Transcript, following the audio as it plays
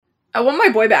I want my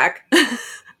boy back.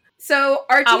 So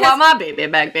Archie I want my baby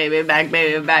back, baby back,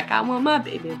 baby back. I want my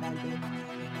baby back, baby.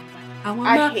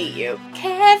 I hate you.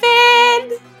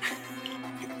 Kevin!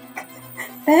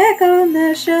 Back on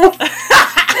the show.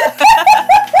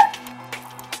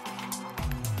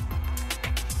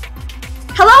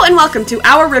 Hello and welcome to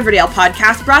our Riverdale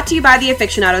podcast, brought to you by the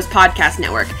AFICTIONADOS podcast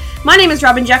network. My name is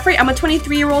Robin Jeffrey. I'm a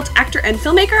 23-year-old actor and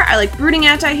filmmaker. I like brooding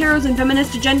anti-heroes and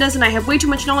feminist agendas, and I have way too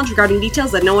much knowledge regarding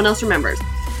details that no one else remembers.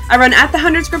 I run at the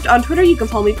 100 Script on Twitter. You can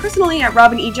follow me personally at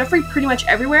Robin E. Jeffrey pretty much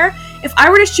everywhere. If I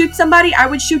were to shoot somebody, I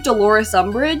would shoot Dolores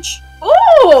Umbridge.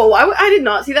 Oh, I did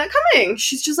not see that coming.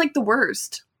 She's just, like, the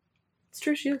worst. It's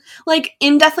true, she is. Like,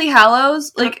 in Deathly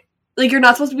Hallows, like, you're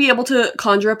not supposed to be able to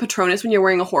conjure a Patronus when you're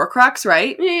wearing a Horcrux,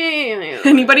 right? Yeah.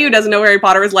 Anybody who doesn't know Harry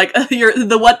Potter is like, you're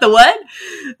the what?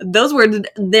 Those words,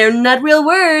 they're not real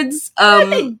words.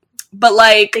 But,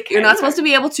 like, you're not supposed to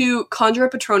be able to conjure a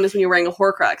Patronus when you're wearing a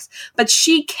Horcrux. But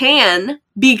she can,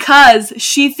 because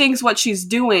she thinks what she's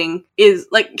doing is,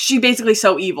 like, she's basically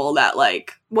so evil that,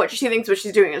 like... She thinks what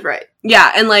she's doing is right.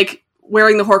 Yeah, and, like,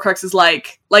 wearing the Horcrux is,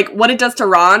 like, what it does to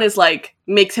Ron is, like,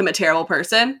 makes him a terrible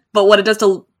person. But what it does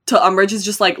to Umbridge is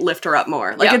just, like, lift her up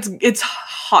more. Like, it's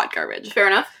hot garbage. Fair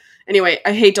enough. Anyway,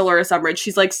 I hate Dolores Umbridge.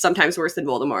 She's, like, sometimes worse than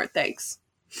Voldemort. Thanks.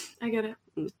 I get it.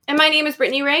 And my name is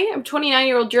Brittany Ray. I'm a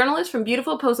 29-year-old journalist from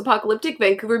beautiful post-apocalyptic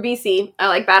Vancouver, BC. I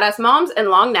like badass moms and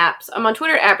long naps. I'm on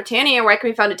Twitter at Britannia, where I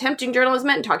can be found attempting journalism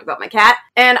and talking about my cat.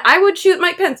 And I would shoot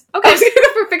Mike Pence. Okay, I was going to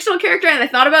go for a fictional character, and I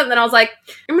thought about it, and then I was like,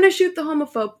 I'm going to shoot the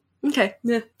homophobe. Okay.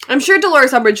 Yeah. I'm sure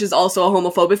Dolores Umbridge is also a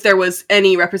homophobe if there was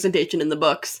any representation in the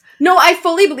books. No, I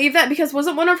fully believe that, because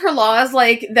wasn't one of her laws,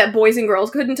 like, that boys and girls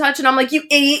couldn't touch? And I'm like, you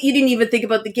idiot, you didn't even think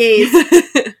about the gays.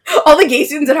 All the gay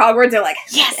students at Hogwarts are like,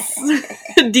 yes!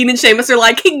 Dean and Seamus are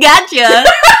like, gotcha!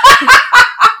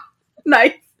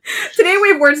 Nice. Today we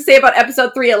have words to say about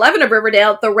episode 311 of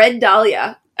Riverdale, the Red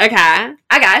Dahlia. Okay.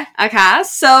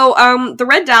 So, the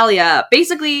Red Dahlia,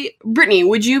 basically, Brittany,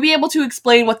 would you be able to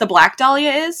explain what the Black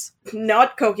Dahlia is?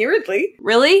 Not coherently.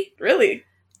 Really? Really.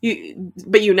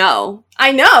 But you know.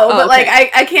 I know, but, okay.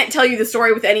 Like, I can't tell you the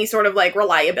story with any sort of, like,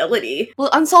 reliability. Well,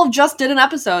 Unsolved just did an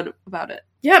episode about it.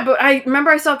 Yeah, but I remember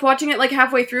I stopped watching it, like,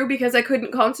 halfway through because I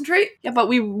couldn't concentrate. Yeah, but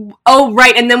oh,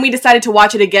 right, and then we decided to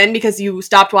watch it again because you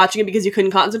stopped watching it because you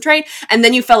couldn't concentrate, and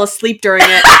then you fell asleep during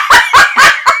it.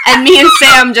 And me and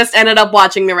Sam just ended up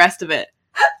watching the rest of it.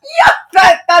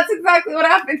 Yeah, that's exactly what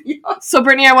happened. Yeah. So,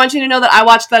 Brittany, I want you to know that I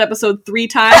watched that episode 3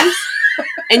 times,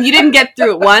 and you didn't get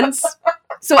through it once.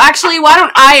 So, actually, why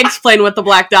don't I explain what the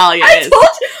Black Dahlia is? I told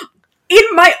you,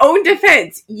 in my own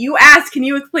defense, you asked, can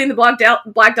you explain the Black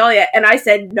Dahlia? And I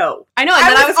said no. I know, and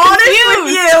then I was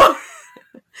confused.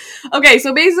 With you. Okay,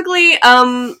 so basically,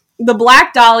 the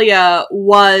Black Dahlia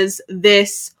was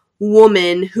this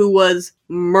woman who was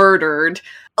murdered,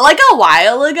 like, a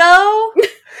while ago.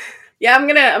 Yeah, I'm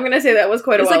gonna say that was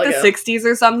quite a while ago. It was like the 60s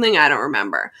or something, I don't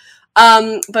remember.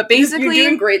 But basically... You're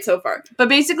doing great so far. But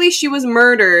basically, she was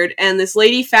murdered, and this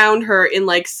lady found her in,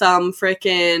 like, some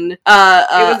frickin'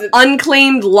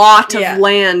 unclaimed lot of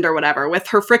land or whatever, with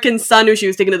her frickin' son who she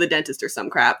was taking to the dentist or some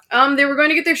crap. They were going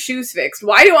to get their shoes fixed.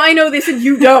 Why do I know this and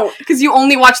you don't? Because you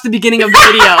only watched the beginning of the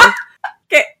video.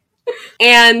 Okay.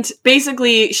 And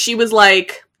basically, she was,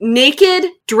 like, naked,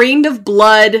 drained of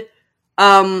blood,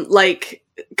 like...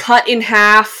 cut in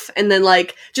half, and then,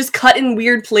 like, just cut in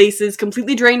weird places,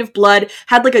 completely drained of blood,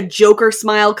 had, like, a Joker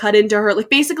smile cut into her. Like,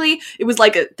 basically, it was,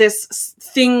 like, this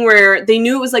thing where they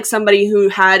knew it was, like, somebody who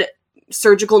had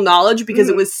surgical knowledge because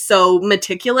it was so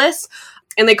meticulous,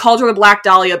 and they called her the Black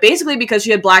Dahlia, basically because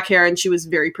she had black hair and she was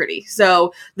very pretty.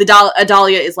 So, a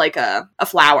dahlia is, like, a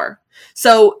flower.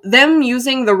 So, them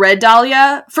using the Red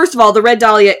Dahlia... First of all, the Red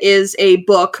Dahlia is a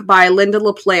book by Linda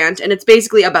LaPlante, and it's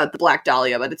basically about the Black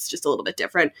Dahlia, but it's just a little bit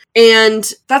different.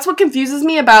 And that's what confuses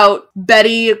me about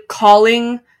Betty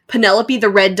calling Penelope the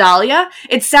Red Dahlia.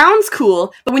 It sounds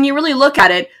cool, but when you really look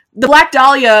at it, the Black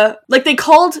Dahlia... Like, they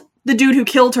called the dude who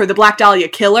killed her the Black Dahlia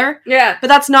killer. Yeah. But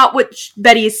that's not what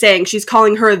Betty is saying. She's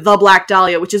calling her the Black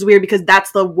Dahlia, which is weird because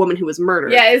that's the woman who was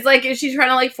murdered. Yeah, it's like, is she trying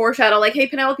to, like, foreshadow, like, hey,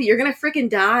 Penelope, you're gonna freaking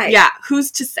die. Yeah,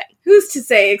 who's to say? Who's to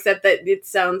say, except that it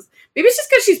sounds... Maybe it's just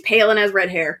because she's pale and has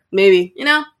red hair. Maybe. You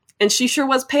know? And she sure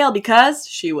was pale because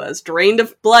she was drained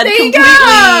of blood completely.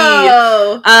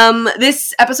 Go!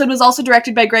 This episode was also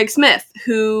directed by Greg Smith,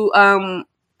 who...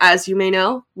 as you may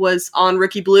know, was on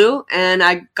Rookie Blue, and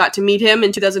I got to meet him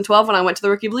in 2012 when I went to the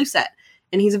Rookie Blue set.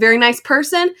 And he's a very nice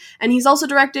person, and he's also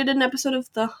directed an episode of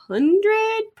The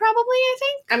 100, probably, I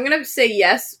think? I'm gonna say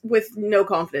yes with no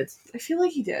confidence. I feel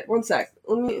like he did. One sec.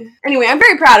 Anyway, I'm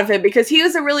very proud of him, because he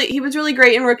was really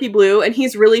great in Rookie Blue, and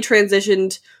he's really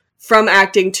transitioned from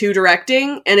acting to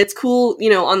directing, and it's cool, you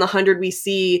know, on the 100 we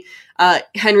see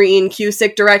Henry Ian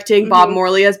Cusick directing, Bob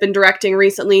Morley has been directing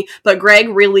recently, but Greg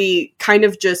really kind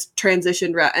of just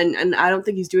transitioned, and I don't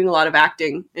think he's doing a lot of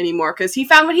acting anymore, because he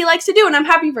found what he likes to do, and I'm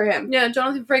happy for him. Yeah,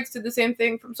 Jonathan Frakes did the same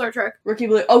thing from Star Trek. Rookie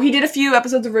Blue. Oh, he did a few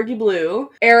episodes of Rookie Blue.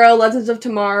 Arrow, Legends of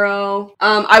Tomorrow.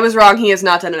 I was wrong, he has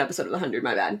not done an episode of The 100,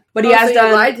 my bad. But he has done...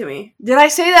 You lied to me. Did I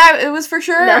say that it was for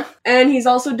sure? No. And he's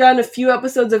also done a few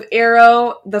episodes of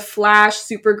Arrow, The Flash,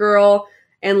 Supergirl,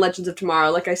 and Legends of Tomorrow,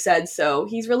 like I said, so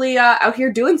he's really out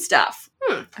here doing stuff.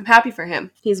 I'm happy for him.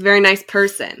 He's a very nice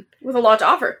person. With a lot to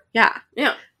offer. Yeah.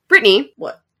 Yeah. Brittany.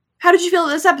 What? How did you feel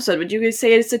this episode? Would you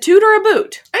say it's a toot or a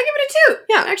boot? I give it a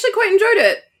 2. Yeah. I actually quite enjoyed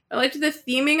it. I liked the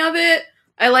theming of it.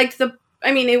 I liked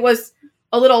it was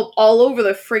a little all over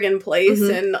the friggin' place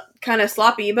and kind of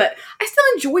sloppy, but I still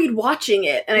enjoyed watching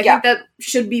it, and I think that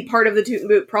should be part of the toot and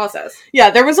boot process. Yeah,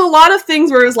 there was a lot of things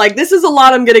where it was like, this is a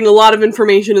lot, I'm getting a lot of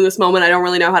information in this moment, I don't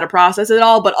really know how to process it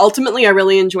all, but ultimately I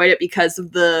really enjoyed it because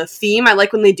of the theme. I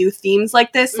like when they do themes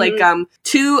like this, like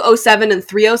 207 and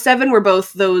 307 were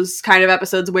both those kind of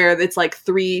episodes where it's like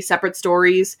 3 separate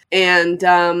stories, and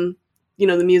you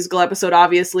know, the musical episode,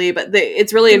 obviously, but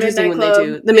it's really interesting when they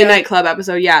do the Midnight Club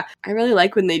episode. Yeah, I really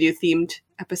like when they do themed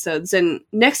episodes. And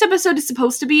next episode is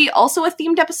supposed to be also a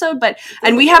themed episode,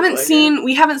 and we haven't seen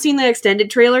the extended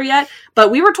trailer yet.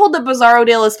 But we were told that Bizarro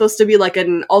Dale is supposed to be like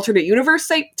an alternate universe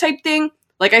type thing.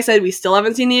 Like I said, we still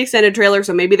haven't seen the extended trailer,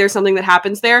 so maybe there's something that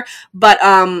happens there. But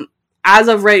as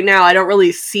of right now, I don't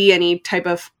really see any type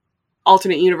of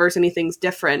alternate universe, anything's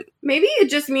different. Maybe it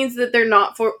just means that they're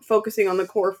not focusing on the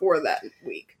core 4 that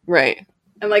week. Right.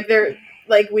 And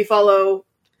we follow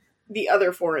the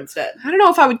other 4 instead. I don't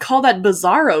know if I would call that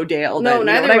Bizarro Dale. No,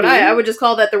 neither would I. I would just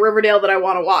call that the Riverdale that I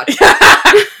want to watch.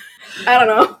 I don't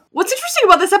know. What's interesting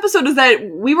about this episode is that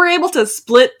we were able to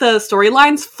split the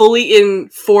storylines fully in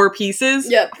 4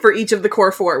 pieces for each of the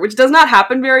core 4, which does not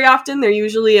happen very often. They're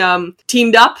usually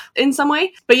teamed up in some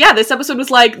way. But yeah, this episode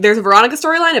was like, there's a Veronica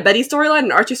storyline, a Betty storyline,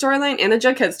 an Archie storyline, and a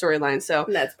Jughead storyline. So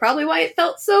and that's probably why it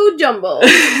felt so jumbled.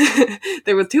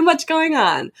 There was too much going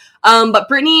on. But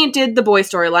Brittany did the boy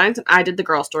storylines, and I did the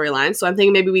girl storylines. So I'm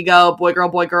thinking maybe we go boy,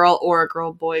 girl, or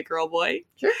girl, boy.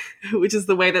 Sure. Which is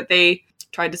the way that they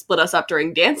tried to split us up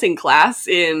during dancing class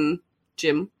in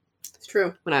gym. It's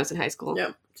true. When I was in high school.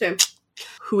 Yeah, same.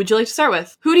 Who would you like to start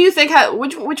with? Who do you think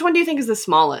which one do you think is the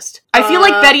smallest? I feel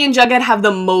like Betty and Jughead have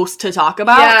the most to talk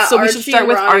about, so we should start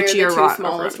with Archie or Ron. The 2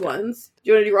 smallest ones. Do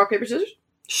you want to do rock, paper, scissors?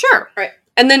 Sure. All right.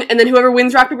 And then whoever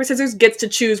wins rock, paper, scissors gets to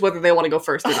choose whether they want to go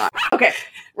first or not. Okay.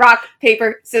 Rock,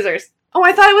 paper, scissors. Oh,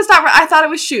 I thought it was not. I thought it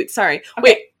was shoot. Sorry. Okay.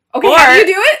 Wait. Okay, how do you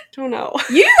do it? Don't know.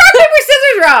 You do rock, paper,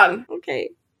 scissors wrong.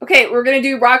 Okay, we're gonna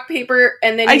do rock, paper,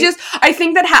 and then I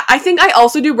think I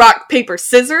also do rock, paper,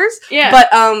 scissors. Yeah.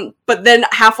 But then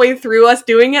halfway through us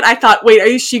doing it, I thought, wait,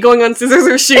 is she going on scissors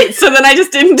or shoot? So then I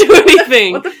just didn't do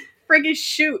anything. What the frig is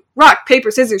shoot? Rock, paper,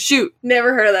 scissors, shoot.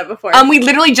 Never heard of that before. We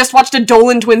literally just watched a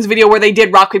Dolan Twins video where they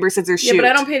did rock, paper, scissors, shoot. Yeah,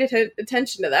 but I don't pay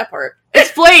attention to that part.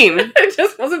 Explain. I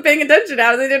just wasn't paying attention to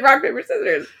how they did rock, paper,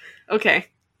 scissors. Okay.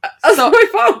 So my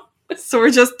phone. So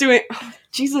we're just doing... Oh,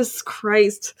 Jesus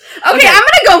Christ. Okay, I'm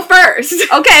gonna go first.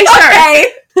 Okay, sure. Okay.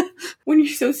 When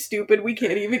you're so stupid, we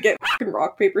can't even get fucking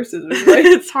rock, paper, scissors right.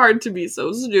 It's hard to be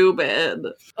so stupid.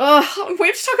 Ugh, we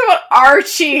have to talk about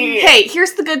Archie. Hey,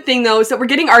 here's the good thing, though, is that we're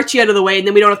getting Archie out of the way, and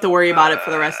then we don't have to worry about it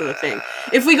for the rest of the thing.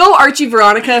 If we go Archie,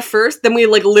 Veronica first, then we,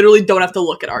 literally don't have to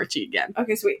look at Archie again.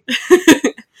 Okay, sweet.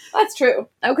 That's true.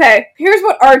 Okay, here's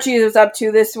what Archie was up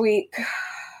to this week.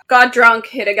 Got drunk,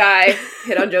 hit a guy,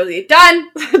 hit on Josie. Done!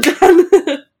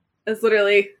 That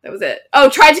was it. Oh,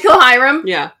 tried to kill Hiram.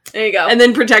 Yeah. There you go. And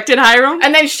then protected Hiram.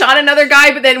 And then shot another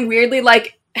guy, but then weirdly,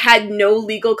 had no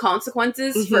legal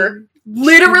consequences for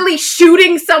literally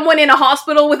shooting someone in a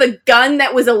hospital with a gun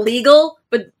that was illegal.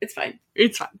 But it's fine.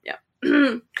 It's fine. Yeah.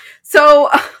 So,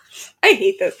 I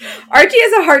hate this. Archie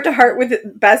has a heart-to-heart with the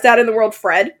best dad in the world,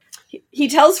 Fred. He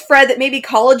tells Fred that maybe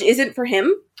college isn't for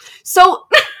him. So...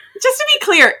 Just to be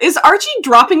clear, is Archie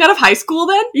dropping out of high school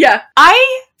then? Yeah.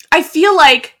 I feel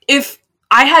like if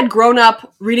I had grown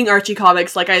up reading Archie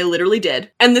comics like I literally did,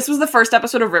 and this was the first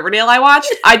episode of Riverdale I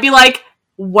watched, I'd be like,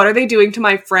 what are they doing to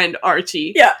my friend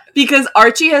Archie? Yeah. Because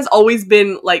Archie has always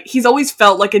been, he's always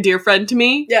felt like a dear friend to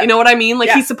me. Yeah. You know what I mean?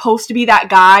 He's supposed to be that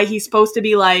guy. He's supposed to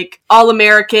be,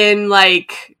 all-American,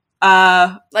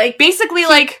 Like, basically,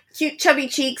 like, cute chubby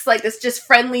cheeks, like this just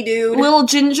friendly dude. little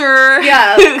ginger.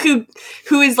 Yeah.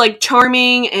 who is, like,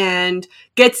 charming and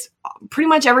gets pretty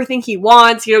much everything he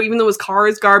wants. You know, even though his car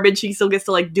is garbage, he still gets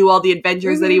to, like, do all the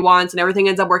adventures that he wants, and everything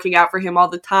ends up working out for him all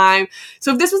the time.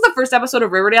 So if this was the first episode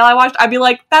of Riverdale I watched, I'd be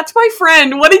like, that's my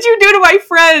friend. What did you do to my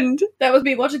friend? That was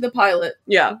me watching the pilot.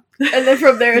 Yeah. And then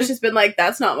from there, it's just been like,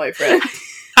 that's not my friend.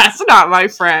 That's not my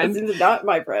friend. That's not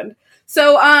my friend.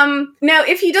 So, now,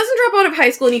 if he doesn't drop out of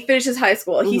high school and he finishes high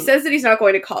school, he says that he's not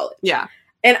going to college. Yeah.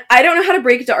 And I don't know how to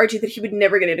break it to Archie that he would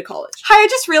never get into college. Hi, I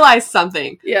just realized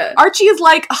something. Yeah. Archie is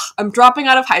like, I'm dropping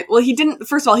out of high... Well,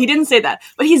 first of all, he didn't say that.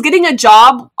 But he's getting a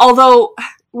job, although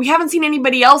we haven't seen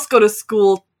anybody else go to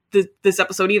school this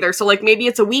episode either. So, like, maybe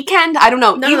it's a weekend? I don't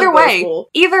know.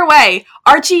 Either way,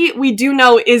 Archie, we do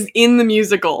know, is in the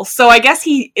musical. So I guess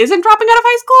he isn't dropping out of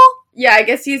high school? Yeah, I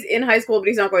guess he's in high school, but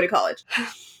he's not going to college.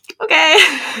 Okay.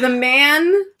 The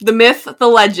man... The myth, the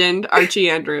legend, Archie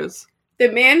Andrews.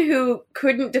 The man who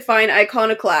couldn't define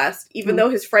iconoclast, even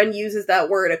though his friend uses that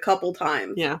word a couple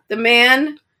times. Yeah. The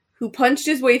man who punched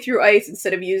his way through ice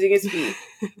instead of using his feet.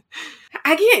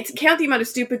 I can't count the amount of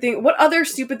stupid things. What other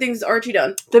stupid things has Archie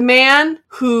done? The man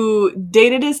who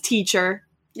dated his teacher.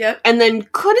 Yep. And then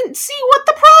couldn't see what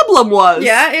the problem was.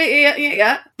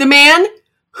 Yeah. The man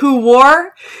who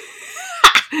wore...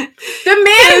 The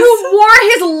man who wore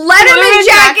his Letterman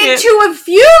jacket to a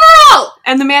funeral!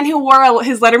 And the man who wore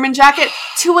his Letterman jacket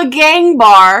to a gang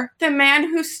bar. The man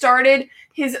who started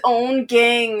his own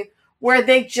gang where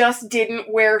they just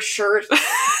didn't wear shirts.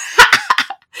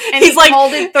 And he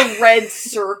called it the Red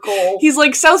Circle. He's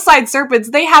like, Southside Serpents,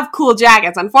 they have cool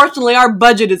jackets. Unfortunately, our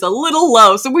budget is a little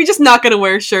low, so we're just not gonna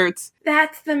wear shirts.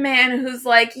 That's the man who's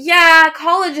like, yeah,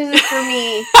 college isn't for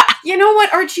me. You know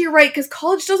what, Archie, you're right, because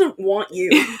college doesn't want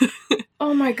you.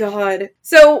 Oh my god.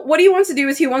 So what he wants to do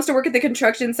is he wants to work at the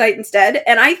construction site instead,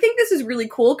 and I think this is really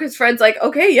cool, because Fred's like,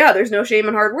 okay, yeah, there's no shame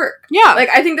in hard work. Yeah. Like,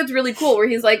 I think that's really cool, where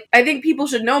he's like, I think people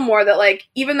should know more that, like,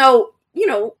 even though, you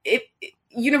know,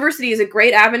 university is a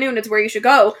great avenue and it's where you should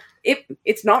go,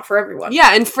 it's not for everyone.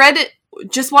 Yeah, and Fred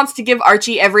just wants to give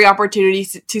Archie every opportunity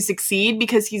to succeed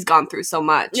because he's gone through so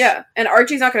much. Yeah, and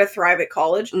Archie's not going to thrive at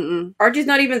college. Mm-mm. Archie's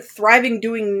not even thriving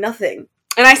doing nothing.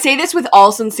 And I say this with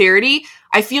all sincerity.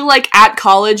 I feel like at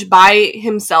college, by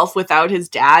himself, without his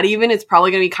dad even, it's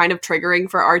probably going to be kind of triggering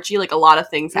for Archie. Like, a lot of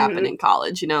things happen in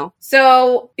college, you know?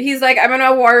 So, he's like, I'm going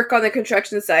to work on the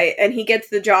construction site, and he gets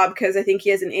the job because I think he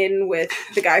has an in with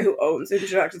the guy who owns the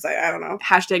construction site. I don't know.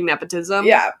 Hashtag nepotism.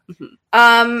 Yeah.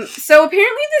 So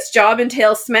apparently this job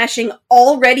entails smashing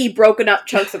already broken up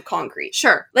chunks of concrete.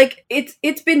 Sure. Like,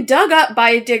 it's been dug up by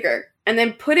a digger and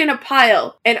then put in a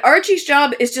pile, and Archie's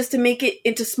job is just to make it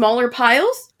into smaller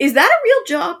piles? Is that a real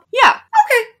job? Yeah.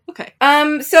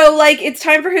 Okay. So, like, it's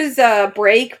time for his,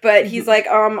 break, but he's like,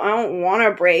 I don't want a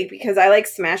break because I like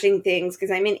smashing things because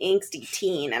I'm an angsty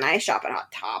teen and I shop at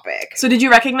Hot Topic. So did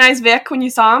you recognize Vic when you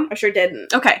saw him? I sure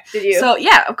didn't. Okay. Did you? So,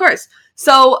 yeah, of course.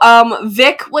 So,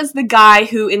 Vic was the guy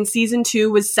who in season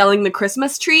 2 was selling the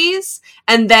Christmas trees,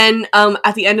 and then,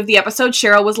 at the end of the episode,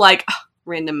 Cheryl was like,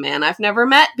 random man I've never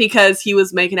met, because he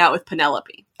was making out with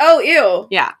Penelope. Oh, ew.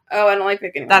 Yeah. Oh, I don't like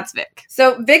Vic anymore. That's Vic.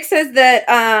 So Vic says that,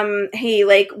 hey,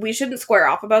 like, we shouldn't square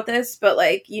off about this, but,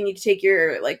 like, you need to take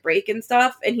your, like, break and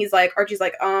stuff. And he's like, Archie's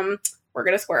like, we're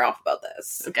gonna square off about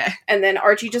this. Okay. And then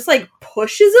Archie just, like,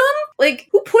 pushes him? Like,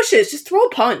 who pushes? Just throw a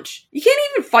punch. You can't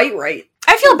even fight right.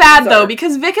 I feel bad, though,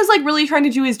 because Vic is, like, really trying to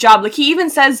do his job. Like, he even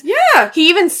says,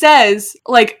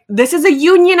 like, this is a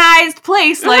unionized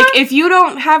place. Like, if you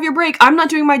don't have your break, I'm not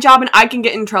doing my job and I can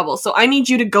get in trouble. So I need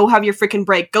you to go have your freaking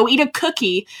break. Go eat a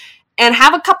cookie and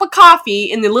have a cup of coffee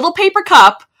in the little paper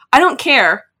cup. I don't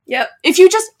care. Yep. If you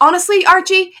just, honestly,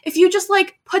 Archie, if you just,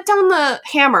 like, put down the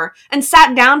hammer and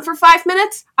sat down for 5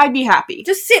 minutes, I'd be happy.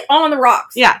 Just sit on the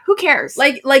rocks. Yeah, who cares?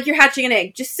 Like you're hatching an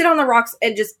egg. Just sit on the rocks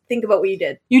and just think about what you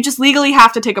did. You just legally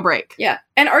have to take a break. Yeah.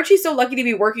 And Archie's so lucky to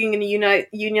be working in a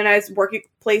unionized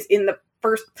workplace in the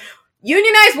first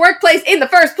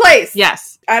place.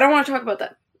 Yes. I don't want to talk about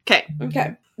that.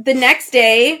 Okay. The next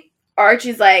day,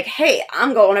 Archie's like, hey,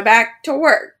 I'm going back to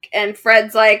work. And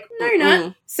Fred's like, no, you're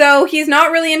not. So he's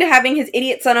not really into having his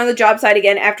idiot son on the job site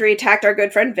again after he attacked our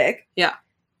good friend Vic. Yeah.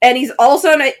 And he's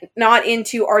also not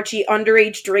into Archie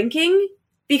underage drinking.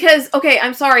 Because, okay,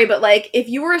 I'm sorry, but, like, if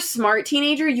you were a smart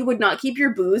teenager, you would not keep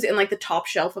your booze in, like, the top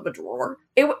shelf of a drawer.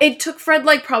 It took Fred,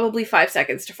 like, probably 5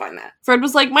 seconds to find that. Fred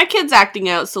was like, my kid's acting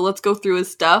out, so let's go through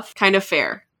his stuff. Kind of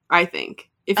fair, I think.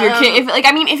 If your kid,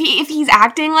 if he's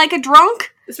acting like a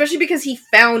drunk. Especially because he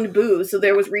found booze, so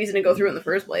there was reason to go through in the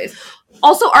first place.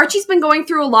 Also, Archie's been going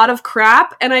through a lot of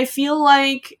crap, and I feel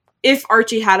like if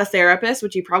Archie had a therapist,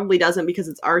 which he probably doesn't because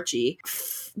it's Archie,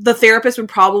 the therapist would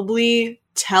probably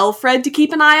tell Fred to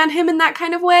keep an eye on him in that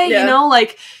kind of way, you know?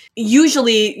 Like,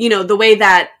 usually, you know, the way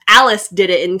that Alice did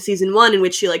it in season 1, in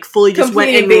which she, like, fully just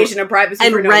went invasion of privacy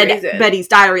and read reason. Betty's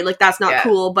diary. Like, that's not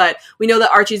cool, but we know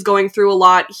that Archie's going through a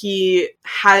lot. He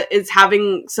is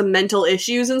having some mental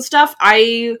issues and stuff.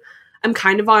 I'm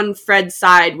kind of on Fred's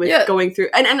side with going through...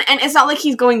 And it's not like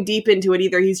he's going deep into it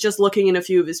either. He's just looking in a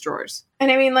few of his drawers.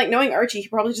 And I mean, like, knowing Archie, he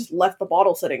probably just left the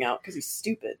bottle sitting out because he's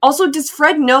stupid. Also, does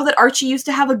Fred know that Archie used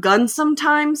to have a gun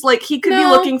sometimes? Like, he could be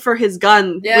looking for his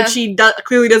gun, which he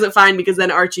clearly doesn't find because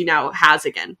then Archie now has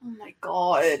again. Oh my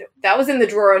god. That was in the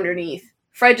drawer underneath.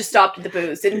 Fred just stopped at the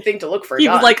booze, didn't think to look for a gun. He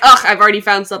was like, ugh, I've already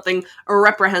found something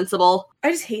reprehensible. I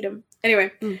just hate him.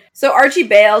 Anyway, so Archie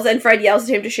bails and Fred yells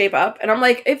at him to shape up. And I'm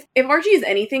like, if Archie is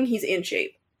anything, he's in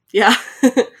shape. Yeah.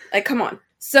 Like, come on.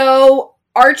 So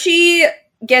Archie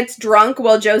gets drunk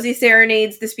while Josie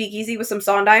serenades the speakeasy with some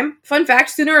Sondheim. Fun fact,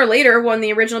 Sooner or Later won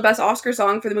the original Best Oscar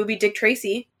song for the movie Dick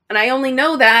Tracy. And I only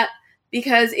know that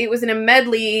because it was in a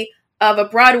medley of a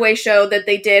Broadway show that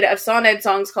they did of Sondheim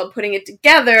songs called Putting It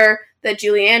Together that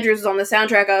Julie Andrews was on the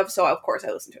soundtrack of, so of course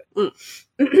I listened to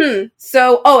it.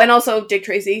 So, and also Dick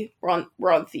Tracy,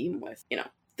 we're on theme with, you know,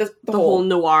 the whole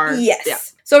noir. Yes. Yeah.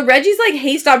 So Reggie's like,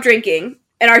 hey, stop drinking.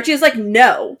 And Archie is like,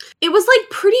 no. It was, like,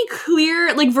 pretty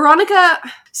clear. Like, Veronica...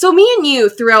 So me and you,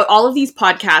 throughout all of these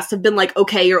podcasts, have been like,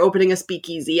 okay, you're opening a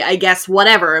speakeasy, I guess,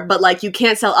 whatever. But, like, you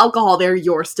can't sell alcohol there.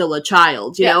 You're still a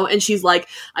child, you know? And she's like,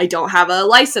 I don't have a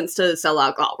license to sell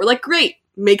alcohol. We're like, great.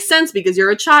 Makes sense because you're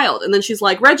a child. And then she's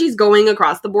like, Reggie's going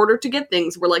across the border to get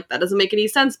things. We're like, that doesn't make any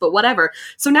sense, but whatever.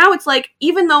 So now it's like,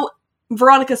 even though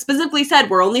Veronica specifically said,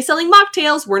 we're only selling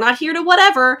mocktails, we're not here to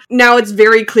whatever. Now it's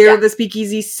very clear the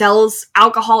speakeasy sells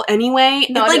alcohol anyway.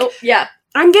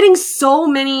 I'm getting so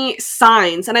many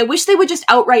signs, and I wish they would just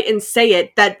outright and say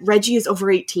it, that Reggie is over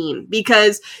 18,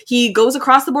 because he goes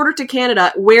across the border to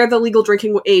Canada, where the legal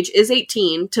drinking age is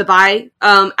 18, to buy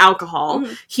alcohol.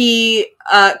 He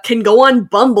can go on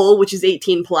Bumble, which is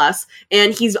 18 plus,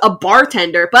 and he's a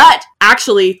bartender, but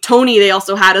actually, Tony they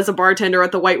also had as a bartender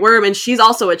at the White Worm, and she's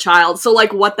also a child, so,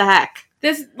 like, what the heck?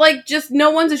 This, like, just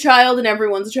no one's a child and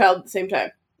everyone's a child at the same time.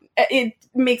 It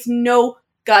makes no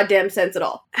goddamn sense at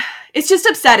all. It's just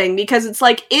upsetting because it's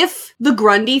like, if the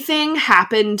Grundy thing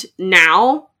happened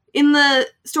now in the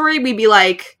story, we'd be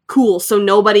like, cool, so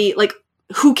nobody, like,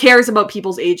 who cares about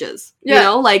people's ages? You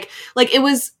know? Like it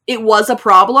was a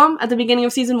problem at the beginning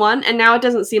of season 1, and now it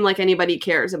doesn't seem like anybody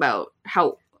cares about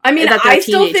how... I mean, I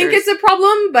still think it's a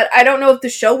problem, but I don't know if the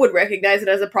show would recognize it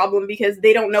as a problem because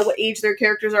they don't know what age their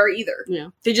characters are either. Yeah.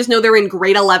 They just know they're in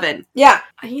grade 11. Yeah.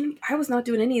 I mean, I was not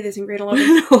doing any of this in grade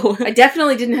 11. No. I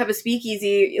definitely didn't have a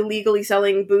speakeasy illegally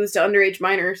selling booze to underage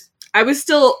minors. I was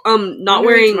still not underage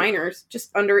wearing... minors.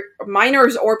 Just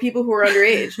minors or people who are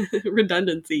underage.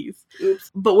 Redundancies.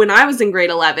 Oops. But when I was in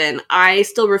grade 11, I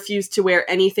still refused to wear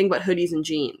anything but hoodies and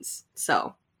jeans.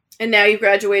 So. And now you've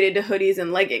graduated to hoodies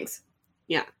and leggings.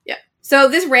 Yeah. Yeah. So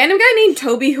this random guy named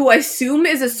Toby, who I assume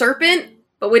is a serpent,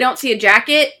 but we don't see a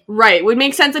jacket. Right. Would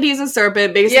make sense that he's a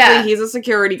serpent. Basically, he's a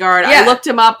security guard. Yeah. I looked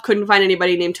him up, couldn't find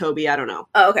anybody named Toby. I don't know.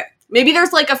 Oh, okay. Maybe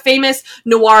there's, like, a famous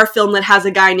noir film that has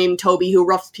a guy named Toby who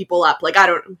roughs people up. Like, I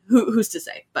don't know. Who's to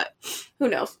say? But who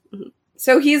knows? Mm-hmm.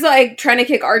 So he's, like, trying to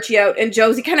kick Archie out, and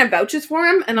Josie kind of vouches for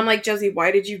him, and I'm like, Josie,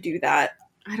 why did you do that?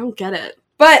 I don't get it.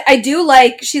 But I do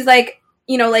like, she's like,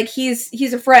 you know, like,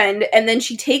 he's a friend, and then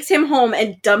she takes him home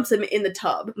and dumps him in the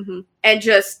tub. And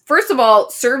just, first of all,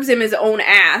 serves him his own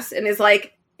ass, and is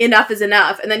like, enough is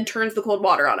enough, and then turns the cold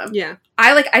water on him. Yeah.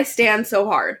 I stand so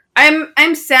hard.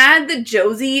 I'm sad that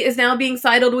Josie is now being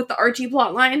sidled with the Archie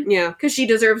plotline. Yeah. Because she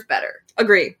deserves better.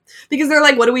 Agree. Because they're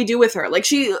like, what do we do with her? Like,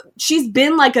 she's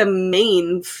been, like, a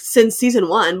main since season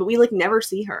 1, but we, like, never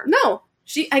see her. No.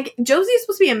 Josie is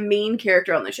supposed to be a main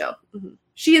character on the show.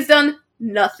 She has done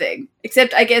nothing.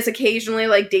 Except, I guess, occasionally,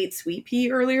 like, date Sweet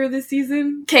Pea earlier this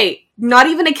season. Okay, not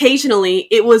even occasionally.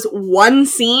 It was one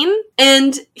scene.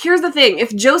 And here's the thing.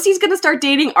 If Josie's gonna start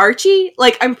dating Archie,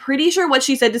 like, I'm pretty sure what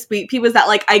she said to Sweet Pea was that,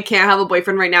 like, I can't have a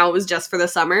boyfriend right now. It was just for the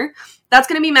summer. That's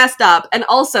gonna be messed up. And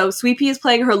also, Sweet Pea is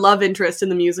playing her love interest in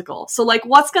the musical. So, like,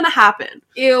 what's gonna happen?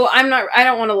 Ew, I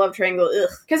don't want a love triangle. Ugh.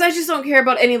 Because I just don't care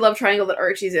about any love triangle that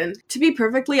Archie's in. To be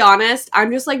perfectly honest,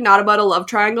 I'm just, like, not about a love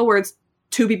triangle where it's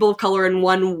 2 people of color and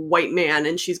 1 white man,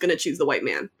 and she's gonna choose the white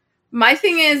man. My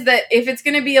thing is that if it's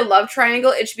gonna be a love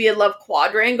triangle, it should be a love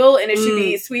quadrangle, and it should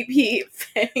be Sweet Pea,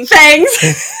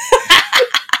 Fangs.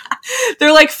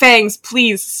 They're like, Fangs,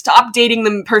 please stop dating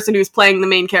the person who's playing the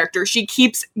main character. She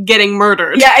keeps getting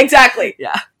murdered. Yeah, exactly.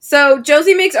 Yeah. So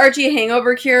Josie makes Archie a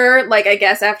hangover cure, like, I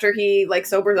guess after he, like,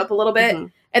 sobers up a little bit. Mm-hmm.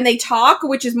 And they talk,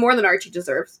 which is more than Archie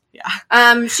deserves.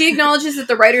 Yeah. She acknowledges that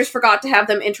the writers forgot to have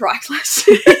them interact last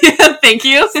year. Yeah, thank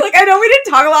you. She's like, I know we didn't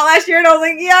talk a lot last year. And I was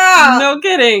like, yeah. No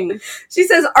kidding. She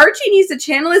says Archie needs to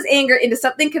channel his anger into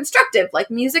something constructive, like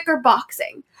music or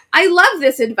boxing. I love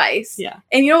this advice. Yeah.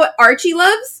 And you know what Archie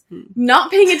loves?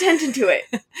 Not paying attention to it.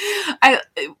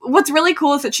 What's really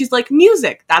cool is that she's like,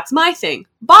 music, that's my thing.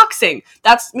 Boxing,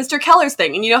 that's Mr. Keller's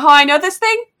thing. And you know how I know this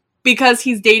thing? Because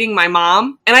he's dating my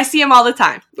mom, and I see him all the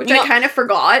time. Which I kind of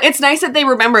forgot. It's nice that they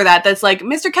remember that. That's like,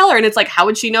 Mr. Keller, and it's like, how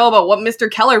would she know about what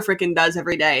Mr. Keller frickin' does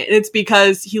every day? And it's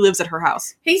because he lives at her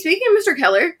house. Hey, speaking of Mr.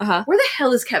 Keller, where the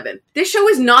hell is Kevin? This show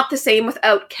is not the same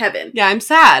without Kevin. Yeah, I'm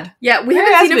sad. Yeah, we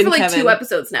haven't seen him for like Kevin? 2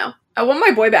 episodes now. I want my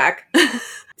boy back.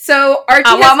 So, Archie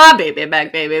I want my baby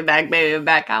back, baby back, baby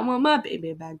back. I want my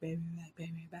baby back, baby back,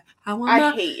 baby back.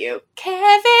 I hate you.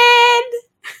 Kevin!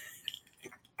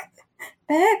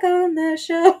 Back on the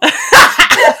show.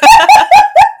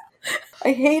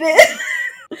 I hate it.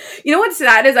 You know what's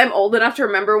sad is I'm old enough to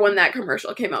remember when that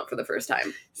commercial came out for the first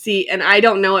time. See, and I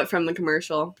don't know it from the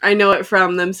commercial. I know it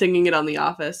from them singing it on The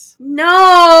Office.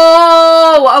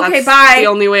 No! Okay, That's bye. the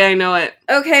only way I know it.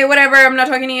 Okay, whatever. I'm not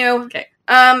talking to you. Okay.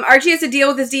 Archie has to deal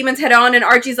with his demons head on, and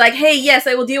Archie's like, hey, yes,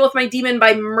 I will deal with my demon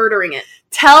by murdering it.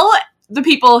 Tell the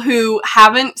people who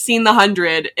haven't seen The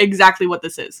 100 exactly what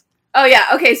this is. Oh, yeah.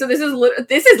 Okay, so this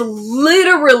is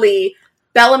literally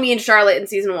Bellamy and Charlotte in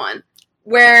season 1.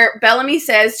 Where Bellamy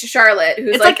says to Charlotte,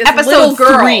 who's it's like this episode little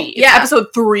girl. 3. It's episode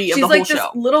 3 of the whole show. She's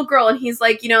like this little girl, and he's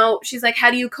like, you know, she's like,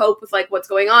 how do you cope with like what's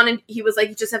going on? And he was like,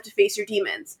 you just have to face your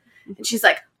demons. And she's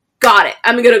like, got it.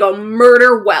 I'm gonna go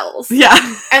murder Wells.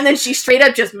 Yeah. And then she straight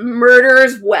up just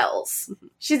murders Wells.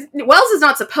 Wells is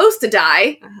not supposed to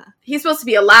die. He's supposed to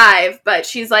be alive, but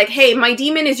she's like, hey, my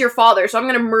demon is your father, so I'm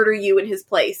gonna murder you in his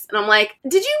place. And I'm like,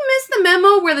 did you miss the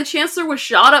memo where the Chancellor was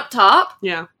shot up top?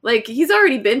 Yeah. Like, he's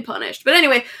already been punished. But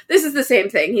anyway, this is the same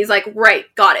thing. He's like, right,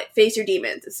 got it. Face your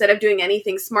demons. Instead of doing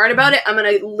anything smart about it, I'm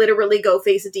gonna literally go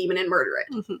face a demon and murder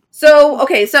it. Mm-hmm.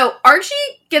 So Archie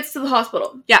gets to the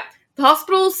hospital. Yeah. The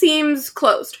hospital seems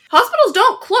closed. Hospitals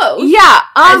don't close. Yeah.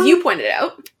 As you pointed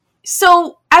out.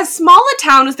 So, as small a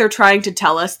town as they're trying to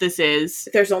tell us this is...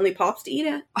 There's only Pops to eat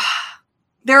at.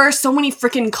 There are so many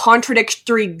freaking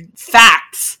contradictory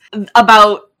facts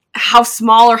about how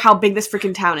small or how big this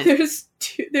freaking town is.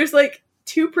 There's like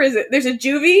 2 prisons. There's a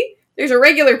juvie. There's a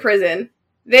regular prison.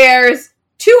 There's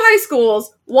 2 high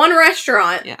schools, 1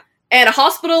 restaurant, and a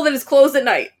hospital that is closed at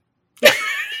night.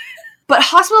 But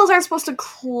hospitals aren't supposed to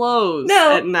close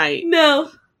at night. No.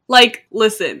 Like,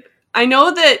 listen, I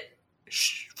know that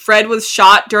Fred was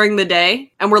shot during the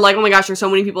day, and we're like, oh my gosh, there's so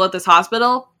many people at this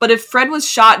hospital. But if Fred was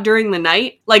shot during the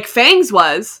night, like Fangs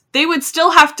was, they would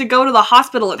still have to go to the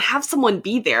hospital and have someone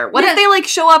be there. What if they, like,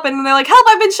 show up and they're like, help,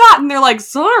 I've been shot? And they're like,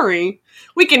 sorry.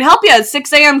 We can help you at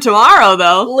 6 a.m. tomorrow,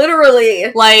 though.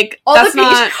 Literally. Like, all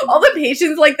the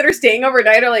patients, like, that are staying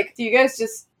overnight are like, do you guys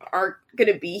just aren't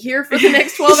gonna be here for the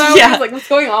next 12 hours? Yeah. Like, what's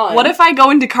going on? What if I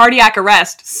go into cardiac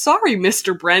arrest? Sorry,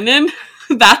 Mr. Brennan.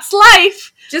 That's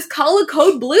life. Just call a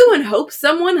code blue and hope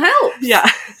someone helps. Yeah.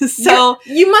 So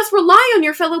you must rely on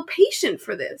your fellow patient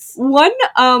for this. One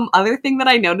other thing that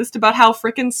I noticed about how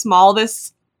freaking small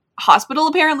this hospital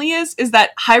apparently is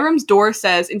that Hiram's door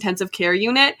says intensive care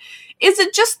unit. Is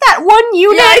it just that one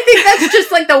unit? Yeah, I think that's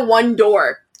just like the one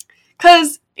door.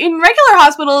 Because in regular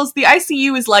hospitals, the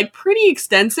ICU is like pretty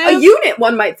extensive. A unit,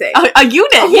 one might say. A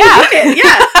unit, unit,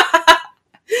 yeah.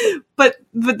 But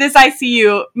this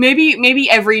ICU, maybe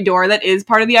every door that is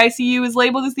part of the ICU is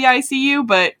labeled as the ICU,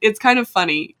 but it's kind of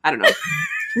funny. I don't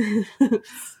know.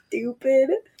 Stupid.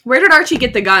 Where did Archie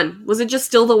get the gun? Was it just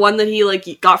still the one that he like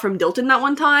got from Dilton that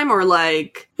one time, or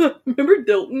like? Remember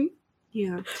Dilton?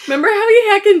 Yeah. Remember how he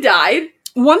heckin' died?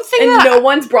 One thing and no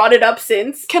one's brought it up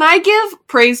since. Can I give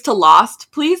praise to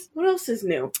Lost, please? What else is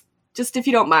new? Just if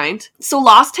you don't mind. So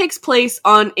Lost takes place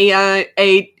on an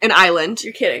island.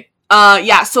 You're kidding.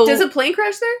 Yeah, so... Does a plane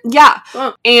crash there? Yeah.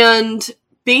 Oh. And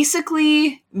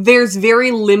basically, there's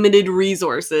very limited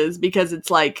resources because it's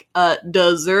like a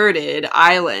deserted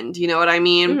island, you know what I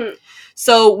mean? Mm-hmm.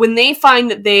 So when they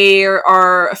find that there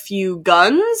are a few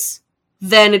guns,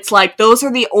 then it's like, those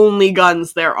are the only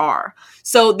guns there are.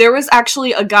 So there was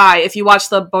actually a guy, if you watch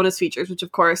the bonus features, which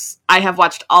of course I have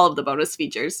watched all of the bonus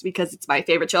features because it's my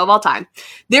favorite show of all time.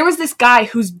 There was this guy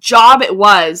whose job it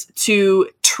was to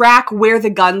track where the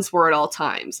guns were at all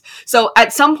times. So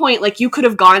at some point, like, you could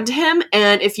have gone to him,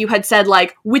 and if you had said,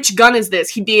 like, which gun is this,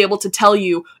 he'd be able to tell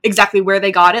you exactly where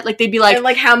they got it. Like, they'd be like... And,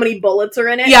 like, how many bullets are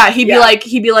in it? Yeah, he'd be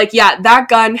like, yeah, that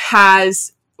gun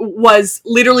has was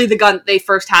literally the gun they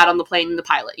first had on the plane in the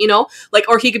pilot, you know? Like,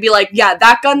 or he could be like, yeah,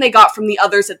 that gun they got from the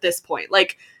others at this point.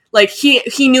 Like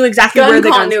he knew exactly where the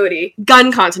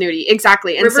gun continuity,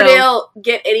 exactly. And Riverdale,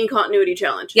 get any continuity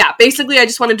challenge. Yeah, basically, I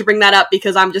just wanted to bring that up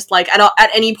because I'm just like, at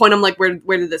any point, I'm like,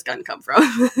 where did this gun come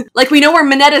from? Like, we know where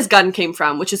Minetta's gun came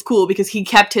from, which is cool because he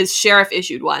kept his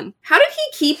sheriff-issued one. How did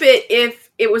he keep it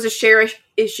if it was a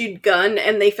sheriff-issued gun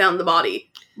and they found the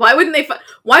body? Why wouldn't they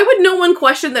why would no one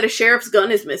question that a sheriff's gun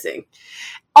is missing?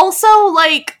 Also,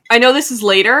 like, I know this is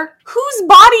later. Whose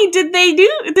body did they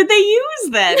use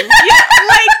then? Yeah,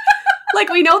 like,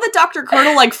 we know that Dr.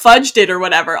 Curdle, like, fudged it or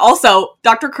whatever. Also,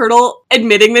 Dr. Curdle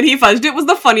admitting that he fudged it was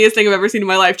the funniest thing I've ever seen in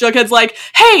my life. Jughead's like,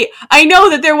 hey, I know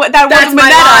that that's my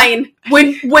line.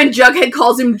 When Jughead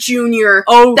calls him Junior.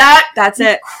 Oh, that's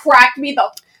it. Cracked me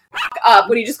the fuck up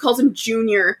when he just calls him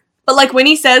Junior. But, like, when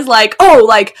he says, like, oh,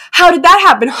 like, how did that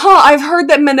happen? I've heard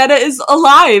that Minetta is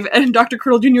alive. And Dr.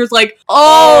 Curdle Jr. is like,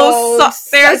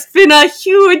 there's been a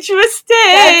huge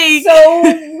mistake. That's so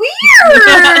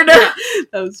weird.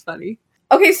 That was funny.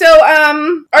 Okay, so,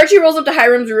 Archie rolls up to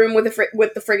Hiram's room with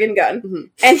the friggin' gun. Mm-hmm.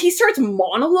 And he starts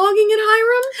monologuing at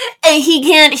Hiram. And he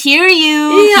can't hear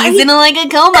you. Yeah, he's in, like, a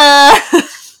coma.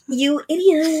 You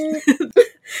idiot.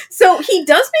 So he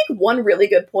does make one really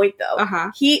good point,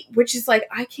 though. Which is like,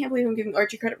 I can't believe I'm giving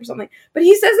Archie credit for something. But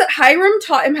he says that Hiram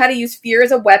taught him how to use fear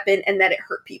as a weapon and that it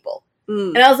hurt people.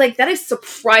 And I was like, that is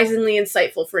surprisingly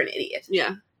insightful for an idiot.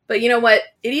 Yeah. But you know what?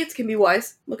 Idiots can be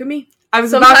wise. Look at me. I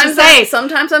was about to say.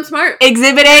 Sometimes I'm smart.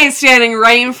 Exhibit A is standing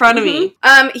right in front of me.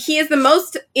 He is the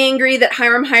most angry that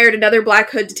Hiram hired another Black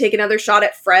Hood to take another shot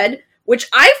at Fred, which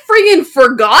I friggin'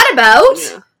 forgot about.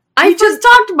 Yeah. We just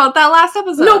talked about that last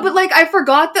episode. No, but, like, I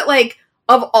forgot that, like,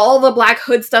 of all the Black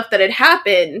Hood stuff that had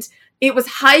happened, it was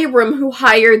Hiram who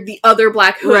hired the other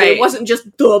Black Hood. Right. It wasn't just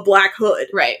the Black Hood.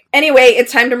 Right. Anyway,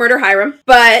 it's time to murder Hiram,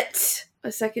 but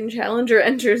a second challenger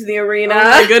enters the arena.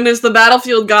 Oh my goodness, the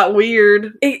battlefield got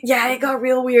weird. It got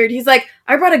real weird. He's like,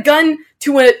 I brought a gun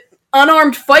to an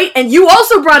unarmed fight, and you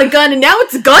also brought a gun, and now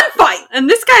it's a gunfight! And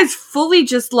this guy's fully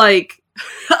just, like,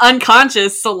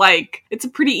 unconscious, so, like, it's a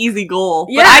pretty easy goal.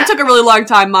 Yeah. But I took a really long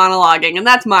time monologuing, and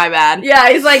that's my bad. Yeah,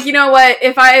 he's like, you know what,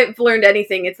 if I've learned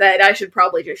anything, it's that I should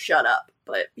probably just shut up.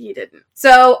 But he didn't.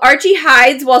 So Archie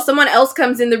hides while someone else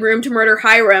comes in the room to murder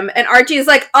Hiram, and Archie is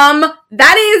like,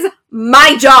 that is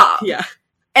my job! Yeah.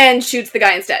 And shoots the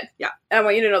guy instead. Yeah. I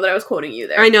want you to know that I was quoting you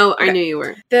there. I know, okay. I knew you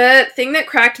were. The thing that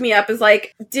cracked me up is,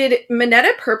 like, did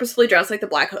Minetta purposefully dress like the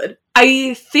Black Hood?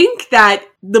 I think that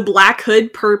the Black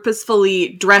Hood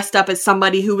purposefully dressed up as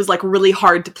somebody who was, like, really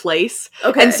hard to place.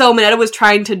 Okay. And so Minetta was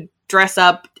trying to dress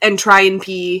up and try and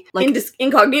be, like...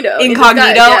 Incognito.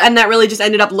 And that really just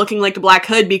ended up looking like the Black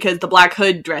Hood because the Black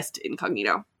Hood dressed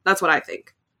incognito. That's what I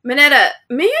think. Minetta,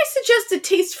 may I suggest a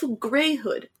tasteful gray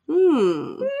hood?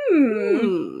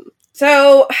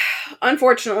 So,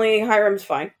 unfortunately, Hiram's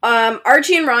fine.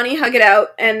 Archie and Ronnie hug it out,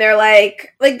 and they're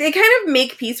like, they kind of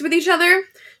make peace with each other.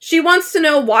 She wants to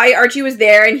know why Archie was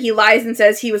there, and he lies and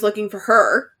says he was looking for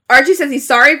her. Archie says he's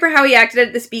sorry for how he acted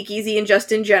at the speakeasy and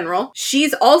just in general.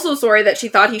 She's also sorry that she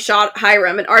thought he shot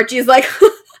Hiram, and Archie is like...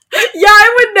 Yeah,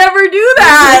 I would never do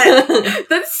that.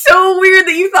 That's so weird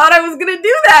that you thought I was going to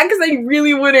do that, because I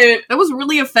really wouldn't. That was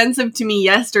really offensive to me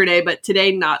yesterday, but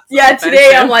today not. So offensive.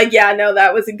 Today I'm like, yeah, no,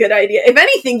 that was a good idea. If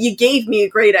anything, you gave me a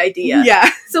great idea. Yeah.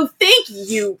 So thank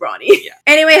you, Ronnie. Yeah.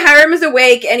 Anyway, Hiram is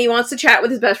awake, and he wants to chat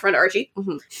with his best friend, Archie.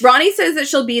 Mm-hmm. Ronnie says that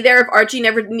she'll be there if Archie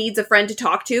never needs a friend to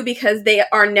talk to, because they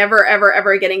are never, ever,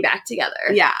 ever getting back together.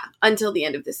 Yeah. Until the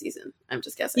end of the season. I'm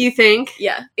just guessing. You think?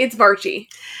 Yeah. It's Varchie.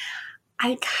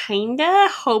 I kinda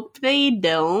hope they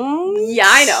don't. Yeah,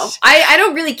 I know. I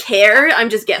don't really care.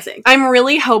 I'm just guessing. I'm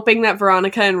really hoping that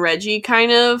Veronica and Reggie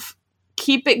kind of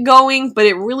keep it going, but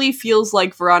it really feels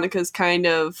like Veronica's kind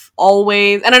of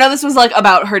always... And I know this was, like,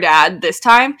 about her dad this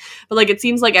time, but, like, it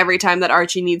seems like every time that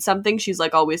Archie needs something, she's,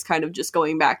 like, always kind of just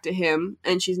going back to him,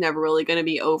 and she's never really gonna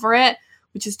be over it.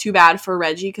 Which is too bad for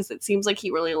Reggie, because it seems like he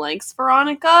really likes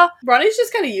Veronica. Ronnie's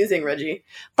just kind of using Reggie.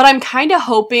 But I'm kind of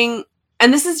hoping...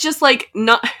 And this is just, like,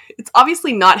 not... It's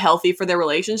obviously not healthy for their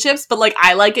relationships, but, like,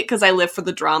 I like it because I live for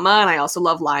the drama, and I also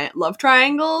love love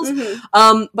triangles.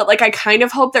 Mm-hmm. But, like, I kind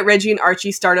of hope that Reggie and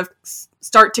Archie start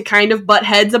to kind of butt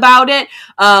heads about it,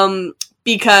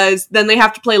 because then they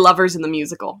have to play lovers in the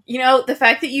musical. You know, the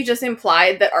fact that you just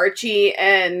implied that Archie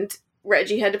and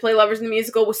Reggie had to play lovers in the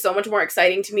musical was so much more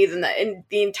exciting to me than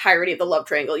the entirety of the love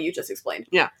triangle you just explained.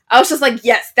 Yeah. I was just like,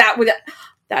 yes,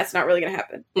 that's not really gonna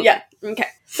happen. Mm. Yeah, okay.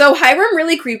 So Hiram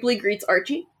really creepily greets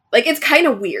Archie. Like, it's kind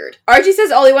of weird. Archie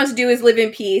says all he wants to do is live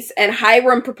in peace, and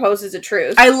Hiram proposes a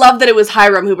truce. I love that it was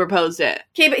Hiram who proposed it.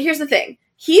 Okay, but here's the thing.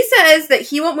 He says that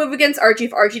he won't move against Archie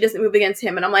if Archie doesn't move against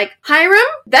him. And I'm like, Hiram,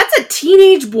 that's a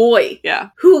teenage boy.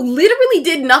 Yeah. Who literally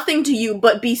did nothing to you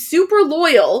but be super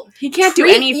loyal. He can't do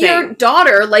treat anything. Your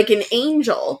daughter like an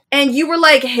angel. And you were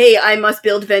like, hey, I must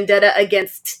build vendetta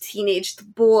against teenage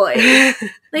boy.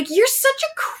 Like, you're such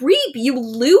a creep, you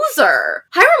loser.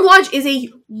 Hiram Lodge is a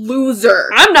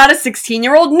loser. I'm not a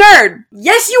 16-year-old nerd.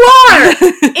 Yes, you are!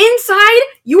 Inside,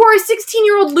 you are a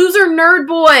 16-year-old loser nerd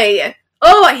boy.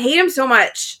 Oh, I hate him so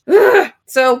much. Ugh.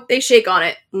 So they shake on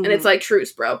it, and it's like,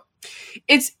 truce, bro.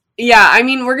 Yeah, I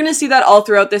mean, we're gonna see that all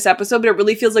throughout this episode, but it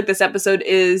really feels like this episode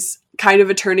is kind of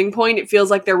a turning point. It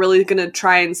feels like they're really gonna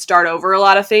try and start over a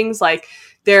lot of things, like,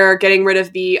 they're getting rid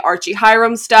of the Archie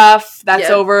Hiram stuff. That's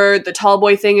over. The tall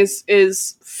boy thing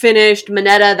is finished.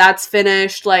 Minetta, that's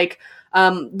finished. Like,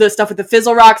 the stuff with the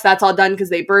Fizzle Rocks, that's all done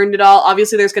because they burned it all.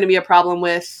 Obviously, there's going to be a problem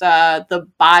with the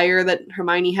buyer that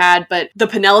Hermione had, but the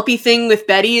Penelope thing with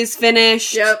Betty is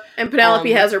finished. Yep, and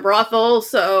Penelope has her brothel,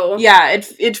 so... Yeah,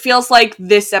 it feels like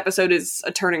this episode is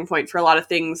a turning point for a lot of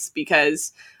things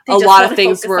because a lot of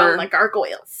things were... like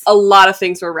gargoyles. A lot of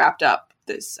things were wrapped up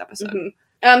this episode.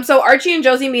 So Archie and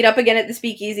Josie meet up again at the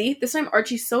speakeasy. This time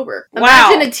Archie's sober.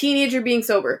 Wow. Imagine a teenager being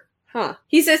sober. Huh.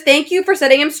 He says thank you for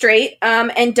setting him straight,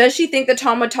 and does she think that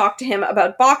Tom would talk to him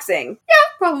about boxing?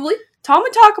 Yeah, probably. Tom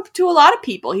would talk to a lot of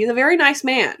people. He's a very nice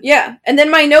man. Yeah, and then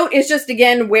my note is just,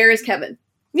 again, where is Kevin?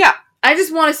 Yeah. I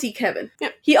just want to see Kevin. Yeah.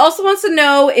 He also wants to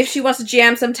know if she wants to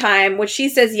jam sometime, which she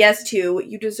says yes to.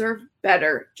 You deserve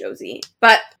better, Josie.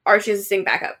 But Archie has to sing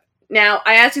back up. Now,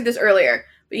 I asked you this earlier,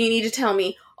 but you need to tell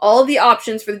me all of the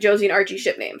options for the Josie and Archie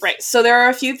ship names. Right. So there are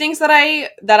a few things that I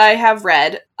have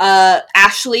read.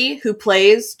 Ashley, who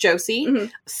plays Josie,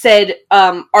 said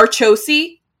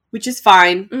Archosi, which is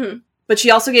fine. But she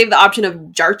also gave the option of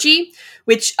Jarchi,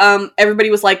 which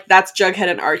everybody was like, that's Jughead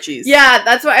and Archie's. Yeah,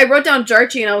 that's why I wrote down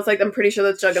Jarchi, and I was like, I'm pretty sure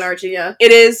that's Jug and Archie, yeah.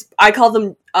 It is. I call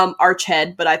them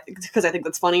Archhead, but because I think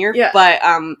that's funnier. Yeah. But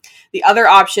the other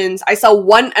options, I saw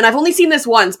one, and I've only seen this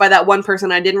once by that one person.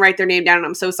 I didn't write their name down, and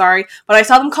I'm so sorry. But I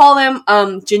saw them call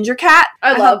them Ginger Cat.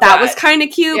 I thought that. That was kind of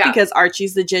cute because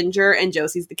Archie's the ginger and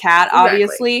Josie's the cat,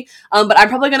 obviously. But I'm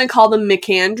probably going to call them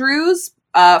McAndrews.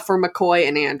 For McCoy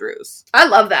and Andrews. I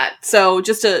love that. So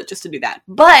just to do that.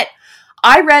 But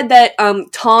I read that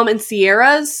Tom and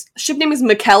Sierra's ship name is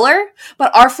McKellar,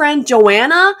 but our friend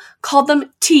Joanna called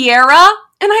them Tierra,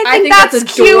 and I think that's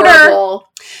cuter.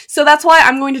 So that's why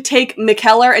I'm going to take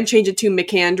McKellar and change it to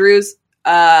McAndrews.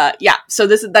 So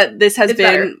this has been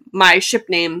better. My ship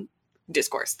name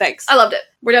discourse. Thanks. I loved it.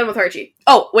 We're done with Archie.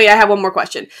 Oh, wait, I have one more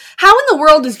question. How in the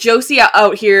world is Josie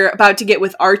out here about to get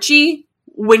with Archie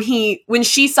when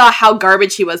she saw how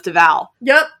garbage he was to Val?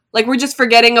 Yep. Like, we're just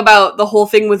forgetting about the whole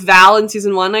thing with Val in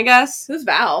season 1, I guess. Who's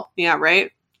Val? Yeah,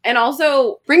 right? And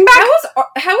also, bring back...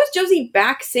 How is Josie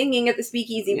back singing at the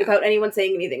speakeasy without anyone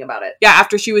saying anything about it? Yeah,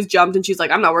 after she was jumped and she's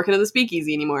like, I'm not working at the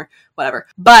speakeasy anymore. Whatever.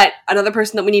 But another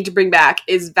person that we need to bring back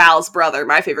is Val's brother,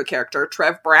 my favorite character,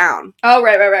 Trev Brown. Oh,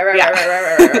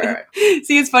 right.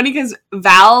 See, it's funny because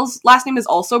Val's last name is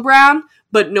also Brown,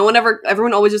 but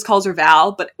everyone always just calls her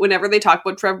Val, but whenever they talk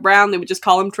about Trev Brown, they would just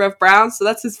call him Trev Brown, so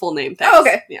that's his full name. Thanks. Oh,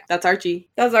 okay. Yeah, that's Archie.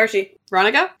 That's Archie.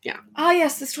 Veronica? Yeah. Ah,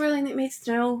 yes, the storyline that made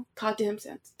Snow talk to him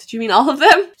since. Did you mean all of them?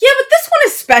 Yeah, but this one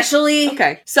especially.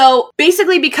 Okay. So,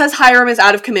 basically, because Hiram is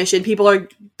out of commission, people are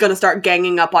gonna start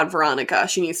ganging up on Veronica.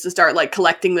 She needs to start,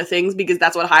 collecting the things, because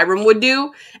that's what Hiram would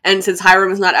do, and since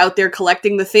Hiram is not out there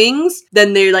collecting the things,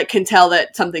 then they, can tell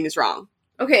that something is wrong.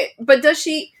 Okay, but does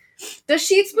she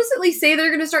explicitly say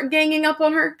they're gonna start ganging up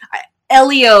on her?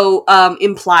 Elio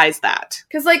implies that.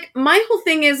 Because, my whole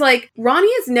thing is,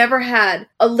 Ronnie has never had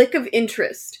a lick of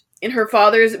interest in her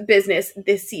father's business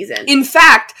this season. In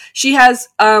fact, she has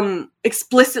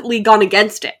explicitly gone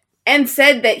against it. And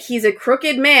said that he's a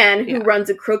crooked man who runs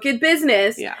a crooked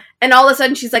business. Yeah. And all of a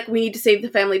sudden she's like, we need to save the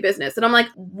family business. And I'm like,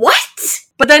 what?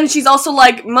 But then she's also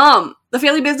like, Mom, the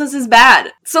family business is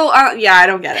bad. So, I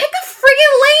don't get it. Pick a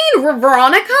friggin' lane,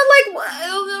 Veronica.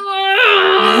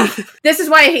 This is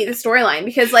why I hate the storyline.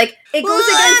 Because, it goes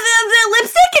against... The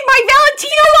lipstick in my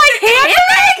Valentino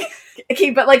handbag? Okay,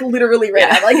 but literally right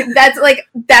now.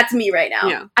 That's me right now.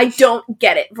 Yeah. I don't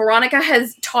get it. Veronica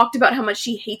has talked about how much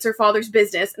she hates her father's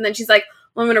business, and then she's like,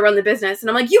 well, I'm gonna run the business. And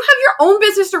I'm like, you have your own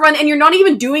business to run, and you're not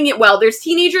even doing it well. There's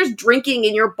teenagers drinking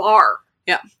in your bar.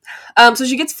 Yeah. So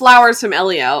she gets flowers from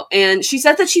Elio, and she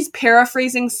said that she's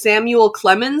paraphrasing Samuel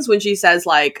Clemens when she says,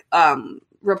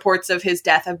 reports of his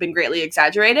death have been greatly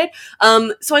exaggerated.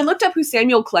 So I looked up who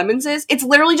Samuel Clemens is. It's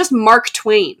literally just Mark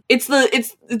Twain. It's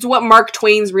what Mark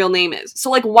Twain's real name is. So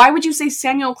like, why would you say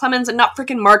Samuel Clemens and not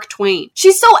freaking Mark Twain?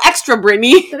 She's so extra,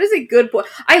 Brittany. That is a good point.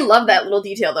 I love that little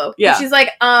detail though. Yeah. She's like,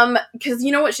 because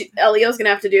you know what Elio's gonna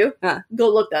have to do? Go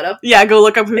look that up. Yeah, go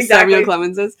look up who Samuel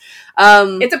Clemens is.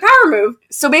 It's a power move.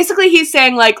 So basically he's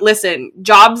saying like, listen,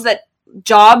 jobs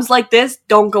like this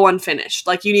don't go unfinished.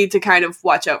 Like, you need to kind of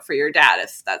watch out for your dad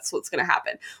if that's what's going to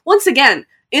happen. Once again,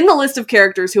 in the list of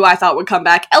characters who I thought would come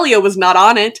back, Elio was not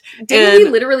on it. Didn't we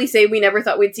literally say we never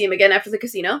thought we'd see him again after the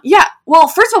casino? Yeah. Well,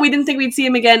 first of all, we didn't think we'd see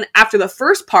him again after the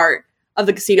first part of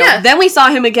the casino. Yeah. Then we saw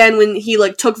him again when he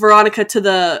like took Veronica to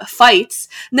the fights.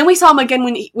 And then we saw him again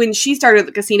when she started at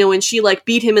the casino and she like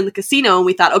beat him in the casino, and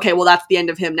we thought, okay, well that's the end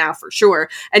of him now for sure.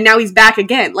 And now he's back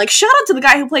again. Like, shout out to the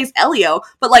guy who plays Elio,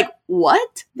 but like,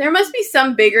 what? There must be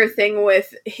some bigger thing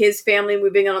with his family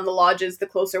moving on the lodges the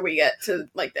closer we get to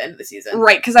like the end of the season.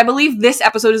 Right, because I believe this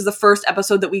episode is the first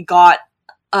episode that we got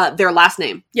their last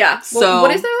name. Yeah. So Well,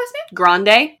 what is their last name?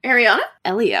 Grande. Ariana?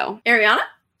 Elio. Ariana?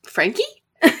 Frankie?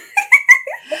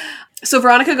 So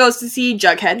Veronica goes to see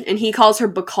Jughead, and he calls her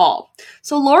Bacall.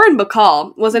 So Lauren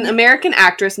Bacall was an American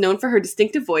actress known for her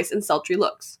distinctive voice and sultry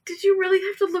looks. Did you really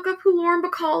have to look up who Lauren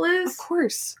Bacall is? Of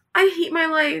course. I hate my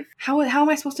life. How am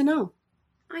I supposed to know?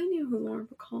 I knew who Lauren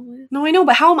Bacall is. No, I know,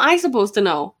 but how am I supposed to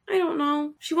know? I don't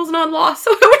know. She wasn't on Lost,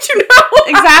 so how would you know?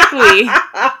 Exactly.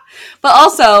 But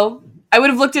also, I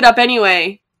would have looked it up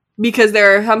anyway, because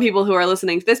there are some people who are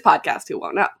listening to this podcast who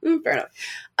won't know. Fair enough.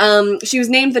 She was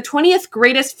named the 20th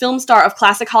greatest film star of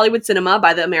classic Hollywood cinema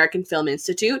by the American Film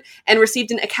Institute and received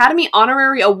an Academy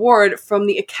Honorary Award from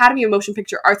the Academy of Motion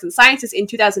Picture Arts and Sciences in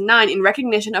 2009 in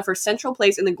recognition of her central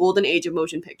place in the golden age of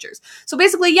motion pictures. So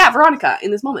basically, yeah, Veronica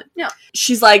in this moment. Yeah.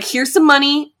 She's like, here's some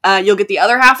money. You'll get the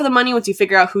other half of the money once you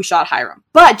figure out who shot Hiram.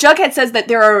 But Jughead says that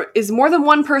there is more than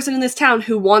one person in this town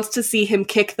who wants to see him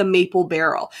kick the maple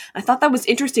barrel. I thought that was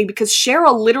interesting because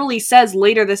Cheryl literally says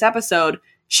later this episode,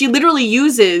 she literally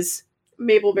uses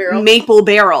Maple barrel.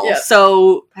 Yeah.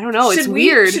 So, I don't know, it's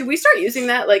weird. Should we start using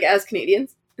that, like, as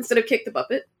Canadians? Instead of kick the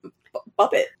bucket?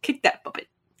 Bucket. Kick that bucket.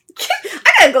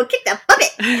 I gotta go kick that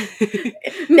bucket!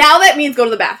 Now that means go to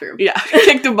the bathroom. Yeah,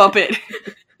 kick the bucket.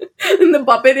 And the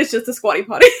bucket is just a squatty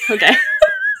potty. Okay.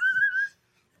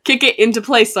 Kick it into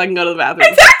place so I can go to the bathroom.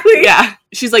 Exactly! Yeah.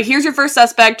 She's like, here's your first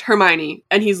suspect, Hermione.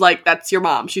 And he's like, that's your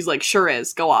mom. She's like, sure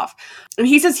is. Go off. And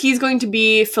he says he's going to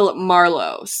be Philip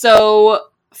Marlowe. So,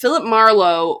 Philip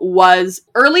Marlowe was,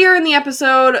 earlier in the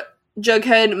episode,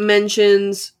 Jughead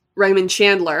mentions Raymond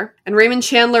Chandler. And Raymond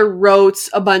Chandler wrote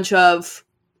a bunch of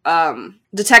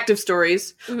detective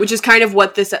stories, which is kind of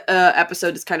what this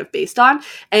episode is kind of based on.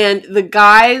 And the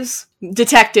guy's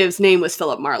detective's name was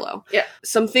Philip Marlowe. Yeah.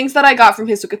 Some things that I got from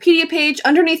his Wikipedia page.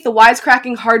 Underneath the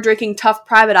wisecracking, hard-drinking, tough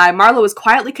private eye, Marlowe is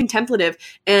quietly contemplative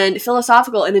and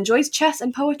philosophical and enjoys chess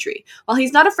and poetry. While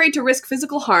he's not afraid to risk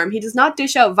physical harm, he does not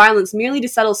dish out violence merely to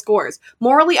settle scores.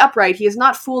 Morally upright, he is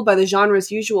not fooled by the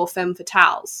genre's usual femme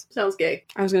fatales. Sounds gay.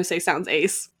 I was going to say sounds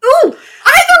ace. Ooh! Either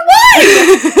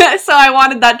one! So I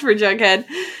wanted that for Jughead.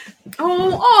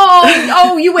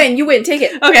 Oh, you win, take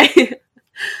it. Okay.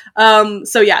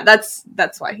 So yeah,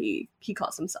 that's why he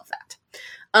calls himself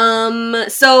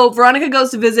that. So Veronica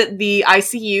goes to visit the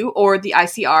ICU or the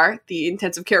ICR, the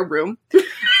intensive care room.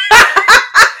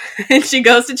 And she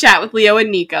goes to chat with Leo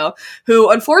and Nico, who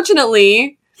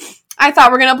unfortunately I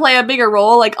thought were going to play a bigger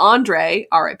role, like Andre,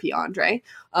 R.I.P. Andre.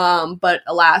 But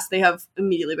alas, they have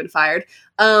immediately been fired.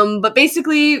 But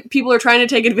basically people are trying to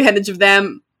take advantage of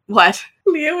them. What?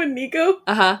 Leo and Nico?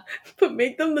 Uh-huh. But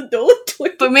make them the Dolan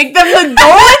twins. But make them the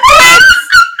Dolan twins?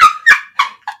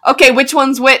 Okay, which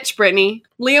one's which, Brittany?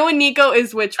 Leo and Nico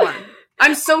is which one?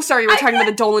 I'm so sorry we're talking about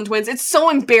the Dolan twins. It's so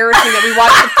embarrassing that we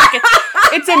watch the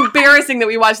freaking... It's embarrassing that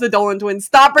we watch the Dolan twins.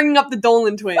 Stop bringing up the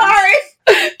Dolan twins. Sorry.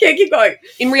 Okay, keep going.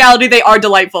 In reality, they are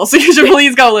delightful, so you should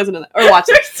please go listen to them. Or watch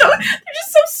them. They're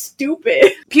just so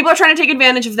stupid. People are trying to take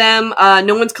advantage of them.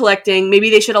 No one's collecting.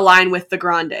 Maybe they should align with the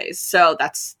Grandes. So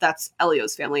that's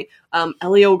Elio's family.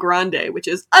 Elio Grande, which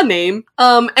is a name.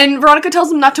 And Veronica tells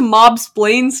them not to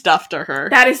mob-splain stuff to her.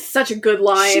 That is such a good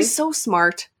line. She's so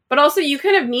smart. But also, you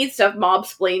kind of need stuff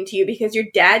mob-splained to you because your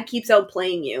dad keeps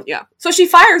outplaying you. Yeah. So she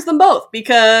fires them both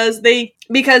because they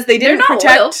didn't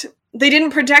protect... Loyal. They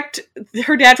didn't protect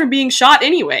her dad from being shot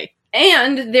anyway.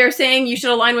 And they're saying you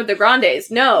should align with the Grandes.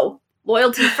 No.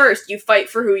 Loyalty first. You fight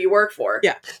for who you work for.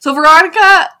 Yeah. So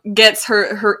Veronica gets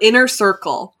her inner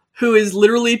circle who is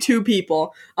literally two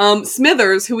people.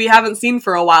 Smithers, who we haven't seen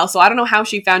for a while, so I don't know how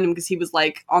she found him because he was,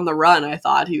 like, on the run, I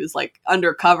thought. He was, like,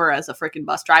 undercover as a freaking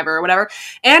bus driver or whatever.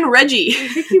 And Reggie. I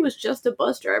think he was just a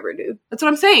bus driver, dude. That's what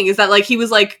I'm saying, is that, like, he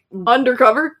was, like...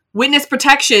 undercover? Witness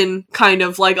protection, kind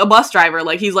of, like, a bus driver.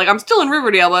 Like, he's like, I'm still in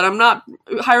Riverdale, but I'm not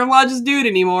Hiram Lodge's dude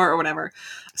anymore, or whatever.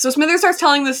 So Smithers starts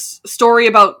telling this story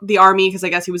about the army, because I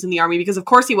guess he was in the army, because of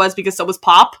course he was, because so was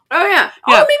Pop. Oh, yeah.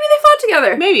 Oh, maybe they fought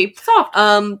together. Maybe.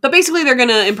 Soft. But basically they're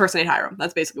gonna impersonate Hiram.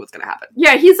 That's basically what's gonna happen.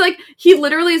 Yeah, he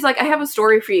literally is like, I have a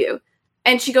story for you.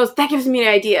 And she goes, that gives me an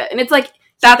idea. And it's like,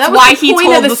 that's why he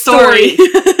told the story.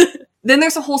 story. Then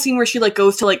there's a whole scene where she, like,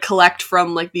 goes to, like, collect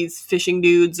from, like, these fishing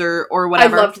dudes or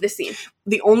whatever. I loved this scene.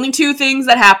 The only two things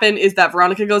that happen is that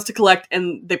Veronica goes to collect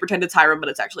and they pretend it's Hiram, but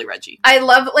it's actually Reggie. I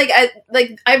love, I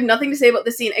have nothing to say about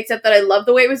this scene except that I love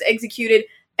the way it was executed,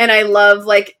 and I love,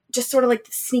 like, just sort of, like,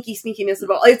 the sneakiness of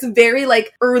it all. It's very,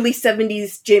 like, early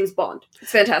 70s James Bond.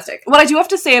 It's fantastic. What I do have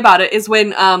to say about it is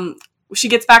when, she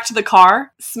gets back to the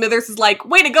car, Smithers is like,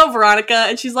 way to go, Veronica.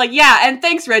 And she's like, yeah, and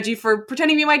thanks, Reggie, for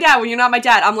pretending to be my dad when you're not my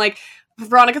dad. I'm like,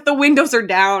 Veronica, the windows are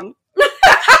down.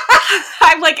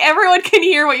 I'm like, everyone can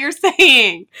hear what you're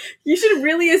saying. You should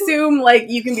really assume, like,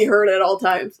 you can be heard at all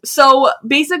times. So,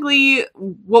 basically,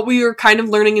 what we were kind of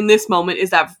learning in this moment is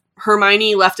that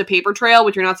Hermione left a paper trail,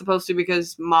 which you're not supposed to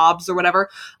because mobs or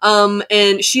whatever.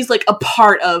 And she's, like, a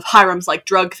part of Hiram's, like,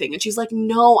 drug thing. And she's like,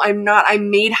 no, I'm not. I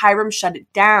made Hiram shut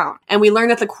it down. And we learned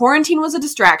that the quarantine was a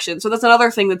distraction. So that's another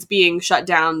thing that's being shut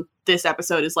down this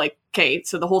episode is, like, okay,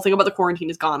 so the whole thing about the quarantine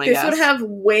is gone, I guess. This would have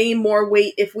way more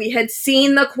weight if we had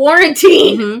seen the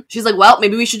quarantine. Mm-hmm. She's like, well,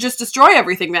 maybe we should just destroy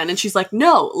everything then. And she's like,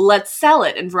 no, let's sell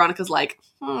it. And Veronica's like,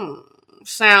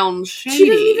 sounds shady. She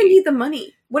doesn't even need the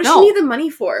money. What does she need the money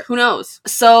for? Who knows?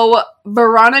 So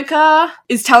Veronica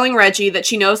is telling Reggie that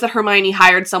she knows that Hermione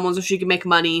hired someone so she can make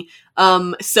money.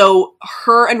 So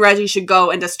her and Reggie should go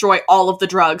and destroy all of the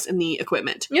drugs and the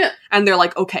equipment. Yeah. And they're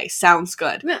like, okay, sounds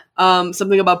good. Yeah.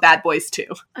 Something about Bad Boys 2.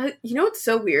 You know what's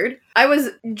so weird? I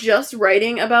was just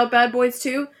writing about Bad Boys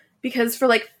 2 because for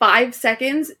like 5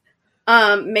 seconds,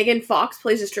 Megan Fox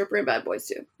plays a stripper in Bad Boys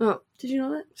 2. Oh. Did you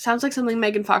know that? Sounds like something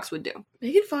Megan Fox would do.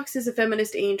 Megan Fox is a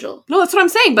feminist angel. No, that's what I'm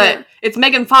saying, but it's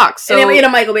Megan Fox. So in a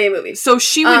Michael Bay movie. So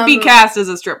she would be cast as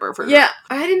a stripper for Yeah,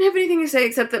 I didn't have anything to say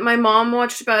except that my mom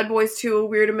watched Bad Boys 2 a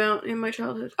weird amount in my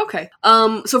childhood. Okay.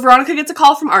 So Veronica gets a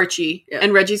call from Archie,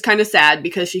 and Reggie's kind of sad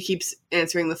because she keeps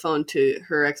answering the phone to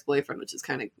her ex-boyfriend, which is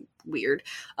kind of weird.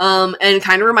 And it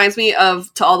kind of reminds me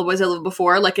of To All the Boys I Loved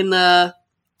Before, like in the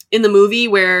movie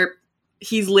where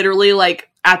he's literally, like,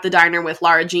 at the diner with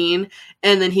Lara Jean,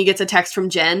 and then he gets a text from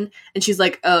Jen, and she's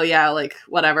like, oh yeah, like,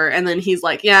 whatever, and then he's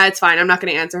like, yeah, it's fine, I'm not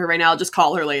gonna answer her right now, I'll just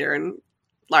call her later, and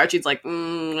Lara Jean's like,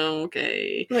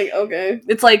 okay. Like, okay.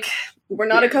 It's like... we're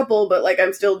not a couple, but, like,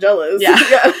 I'm still jealous.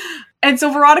 Yeah. And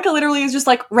so Veronica literally is just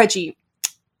like, Reggie,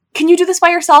 can you do this by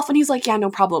yourself? And he's like, yeah, no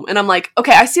problem. And I'm like,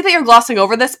 okay, I see that you're glossing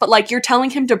over this, but, like, you're telling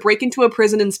him to break into a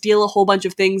prison and steal a whole bunch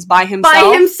of things by himself.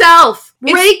 By himself!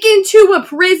 Break into a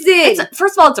prison!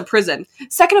 First of all, it's a prison.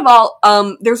 Second of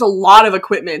all, there's a lot of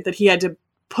equipment that he had to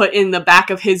put in the back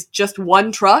of his just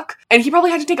one truck, and he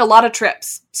probably had to take a lot of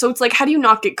trips. So it's like, how do you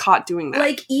not get caught doing that?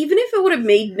 Like, even if it would have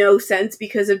made no sense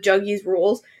because of Juggy's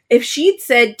rules, if she'd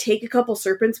said, take a couple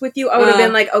serpents with you, I would have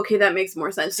been like, okay, that makes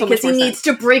more sense. Because he needs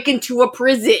to break into a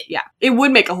prison. Yeah. It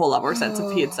would make a whole lot more sense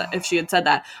if she had said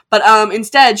that. But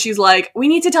instead, she's like, we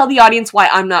need to tell the audience why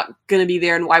I'm not going to be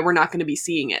there and why we're not going to be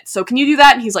seeing it. So can you do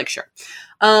that? And he's like, sure.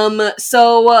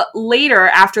 So later,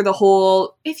 after the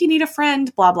whole, if you need a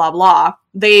friend, blah, blah, blah,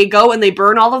 they go and they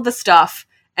burn all of the stuff.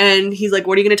 And he's like,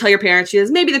 what are you going to tell your parents? She says,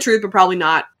 maybe the truth, but probably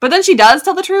not. But then she does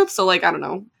tell the truth, so, like, I don't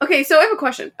know. Okay, so I have a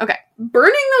question. Okay.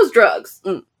 Burning those drugs,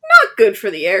 not good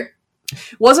for the air.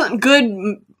 Wasn't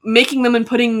good making them and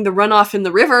putting the runoff in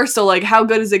the river, so, like, how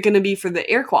good is it going to be for the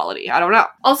air quality? I don't know.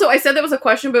 Also, I said that was a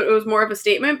question, but it was more of a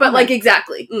statement, but, like,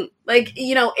 exactly. Like,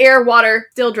 you know, air, water,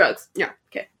 still drugs. Yeah.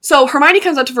 Okay. So Hermione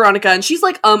comes up to Veronica and she's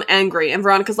like, angry. And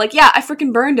Veronica's like, yeah, I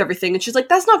freaking burned everything. And she's like,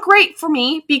 that's not great for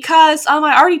me because,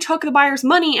 I already took the buyer's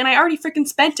money and I already freaking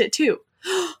spent it too.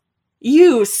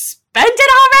 You spent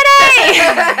it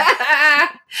already?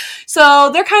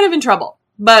 So they're kind of in trouble.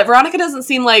 But Veronica doesn't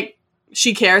seem like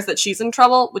she cares that she's in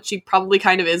trouble, which she probably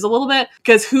kind of is a little bit.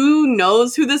 Because who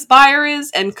knows who this buyer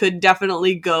is and could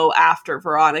definitely go after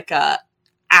Veronica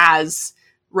as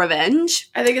revenge.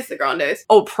 I think it's the Grandes.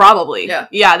 Oh, probably. Yeah.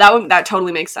 Yeah, that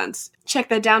totally makes sense. Check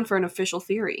that down for an official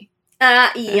theory.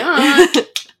 Yeah.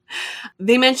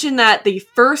 They mentioned that the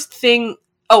first thing...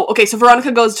 Oh, okay, so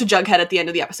Veronica goes to Jughead at the end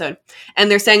of the episode. And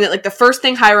they're saying that, like, the first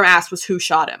thing Hiram asked was who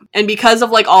shot him. And because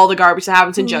of, like, all the garbage that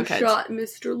happens in Jughead... Who shot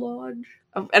Mr. Lodge?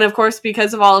 And of course,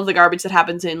 because of all of the garbage that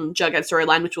happens in Jughead's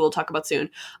storyline, which we'll talk about soon,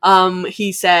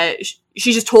 he said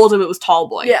she just told him it was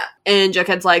Tallboy. Yeah. And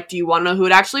Jughead's like, do you want to know who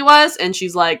it actually was? And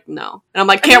she's like, no. And I'm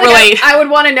like, can't relate. I would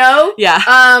want to know. Yeah.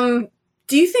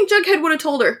 Do you think Jughead would have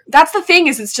told her? That's the thing,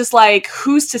 is it's just like,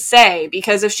 who's to say?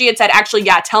 Because if she had said, actually,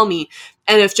 yeah, tell me.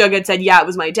 And if Jughead said, yeah, it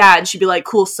was my dad, she'd be like,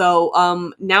 cool, so,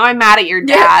 now I'm mad at your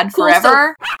dad cool,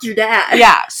 forever. So your dad.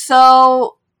 Yeah,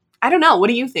 so, I don't know. What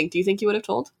do you think? Do you think he would have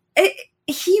told?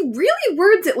 He really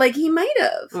words it like he might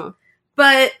have. Oh.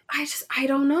 But I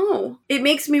don't know. It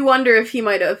makes me wonder if he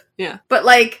might have. Yeah. But,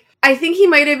 like, I think he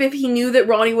might have if he knew that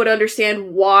Ronnie would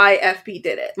understand why FP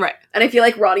did it. Right. And I feel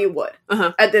like Ronnie would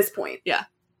at this point. Yeah.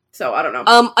 So, I don't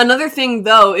know. Another thing,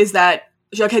 though, is that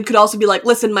Jughead could also be like,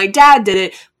 listen, my dad did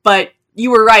it, but you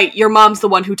were right, your mom's the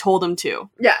one who told him to.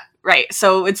 Yeah. Right.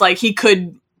 So it's like he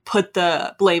could put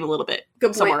the blame a little bit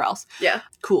somewhere else. Yeah.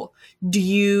 Cool.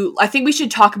 I think we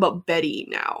should talk about Betty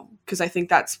now, because I think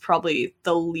that's probably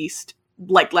the least,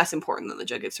 like, less important than the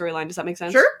Jughead storyline. Does that make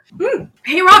sense? Sure.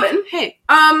 Hey, Robin. Hey.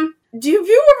 Have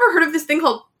you ever heard of this thing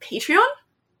called Patreon?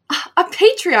 A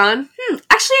Patreon?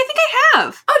 Actually, I think I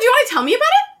have. Oh, do you want to tell me about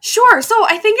it? Sure. So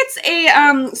I think it's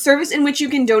a service in which you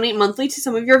can donate monthly to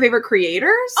some of your favorite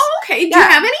creators. Oh, okay. Do you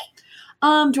have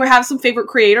any? Do I have some favorite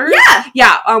creators? Yeah.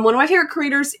 Yeah. One of my favorite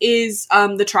creators is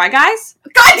the Try Guys.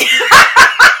 God.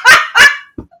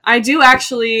 I do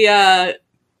actually.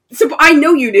 So I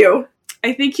know you do.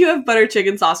 I think you have butter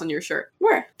chicken sauce on your shirt.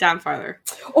 Where? Down farther.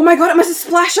 Oh my god! It must have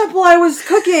splashed up while I was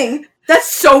cooking. That's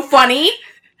so funny.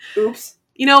 Oops.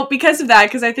 You know, because of that,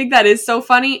 because I think that is so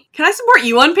funny. Can I support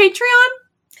you on Patreon?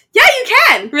 Yeah, you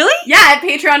can. Really? Yeah, at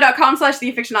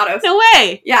patreon.com/theafictionados. No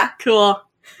way. Yeah. Cool.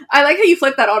 I like how you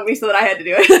flipped that on me so that I had to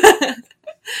do it.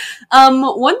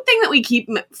 One thing that we keep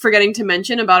forgetting to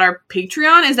mention about our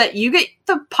Patreon is that you get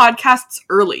the podcasts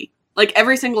early. Like,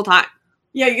 every single time.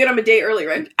 Yeah, you get them a day early,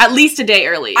 right? At least a day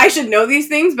early. I should know these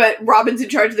things, but Robin's in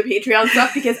charge of the Patreon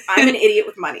stuff because I'm an idiot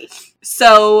with money.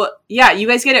 So, yeah, you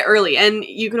guys get it early, and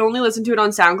you can only listen to it on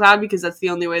SoundCloud because that's the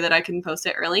only way that I can post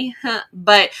it early.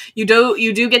 But you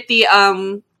do get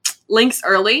the links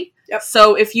early. Yep.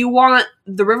 So if you want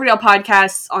the Riverdale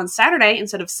podcasts on Saturday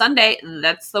instead of Sunday,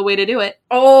 that's the way to do it.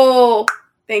 Oh,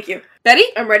 thank you. Betty?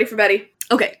 I'm ready for Betty.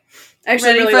 Okay. Actually,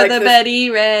 ready really for like the this. Betty,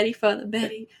 ready for the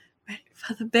Betty.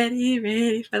 For the Betty,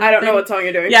 ready for the I don't know Betty. what song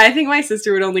you're doing. Yeah, I think my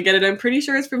sister would only get it. I'm pretty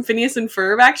sure it's from Phineas and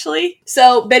Ferb, actually.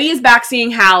 So, Betty is back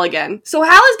seeing Hal again. So,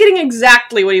 Hal is getting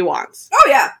exactly what he wants. Oh,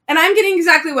 yeah. And I'm getting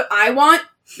exactly what I want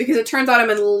because it turns out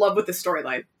I'm in love with the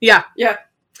storyline. Yeah. Yeah.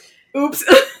 Oops.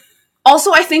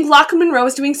 Also, I think Lachlan Monroe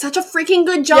is doing such a freaking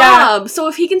good job. Yeah. So,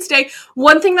 if he can stay...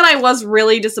 One thing that I was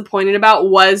really disappointed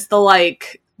about was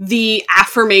the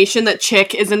affirmation that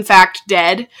Chick is in fact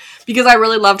dead, because I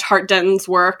really loved Hart Denton's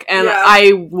work, and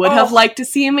I would have liked to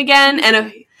see him again.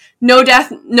 And no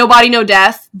death, no body, no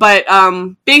death. But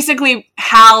basically,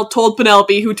 Hal told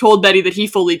Penelope, who told Betty, that he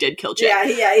fully did kill Chick.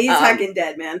 Yeah, he's fucking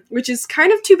dead, man. Which is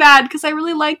kind of too bad, because I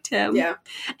really liked him. Yeah.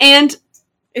 And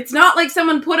it's not like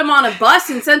someone put him on a bus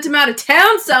and sent him out of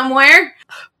town somewhere.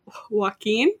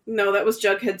 Joaquin? No, that was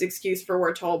Jughead's excuse for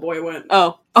where Tallboy went.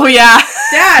 Oh yeah.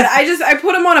 Dad, I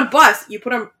put him on a bus. You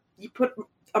put a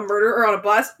murderer on a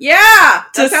bus? Yeah!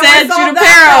 To That's how I San solved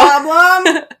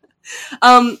that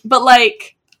problem! But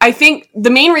I think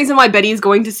the main reason why Betty is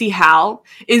going to see Hal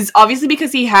is obviously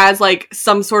because he has,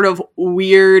 some sort of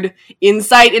weird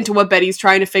insight into what Betty's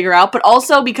trying to figure out, but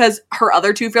also because her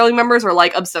other two family members are,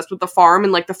 obsessed with the farm,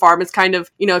 and, the farm is kind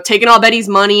of, taking all Betty's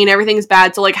money and everything's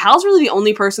bad, so, Hal's really the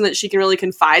only person that she can really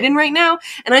confide in right now,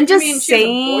 and I'm just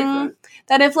saying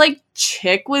that if,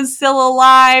 Chick was still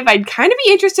alive, I'd kind of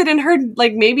be interested in her,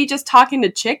 maybe just talking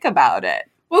to Chick about it.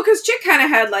 Well, because Chick kind of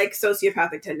had,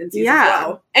 sociopathic tendencies as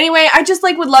well. Anyway, I just,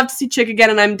 would love to see Chick again,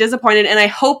 and I'm disappointed, and I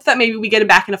hope that maybe we get him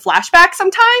back in a flashback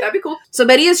sometime. That'd be cool. So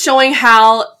Betty is showing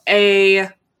Hal a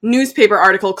newspaper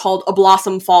article called A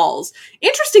Blossom Falls.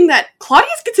 Interesting that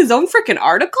Claudius gets his own frickin'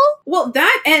 article? Well,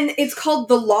 that, and it's called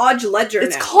the Lodge Ledger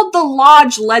It's called the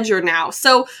Lodge Ledger now.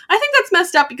 So I think that's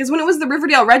messed up, because when it was the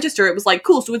Riverdale Register, it was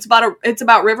cool, so it's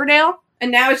about Riverdale. And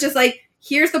now it's just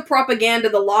here's the propaganda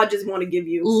the lodges want to give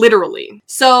you. Literally.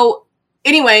 So,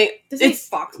 anyway... It's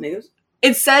Fox News.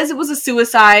 It says it was a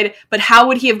suicide, but how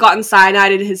would he have gotten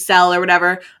cyanide in his cell or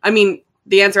whatever? I mean,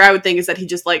 the answer I would think is that he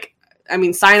just,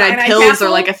 cyanide pills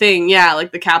capsule? are a thing. Yeah,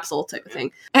 the capsule type of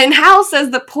thing. And Hal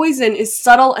says that poison is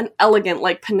subtle and elegant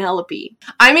like Penelope.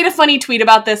 I made a funny tweet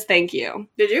about this, thank you.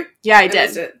 Did you? Yeah, I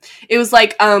did. It was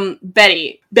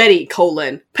Betty,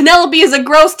 Penelope is a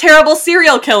gross, terrible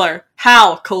serial killer.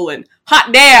 Hal,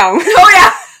 hot damn. Oh,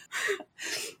 yeah!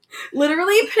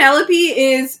 Literally, Penelope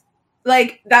is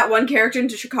like, that one character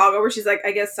into Chicago where she's like,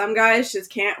 I guess some guys just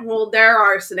can't hold their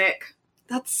arsenic.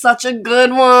 That's such a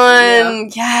good one. Yeah.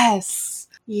 Yes.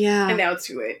 Yeah. And now it's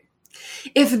too late.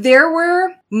 If there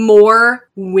were more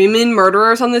women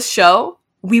murderers on this show,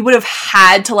 we would have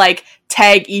had to, like,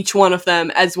 tag each one of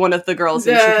them as one of the girls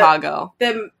in Chicago.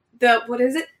 The what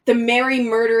is it? The Mary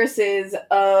Murderesses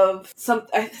of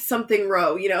something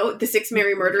row, you know? The 6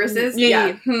 Mary Murderesses?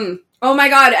 Yeah. Oh my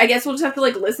god, I guess we'll just have to,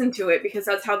 like, listen to it, because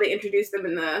that's how they introduce them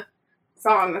in the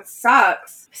song. That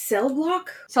sucks. Cell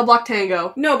Block? Cell Block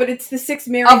Tango. No, but it's the 6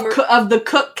 Mary of the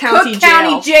Cook County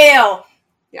Jail.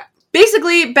 Yeah.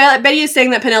 Basically, Betty is saying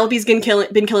that Penelope's been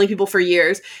killing people for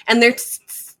years, and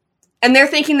they're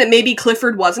thinking that maybe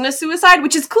Clifford wasn't a suicide,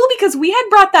 which is cool because we had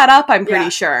brought that up, I'm pretty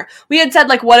sure. We had said,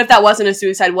 like, what if that wasn't a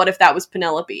suicide? What if that was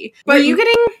Penelope? But were you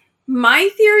getting... My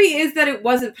theory is that it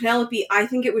wasn't Penelope. I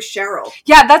think it was Cheryl.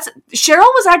 Yeah, Cheryl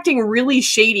was acting really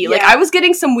shady. Like, I was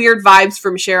getting some weird vibes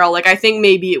from Cheryl. Like, I think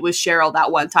maybe it was Cheryl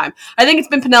that one time. I think it's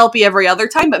been Penelope every other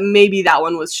time, but maybe that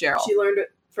one was Cheryl. She learned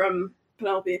it from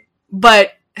Penelope.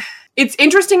 But it's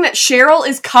interesting that Cheryl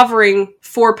is covering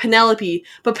for Penelope,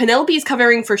 but Penelope is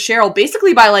covering for Cheryl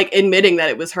basically by, like, admitting that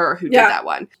it was her who did that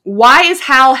one. Why is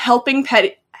Hal helping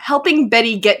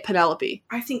Betty get Penelope?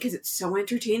 I think because it's so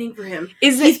entertaining for him.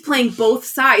 He's playing both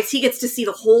sides. He gets to see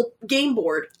the whole game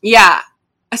board. Yeah.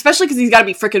 Especially because he's got to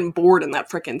be freaking bored in that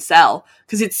freaking cell.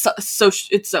 Because it's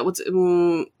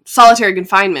solitary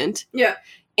confinement. Yeah.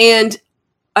 And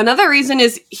another reason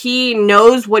is he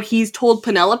knows what he's told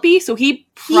Penelope, so he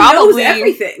probably... He knows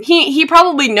everything. He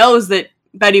probably knows that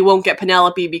Betty won't get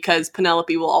Penelope because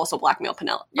Penelope will also blackmail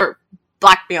or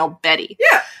blackmail Betty.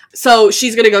 Yeah. So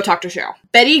she's gonna go talk to Cheryl.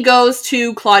 Betty goes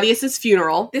to Claudius's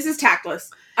funeral. This is tactless.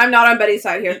 I'm not on Betty's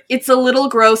side here. It's a little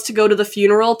gross to go to the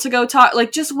funeral to go talk.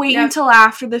 Like, just wait until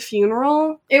after the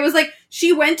funeral. It was like,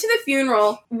 she went to the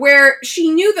funeral where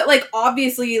she knew that, like,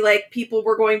 obviously, like, people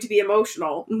were going to be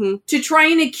emotional to try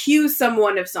and accuse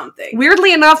someone of something.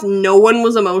 Weirdly enough, no one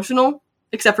was emotional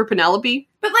except for Penelope.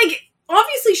 But, like,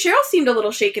 obviously Cheryl seemed a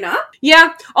little shaken up.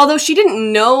 Yeah, although she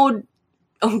didn't know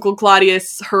Uncle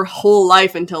Claudius her whole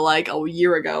life until, like, a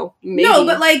year ago. Maybe. No,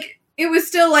 but, like, it was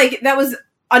still, like, that was,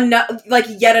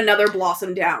 yet another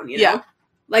blossom down, you know? Yeah.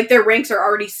 Like, their ranks are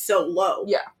already so low.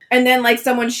 Yeah. And then, like,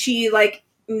 someone she, like,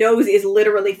 knows is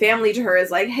literally family to her is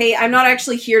like, hey, I'm not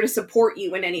actually here to support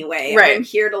you in any way. Right. I'm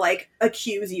here to, like,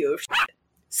 accuse you of shit.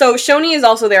 So, Shoni is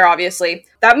also there, obviously.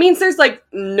 That means there's, like,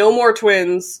 no more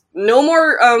twins. No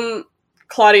more,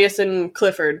 Claudius and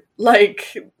Clifford.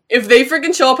 Like... If they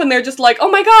freaking show up and they're just like,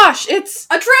 oh my gosh, it's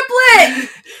a triplet!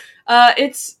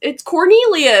 It's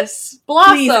Cornelius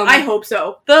Blossom. Please, I hope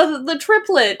so. The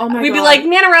triplet. Oh my We'd God. be like,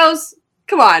 Nana Rose,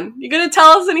 come on. You gonna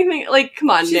tell us anything? Like, come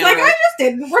on, She's Nana like, Rose. I just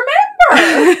didn't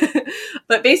remember!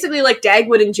 But basically, like,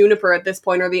 Dagwood and Juniper at this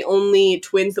point are the only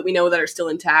twins that we know that are still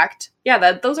intact.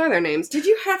 Yeah, those are their names. Did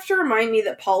you have to remind me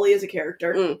that Polly is a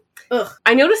character? Ugh.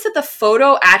 I noticed that the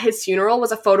photo at his funeral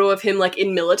was a photo of him, like,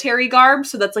 in military garb,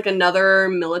 so that's, like, another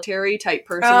military type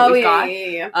person that we've got.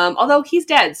 Yeah. Although he's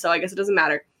dead, so I guess it doesn't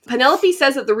matter. Penelope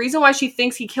says that the reason why she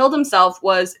thinks he killed himself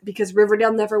was because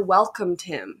Riverdale never welcomed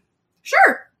him.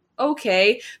 Sure.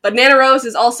 Okay, but Nana Rose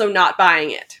is also not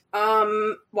buying it.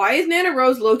 Why is Nana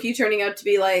Rose low-key turning out to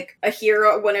be, like, a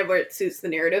hero whenever it suits the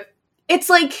narrative? It's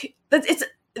like,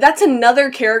 that's another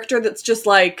character that's just,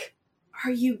 like... Are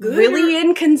you good? Really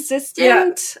inconsistent?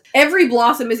 Yeah. Every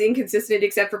Blossom is inconsistent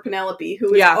except for Penelope,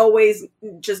 who is always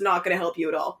just not going to help you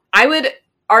at all. I would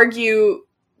argue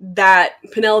that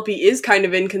Penelope is kind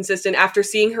of inconsistent. After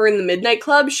seeing her in the Midnight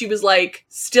Club, she was, like,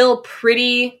 still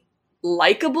pretty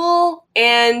likable,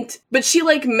 but she,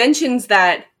 like, mentions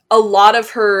that a lot of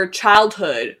her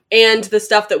childhood and the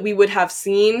stuff we would have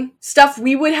seen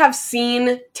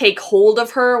take hold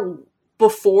of her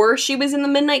before she was in the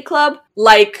Midnight Club,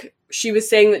 like... She was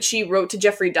saying that she wrote to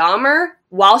Jeffrey Dahmer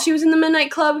while she was in the Midnight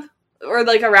Club, or,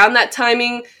 like, around that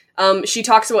timing. She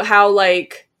talks about how,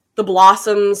 like, the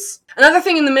Blossoms... Another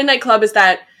thing in the Midnight Club is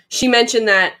that she mentioned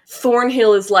that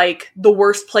Thornhill is, like, the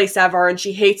worst place ever, and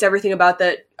she hates everything about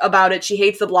it. She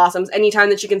hates the Blossoms. Anytime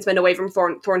that she can spend away from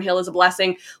Thornhill is a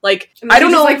blessing. Like, I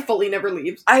don't know... like, fully never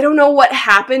leaves. I don't know what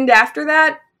happened after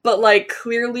that. But, like,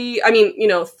 clearly, I mean, you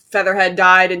know, Featherhead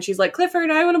died, and she's like, Clifford,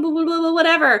 I want to blah, blah, blah, blah,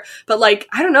 whatever. But, like,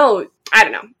 I don't know. I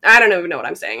don't even know what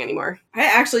I'm saying anymore. I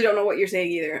actually don't know what you're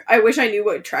saying either. I wish I knew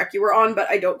what track you were on, but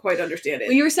I don't quite understand it.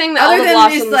 Well, you were saying that all the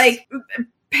Blossoms... This, like,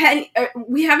 Penny,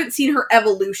 we haven't seen her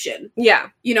evolution. Yeah.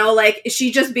 You know, like,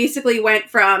 she just basically went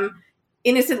from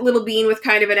innocent little bean with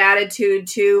kind of an attitude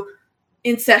to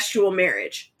incestual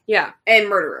marriage. Yeah. and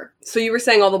murderer. So you were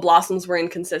saying all the Blossoms were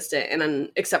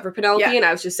inconsistent, except for Penelope, and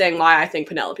I was just saying why I think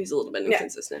Penelope's a little bit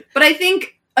inconsistent. But I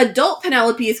think adult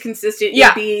Penelope is consistent in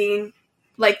being,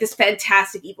 like, this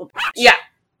fantastic evil bitch. Yeah.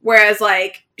 Whereas,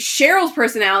 like, Cheryl's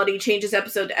personality changes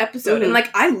episode to episode, and, like,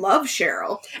 I love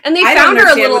Cheryl. And I don't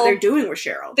understand what they're doing with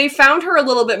Cheryl. They found her a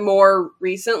little bit more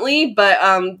recently, but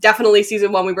definitely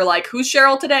season 1 we were like, who's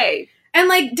Cheryl today? And,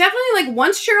 like, definitely, like,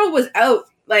 once Cheryl was out,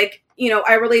 like, you know,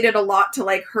 I related a lot to,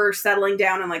 like, her settling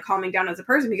down and, like, calming down as a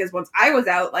person, because once I was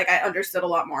out, like, I understood a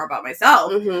lot more about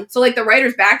myself. So, like, the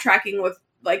writers backtracking with,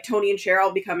 like, Tony and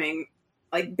Cheryl becoming,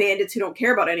 like, bandits who don't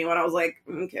care about anyone, I was like,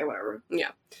 okay, whatever.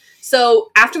 Yeah.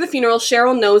 So, after the funeral,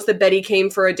 Cheryl knows that Betty came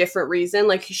for a different reason.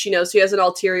 Like, she knows she has an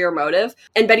ulterior motive.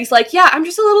 And Betty's like, yeah, I'm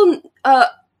just a little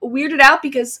weirded out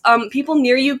because people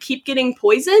near you keep getting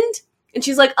poisoned. And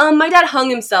she's like, my dad hung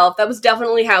himself. That was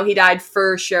definitely how he died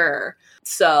for sure.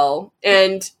 So,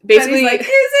 and basically, Betty's like, is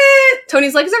it?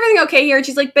 Tony's like, is everything okay here? And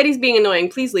she's like, Betty's being annoying.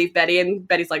 Please leave, Betty. And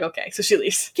Betty's like, okay. So she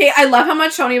leaves. Okay, I love how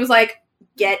much Tony was like,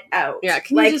 get out. Yeah,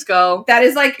 can like, you just go? That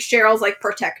is, like, Cheryl's, like,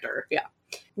 protector. Yeah.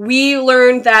 We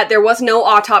learned that there was no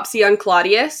autopsy on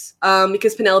Claudius,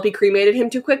 because Penelope cremated him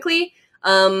too quickly.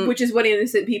 Which is what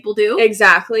innocent people do.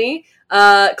 Exactly.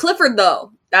 Clifford,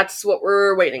 though, that's what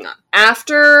we're waiting on.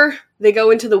 After they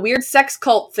go into the weird sex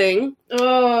cult thing,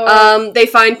 they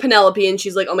find Penelope, and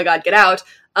she's like, oh my god, get out.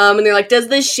 And they're like, does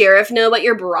the sheriff know about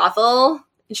your brothel?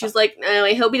 And she's like, no,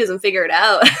 I hope he doesn't figure it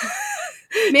out.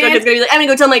 Man, Jughead's gonna be like, I'm gonna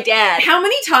go tell my dad. How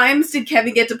many times did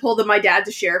Kevin get to pull the my dad's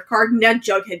a sheriff card? Now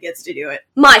Jughead gets to do it.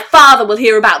 My father will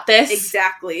hear about this.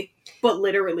 Exactly. But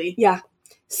literally. Yeah.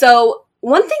 So,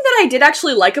 one thing that I did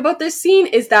actually like about this scene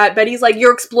is that Betty's like,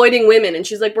 you're exploiting women. And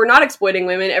she's like, we're not exploiting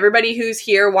women. Everybody who's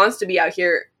here wants to be out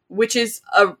here, which is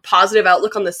a positive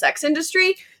outlook on the sex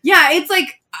industry. Yeah, it's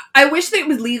like, I wish that it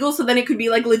was legal so then it could be,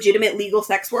 like, legitimate legal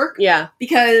sex work. Yeah.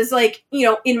 Because, like, you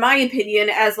know, in my opinion,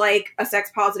 as, like, a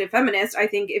sex-positive feminist, I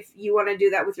think if you want to do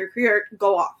that with your career,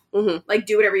 go off. Like,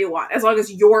 do whatever you want. As long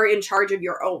as you're in charge of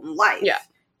your own life. Yeah.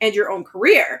 And your own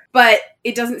career. But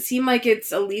it doesn't seem like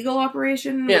it's a legal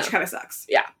operation, which kind of sucks.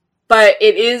 Yeah. But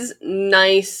it is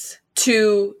nice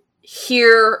to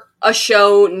hear a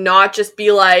show not just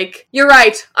be like, you're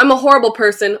right, I'm a horrible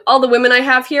person. All the women I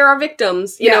have here are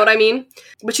victims. You know what I mean?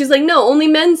 But she's like, no, only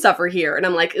men suffer here. And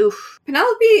I'm like, oof.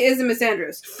 Penelope is a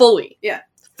misandrist. Fully. Yeah.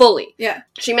 Fully. Yeah.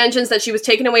 She mentions that she was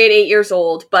taken away at 8 years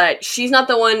old, but she's not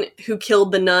the one who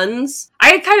killed the nuns.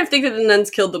 I kind of think that the nuns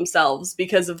killed themselves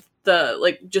because of the,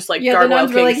 like, just, like, the Gargoyle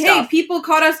nuns King were like, stuff. hey, people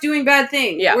caught us doing bad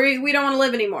things. Yeah. We don't want to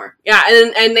live anymore. Yeah,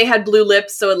 and they had blue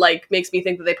lips, so it, like, makes me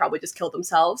think that they probably just killed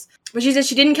themselves. But she says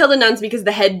she didn't kill the nuns because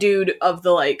the head dude of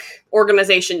the, like,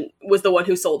 organization was the one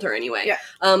who sold her anyway.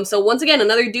 Yeah. So once again,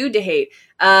 another dude to hate.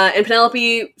 And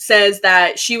Penelope says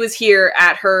that she was here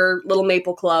at her little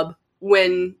Maple Club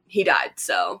when he died,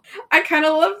 so. I kind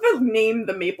of love the name,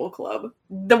 the Maple Club.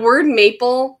 The word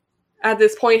maple at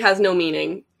this point has no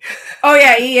meaning. Oh,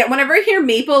 yeah. Whenever I hear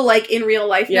maple, like, in real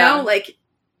life now, like,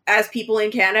 as people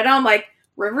in Canada, I'm like,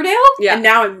 Riverdale? Yeah. And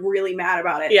now I'm really mad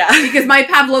about it. Yeah. Because my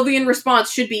Pavlovian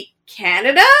response should be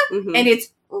Canada, and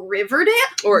it's Riverdale?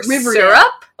 Or Riverdale.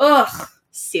 syrup? Ugh.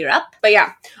 Syrup? But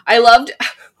yeah, I loved...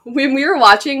 When we were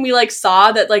watching, we, like,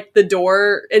 saw that, like, the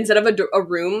door, instead of a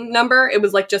room number, it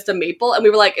was, like, just a maple. And we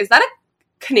were like, is that a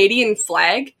Canadian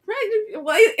flag? Right.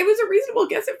 Well, it was a reasonable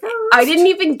guess at first. I didn't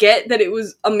even get that it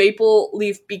was a maple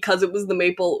leaf because it was the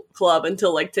Maple Club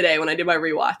until, like, today when I did my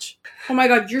rewatch. Oh my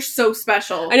god, you're so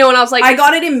special. I know, and I was like... I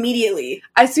got it immediately.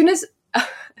 As soon as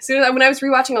when I was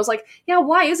rewatching, I was like, yeah,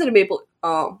 why is it a maple?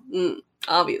 Oh,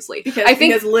 obviously.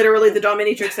 Because literally the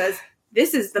dominatrix says...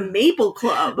 This is the Maple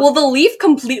Club. Well, the leaf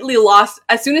completely lost.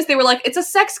 As soon as they were like, it's a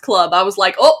sex club, I was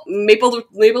like, oh, Maple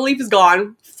Leaf is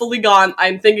gone. Fully gone.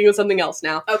 I'm thinking of something else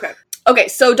now. Okay,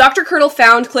 so Dr. Curdle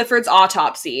found Clifford's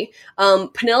autopsy.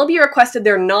 Penelope requested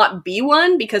there not be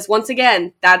one, because once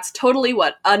again, that's totally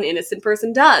what an innocent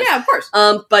person does. Yeah, of course.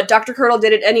 But Dr. Curdle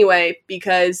did it anyway,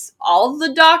 because all the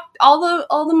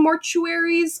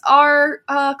mortuaries are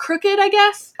crooked, I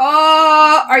guess.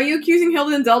 Are you accusing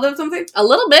Hilda and Zelda of something? A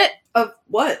little bit. Of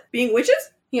what? Being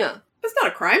witches? Yeah. That's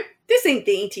not a crime. This ain't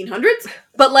the 1800s.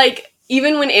 But, like,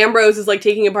 even when Ambrose is, like,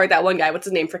 taking apart that one guy, what's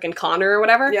his name, frickin' Connor or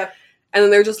whatever? Yeah. And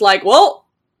then they're just like, well,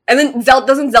 and then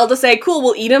doesn't Zelda say, cool,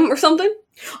 we'll eat him or something?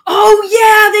 Oh,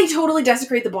 yeah, they totally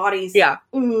desecrate the bodies. Yeah.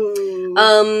 Ooh.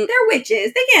 They're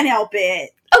witches. They can't help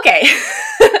it. Okay.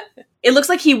 It looks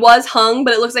like he was hung,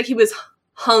 but it looks like he was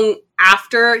hung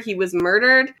after he was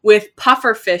murdered with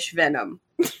pufferfish venom.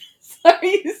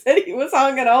 Sorry, you said he was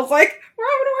hung, and I was like, Robin,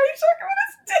 why are you talking about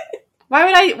his dick?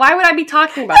 Why would I be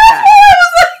talking about that? I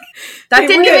was like, That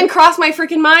didn't even cross my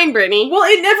freaking mind, Brittany. Well,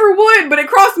 it never would, but it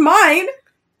crossed mine.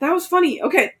 That was funny.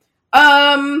 Okay.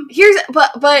 But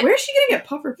where's she gonna get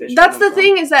pufferfish? That's the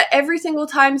thing, is that every single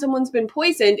time someone's been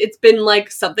poisoned, it's been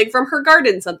like something from her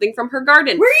garden. Where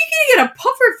are you gonna get a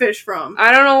pufferfish from?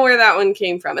 I don't know where that one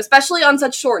came from, especially on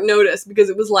such short notice, because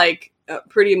it was like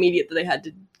pretty immediate that they had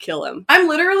to kill him. I'm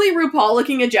literally RuPaul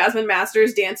looking at Jasmine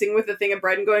Masters dancing with a thing of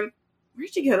bread and going,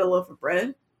 where'd you get a loaf of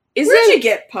bread? Where'd you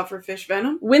get pufferfish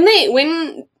venom? When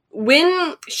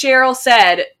Cheryl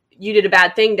said, "You did a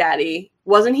bad thing, Daddy,"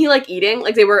 wasn't he like eating?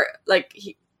 Like they were like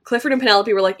Clifford and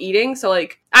Penelope were like eating. So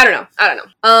like I don't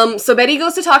know. So Betty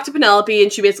goes to talk to Penelope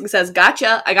and she basically says,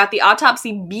 "Gotcha. I got the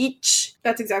autopsy, beach."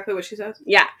 That's exactly what she says.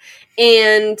 Yeah,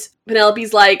 and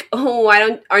Penelope's like, "Oh,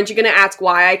 aren't you gonna ask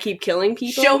why I keep killing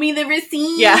people? Show me the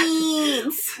receipts." Yeah.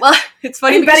 Well, it's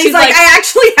funny and because Betty's like, "I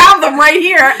actually have them right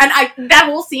here." And that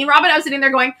whole scene, Robin, I was sitting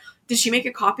there going, did she make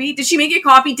a copy? Did she make a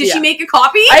copy? Did she make a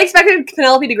copy? I expected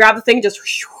Penelope to grab the thing and just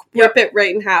rip it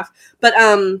right in half. But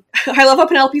I love how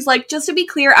Penelope's like, just to be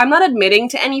clear, I'm not admitting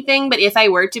to anything, but if I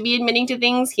were to be admitting to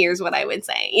things, here's what I would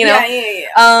say, you know?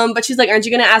 Yeah. But she's like, aren't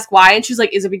you gonna ask why? And she's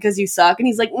like, is it because you suck? And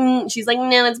he's like, she's like,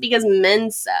 no, it's because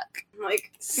men suck. I'm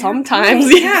like,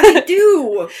 sometimes. Yeah, they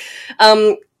do.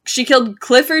 She killed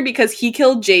Clifford because he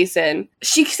killed Jason.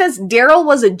 She says Daryl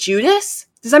was a Judas?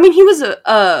 Does that mean he was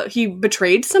he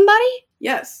betrayed somebody?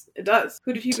 Yes, it does.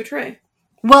 Who did he betray?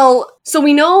 Well, so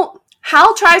we know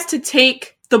Hal tries to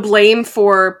take the blame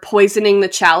for poisoning the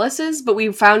chalices, but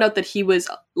we found out that he was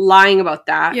lying about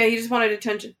that. Yeah, he just wanted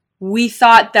attention. We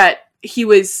thought that he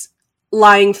was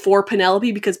lying for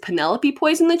Penelope because Penelope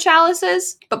poisoned the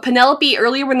chalices, but Penelope,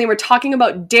 earlier when they were talking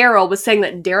about Daryl, was saying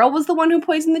that Daryl was the one who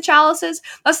poisoned the chalices.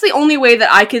 That's the only way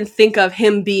that I can think of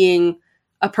him being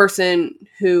a person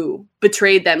who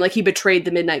betrayed them. Like, he betrayed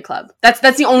the Midnight Club. That's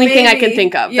the only thing I can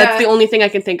think of. Yeah. That's the only thing I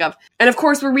can think of. And of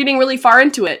course, we're reading really far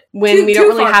into it when we don't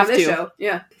really have to. Show.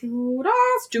 Yeah.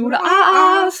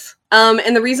 Judas.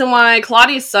 And the reason why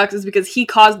Claudius sucks is because he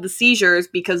caused the seizures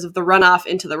because of the runoff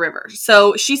into the river.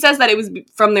 So she says that it was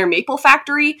from their maple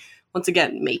factory. Once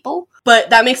again, maple.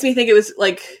 But that makes me think it was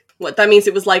like, what that means,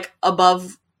 it was like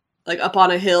above, like up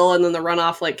on a hill, and then the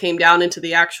runoff like came down into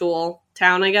the actual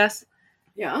town, I guess.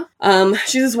 Yeah.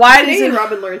 She says, why does it...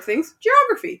 Robin learns things.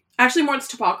 Geography. Actually, more it's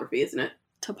topography, isn't it?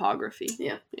 Topography.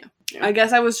 Yeah. I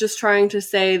guess I was just trying to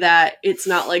say that it's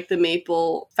not like the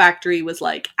maple factory was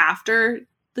like after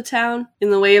the town in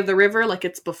the way of the river, like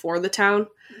it's before the town.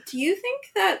 Do you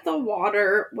think that the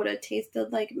water would have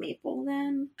tasted like maple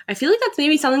then? I feel like that's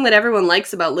maybe something that everyone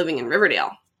likes about living in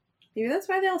Riverdale. Maybe that's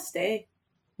why they'll stay.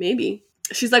 Maybe.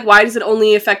 She's like, why does it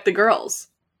only affect the girls?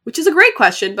 Which is a great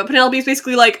question, but Penelope's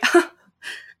basically like,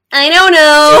 I don't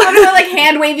know. She's like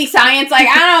hand wavy science, like,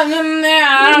 I don't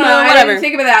know. Whatever. I didn't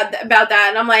think about that.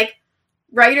 And I'm like,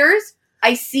 writers,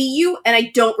 I see you and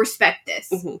I don't respect this.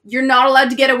 Mm-hmm. You're not allowed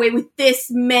to get away with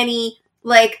this many,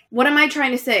 like, what am I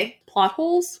trying to say? Plot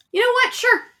holes? You know what?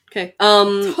 Sure. Okay.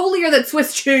 It's holier than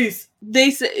Swiss cheese.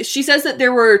 She says that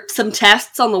there were some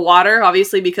tests on the water,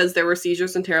 obviously because there were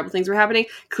seizures and terrible things were happening.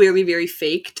 Clearly very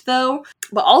faked, though.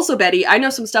 But also, Betty, I know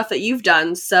some stuff that you've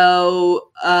done,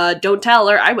 so don't tell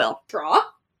her. I will. Draw?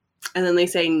 And then they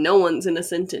say, no one's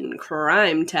innocent in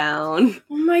Crime Town.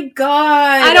 Oh my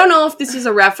god. I don't know if this is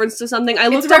a reference to something.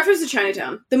 It's a reference to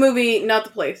Chinatown. The movie, not the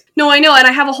place. No, I know, and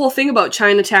I have a whole thing about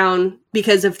Chinatown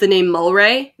because of the name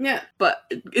Mulray. Yeah. But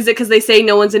is it because they say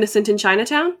no one's innocent in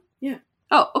Chinatown? Yeah.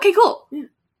 Oh, okay, cool. Yeah.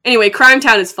 Anyway, Crime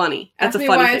Town is funny. That's Ask a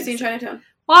funny me why thing. I've seen Chinatown.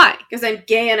 Why? Because I'm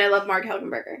gay and I love Mark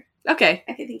Helgenberger. Okay.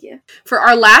 Okay, thank you. For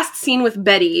our last scene with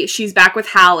Betty, she's back with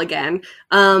Hal again,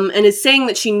 and is saying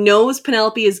that she knows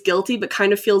Penelope is guilty, but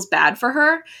kind of feels bad for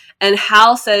her. And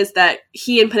Hal says that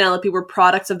he and Penelope were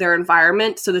products of their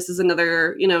environment, so this is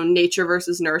another, nature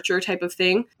versus nurture type of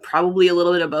thing. Probably a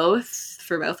little bit of both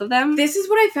for both of them. This is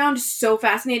what I found so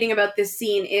fascinating about this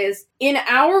scene is, in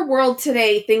our world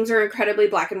today, things are incredibly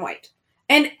black and white.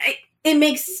 And it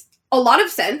makes a lot of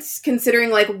sense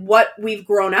considering like what we've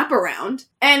grown up around.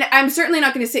 And I'm certainly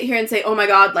not going to sit here and say, oh my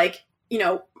god, like,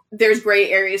 there's gray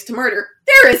areas to murder.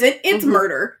 There isn't. It's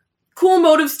murder. Cool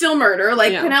motive, still murder.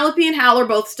 Like, Penelope and Hal are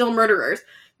both still murderers.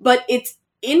 But it's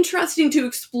interesting to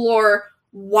explore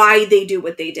why they do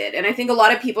what they did. And I think a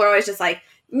lot of people are always just like,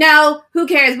 no, who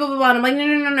cares, blah, blah, blah. And I'm like,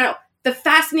 no. The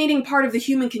fascinating part of the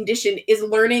human condition is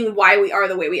learning why we are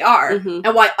the way we are. And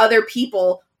why other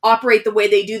people operate the way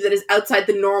they do that is outside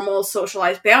the normal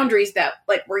socialized boundaries that,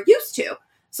 like, we're used to.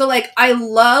 So, like, I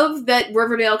love that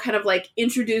Riverdale kind of, like,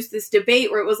 introduced this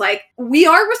debate where it was like, we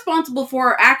are responsible for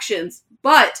our actions,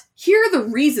 but here are the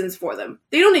reasons for them.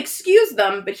 They don't excuse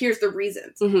them, but here's the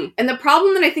reasons. Mm-hmm. And the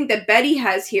problem that I think that Betty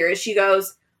has here is she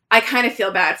goes, I kind of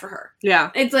feel bad for her.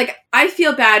 Yeah. It's like, I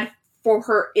feel bad for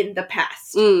her in the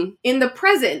past. Mm. In the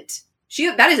present,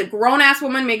 that is a grown-ass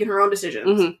woman making her own decisions.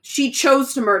 Mm-hmm. She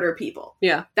chose to murder people.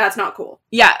 Yeah. That's not cool.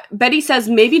 Yeah, Betty says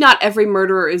maybe not every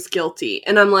murderer is guilty.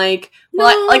 And I'm like,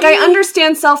 well, No. like, I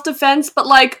understand self-defense, but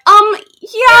like,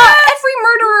 yeah, every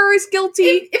murderer is guilty.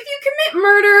 If you commit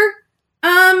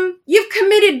murder, you've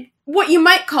committed what you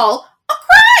might call a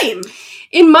crime.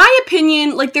 In my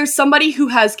opinion, like, there's somebody who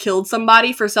has killed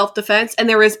somebody for self-defense, and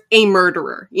there is a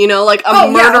murderer. You know, like,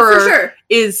 a murderer for sure.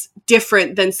 is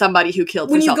different than somebody who killed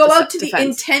when for you self-defense. go out to the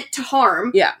intent to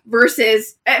harm, Yeah.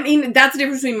 versus, I mean, that's the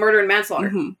difference between murder and manslaughter.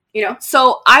 Mm-hmm. You know?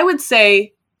 So I would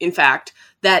say, in fact,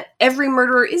 that every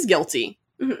murderer is guilty,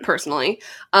 Mm-hmm. personally.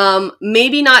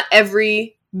 Maybe not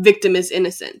every victim is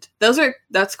innocent.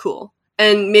 That's cool.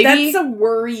 And maybe That's a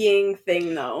worrying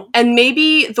thing, though. And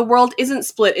maybe the world isn't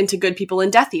split into good people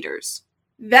and Death Eaters.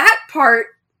 That part,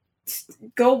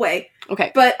 go away.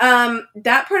 Okay. But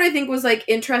that part I think was, like,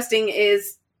 interesting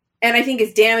is, and I think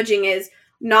is damaging is,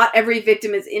 not every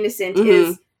victim is innocent,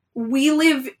 is we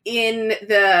live in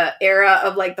the era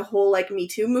of, like, the whole, like, Me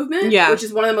Too movement. Yeah. Which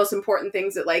is one of the most important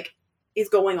things that, like, is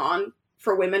going on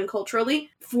for women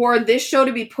culturally. For this show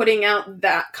to be putting out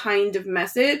that kind of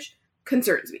message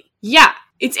concerns me. Yeah.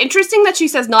 It's interesting that she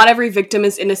says not every victim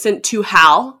is innocent to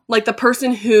Hal. Like, the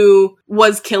person who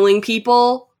was killing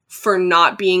people for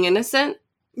not being innocent.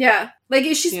 Yeah. Like,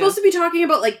 is she supposed to be talking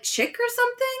about, like, Chick or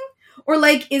something? Or,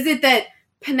 like, is it that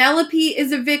Penelope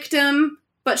is a victim,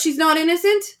 but she's not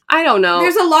innocent? I don't know.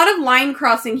 There's a lot of line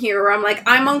crossing here where I'm like,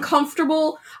 I'm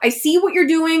uncomfortable. I see what you're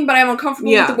doing, but I'm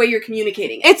uncomfortable with the way you're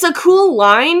communicating it. It's a cool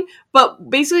line, but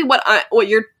basically what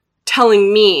you're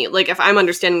telling me, like, if I'm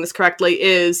understanding this correctly,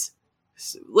 is,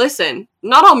 listen,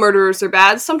 not all murderers are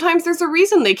bad. Sometimes there's a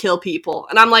reason they kill people.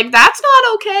 And I'm like, that's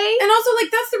not okay. And also,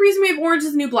 like, that's the reason we have Orange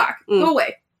is the New Black. Go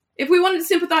away. If we wanted to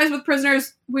sympathize with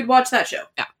prisoners, we'd watch that show.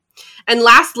 Yeah. And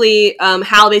lastly,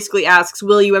 Hal basically asks,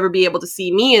 will you ever be able to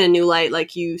see me in a new light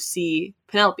like you see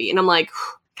Penelope? And I'm like,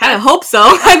 kind of hope so.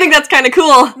 I think that's kind of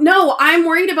cool. No, I'm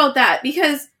worried about that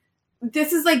because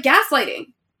this is like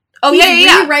gaslighting. Oh, He's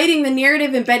yeah. rewriting the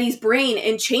narrative in Betty's brain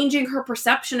and changing her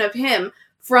perception of him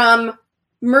from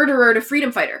murderer to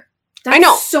freedom fighter. That's I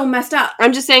know. So messed up.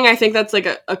 I'm just saying I think that's like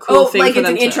a cool thing like for it's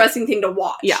them an interesting thing to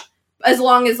watch. Yeah. As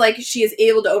long as, like, she is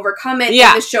able to overcome it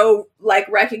and the show, like,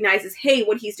 recognizes, hey,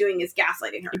 what he's doing is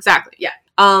gaslighting her. Exactly. Yeah.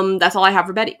 That's all I have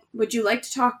for Betty. Would you like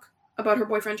to talk about her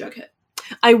boyfriend, Jughead?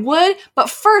 I would, but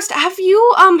first, have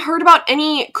you heard about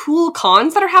any cool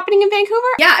cons that are happening in Vancouver?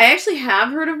 Yeah, I actually have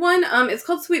heard of one. It's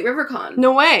called Sweet River Con.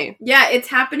 No way. Yeah, it's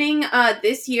happening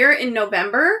this year in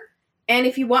November. And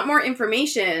if you want more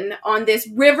information on this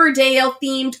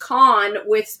Riverdale-themed con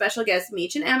with special guests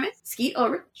Meech and Emmett, Skeet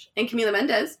Ulrich, and Camila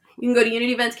Mendez, you can go to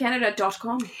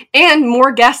unityeventscanada.com. And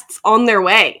more guests on their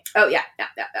way. Oh, yeah.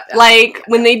 Like,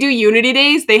 when they do Unity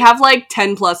Days, they have, like,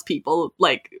 10 plus people,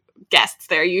 like, guests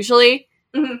there usually.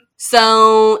 Mm-hmm.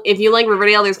 So, if you like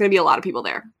Riverdale, there's going to be a lot of people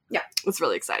there. Yeah. It's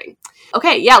really exciting.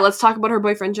 Okay, yeah, let's talk about her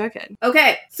boyfriend, Jughead.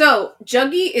 Okay, so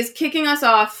Juggy is kicking us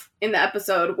off in the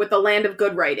episode with the land of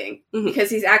good writing, because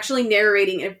he's actually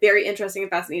narrating in a very interesting and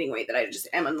fascinating way that I just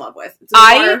am in love with. It's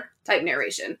a noir type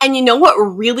narration. And you know what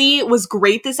really was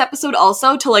great this episode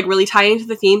also, to, like, really tie into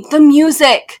the theme? The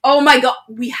music! Oh my god,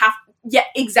 yeah,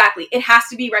 exactly. It has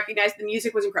to be recognized. The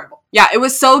music was incredible. Yeah, it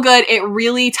was so good. It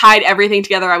really tied everything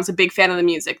together. I was a big fan of the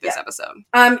music this episode.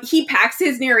 He packs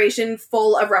his narration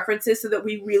full of references so that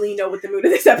we really know what the mood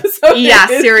of this episode is. Yeah,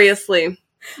 seriously.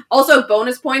 Also,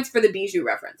 bonus points for the Bijou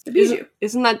reference. The Bijou.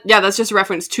 Isn't that... Yeah, that's just a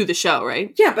reference to the show,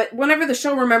 right? Yeah, but whenever the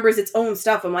show remembers its own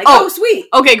stuff, I'm like, oh sweet.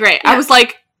 Okay, great. Yeah. I was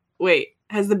like, wait,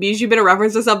 has the Bijou been a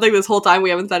reference to something this whole time? We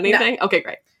haven't said anything? No. Okay,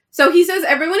 great. So he says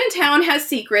everyone in town has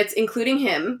secrets, including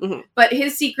him, but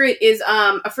his secret is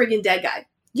a friggin' dead guy.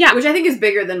 Yeah. Which I think is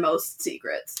bigger than most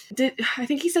secrets. I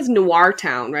think he says Noir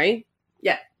Town, right?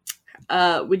 Yeah.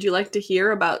 Would you like to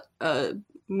hear about a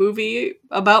movie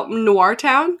about Noir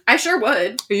Town? I sure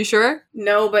would. Are you sure?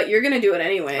 No, but you're gonna do it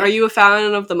anyway. Are you a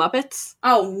fan of the Muppets?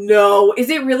 Oh no. Is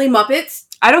it really Muppets?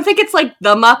 I don't think it's like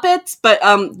the Muppets, but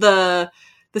the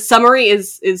summary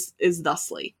is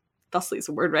thusly. Thusly is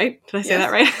a word, right? Did I say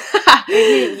that right? I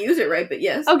didn't use it right, but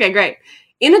yes. Okay, great.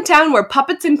 In a town where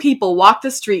puppets and people walk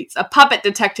the streets, a puppet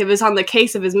detective is on the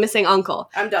case of his missing uncle.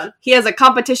 I'm done. He has a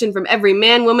competition from every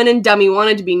man, woman, and dummy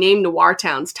wanted to be named Noir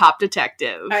Town's top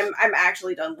detective. I'm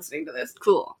actually done listening to this.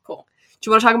 Cool. Do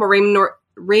you want to talk about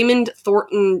Raymond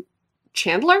Thornton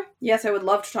Chandler? Yes, I would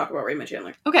love to talk about Raymond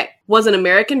Chandler. Okay. was an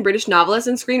American-British novelist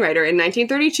and screenwriter. In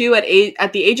 1932,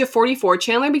 at the age of 44,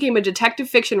 Chandler became a detective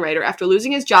fiction writer after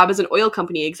losing his job as an oil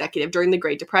company executive during the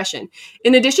Great Depression.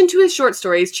 In addition to his short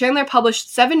stories, Chandler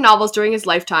published 7 novels during his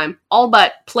lifetime, all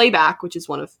but Playback, which is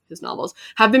one of his novels,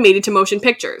 have been made into motion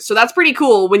pictures. So that's pretty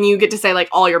cool when you get to say, like,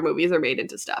 all your movies are made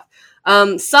into stuff.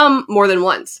 Some more than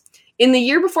once. In the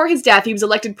year before his death, he was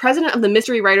elected president of the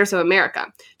Mystery Writers of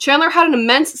America. Chandler had an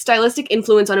immense stylistic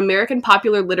influence on American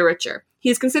popular literature. He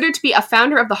is considered to be a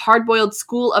founder of the hard-boiled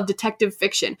school of detective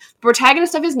fiction. The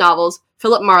protagonist of his novels,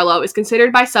 Philip Marlowe, is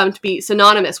considered by some to be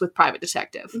synonymous with private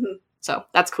detective. Mm-hmm. So,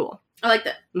 that's cool. I like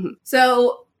that. Mm-hmm.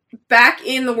 So, back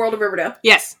in the world of Riverdale.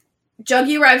 Yes.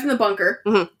 Juggy arrives in the bunker.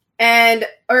 Mm-hmm.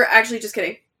 Or actually, just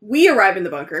kidding. We arrive in the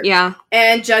bunker. Yeah.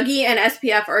 And Juggy and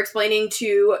SPF are explaining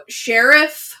to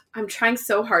Sheriff... I'm trying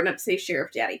so hard not to say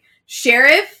Sheriff Daddy.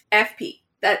 Sheriff FP.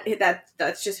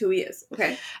 That's just who he is.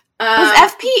 Okay.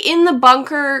 Was FP in the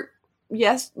bunker?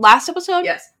 Yes. Last episode?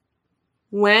 Yes.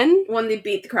 When? When they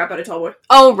beat the crap out of Tallboy.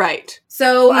 Oh, right.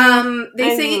 So,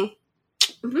 they say...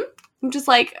 Mm-hmm. I'm just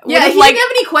like... Yeah, he didn't have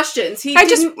any questions. I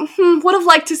just would have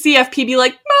liked to see FP be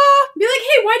like, Be like,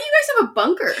 hey, why do you guys have a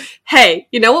bunker? Hey,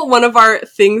 you know what one of our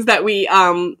things that we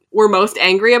were most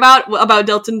angry about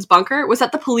Dilton's bunker was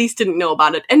that the police didn't know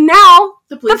about it. And now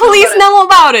the police know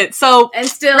about it. So and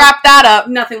still wrap that up.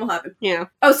 Nothing will happen. Yeah.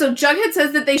 Oh, so Jughead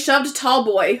says that they shoved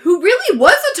Tallboy, who really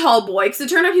was a tall boy, because it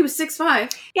turned out he was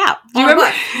 6'5". Yeah. Do you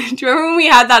remember when we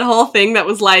had that whole thing that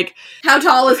was like, how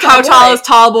tall is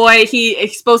Tallboy?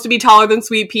 He's supposed to be taller than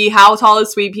Sweet Pea. How tall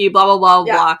is Sweet Pea? Blah, blah, blah,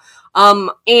 yeah. Blah.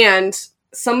 And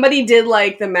somebody did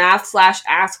like the math /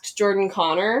 asked Jordan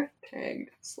Connor /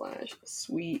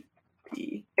 Sweet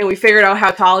Pea, and we figured out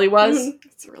how tall he was. Mm-hmm.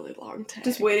 It's a really long tag.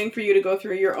 Just waiting for you to go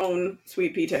through your own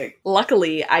Sweet Pea tag.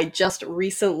 Luckily, I just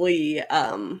recently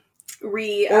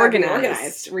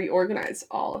reorganized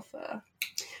all of the.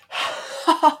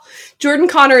 Jordan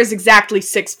Connor is exactly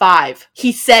 6'5".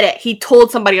 He said it. He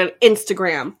told somebody on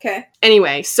Instagram. Okay.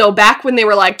 Anyway, so back when they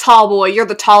were like, "Tall boy, you're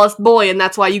the tallest boy, and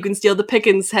that's why you can steal the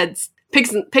Pickens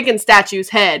statue's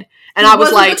head." And I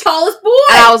was like, the tallest boy.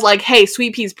 And I was like, "Hey,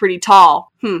 Sweet Pea's pretty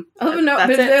tall." Oh no,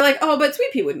 but they're like, "Oh, but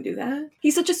Sweet Pea wouldn't do that.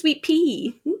 He's such a sweet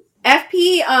pea."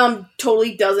 FP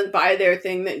totally doesn't buy their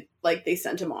thing that like they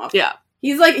sent him off. Yeah.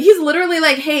 He's literally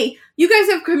like, "Hey, you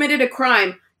guys have committed a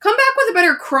crime. Come back with a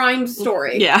better crime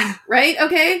story." Yeah. Right?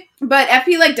 Okay? But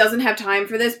FP, like, doesn't have time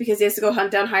for this because he has to go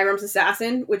hunt down Hiram's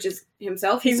assassin, which is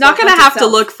himself. He's not gonna have to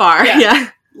look far.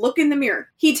 Yeah. Look in the mirror.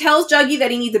 He tells Juggy that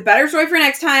he needs a better story for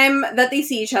next time that they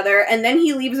see each other, and then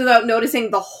he leaves without noticing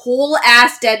the whole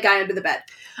ass dead guy under the bed.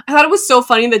 I thought it was so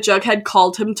funny that Jughead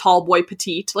called him Tall Boy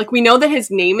Petite. Like, we know that his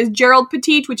name is Gerald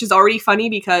Petite, which is already funny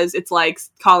because it's like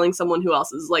calling someone who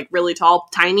else is, like, really tall,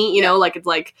 tiny, you know? Like, it's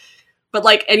like... But,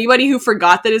 like, anybody who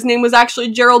forgot that his name was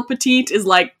actually Gerald Petite is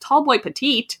like, Tall Boy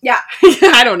Petite? Yeah.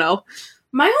 I don't know.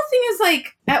 My whole thing is,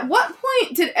 like, at what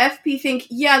point did FP think,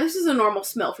 yeah, this is a normal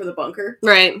smell for the bunker?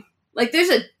 Right. Like, there's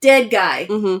a dead guy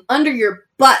under your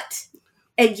butt,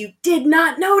 and you did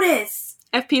not notice.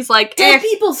 FP's like, dead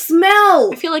people smell.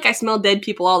 I feel like I smell dead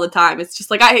people all the time. It's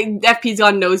just like, FP's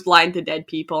gone nose blind to dead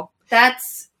people.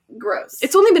 That's gross.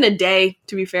 It's only been a day,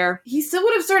 to be fair. He still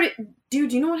would have started...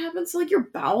 Dude, do you know what happens to, like, your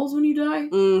bowels when you die?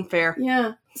 Fair.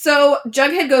 Yeah. So,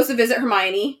 Jughead goes to visit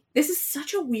Hermione. This is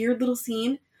such a weird little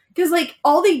scene. Because, like,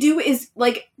 all they do is,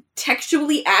 like,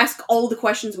 textually ask all the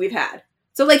questions we've had.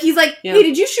 So, like, he's like, hey,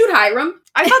 did you shoot Hiram?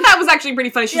 I thought that was actually pretty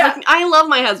funny. She's like, I love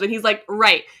my husband. He's like,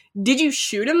 right. Did you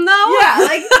shoot him, though? Yeah,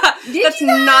 like, that's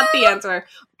not the answer.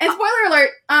 And spoiler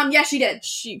alert, yeah, she did.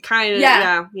 She kind of,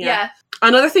 yeah.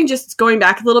 Another thing, just going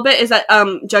back a little bit, is that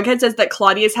Jughead says that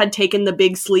Claudius had taken the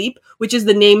big sleep, which is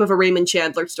the name of a Raymond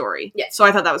Chandler story. Yeah. So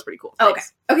I thought that was pretty cool.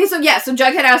 Thanks. Okay, so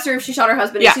Jughead asked her if she shot her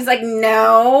husband, and she's like,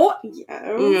 no.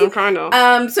 Yeah, kind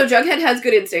of. So Jughead has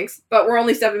good instincts, but we're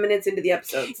only 7 minutes into the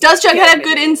episode. So does Jughead have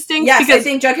good instincts? Yes, because I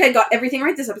think Jughead got everything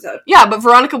right this episode. Yeah, but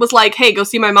Veronica was like, hey, go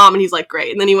see my mom, and he's like,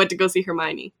 great. And then he went to go see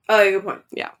Hermione. Oh, good point.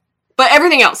 Yeah. But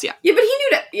everything else, yeah. Yeah, but he knew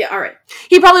that. Yeah, all right.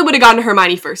 He probably would have gone to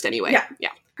Hermione first anyway.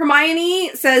 Yeah.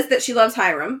 Hermione says that she loves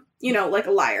Hiram, you know, like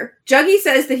a liar. Juggy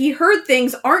says that he heard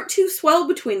things aren't too swell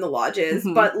between the lodges,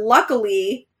 but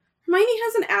luckily, Hermione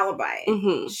has an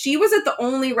alibi. She was at the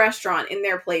only restaurant in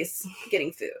their place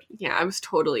getting food. Yeah, I was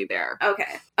totally there.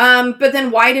 Okay. But then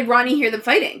why did Ronnie hear them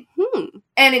fighting?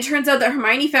 And it turns out that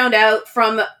Hermione found out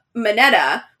from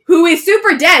Minetta, who is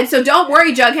super dead, so don't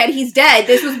worry, Jughead, he's dead.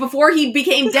 This was before he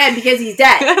became dead because he's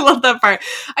dead. I love that part.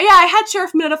 Yeah, I had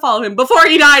Sheriff Minetta follow him before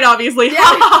he died, obviously.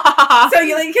 Yeah. So,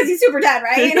 because he's super dead,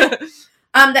 right?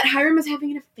 That Hiram is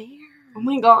having an affair. Oh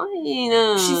my god.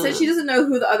 She said she doesn't know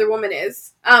who the other woman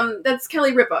is. That's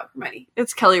Kelly Ripa, Hermione.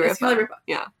 It's Kelly Ripa. It's Kelly Ripa.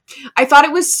 Yeah. I thought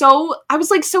it was I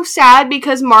was, like, so sad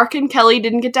because Mark and Kelly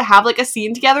didn't get to have, like, a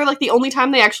scene together. Like, the only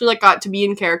time they actually, like, got to be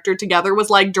in character together was,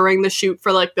 like, during the shoot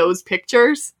for, like, those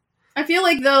pictures. I feel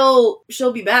like,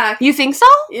 she'll be back. You think so?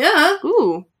 Yeah.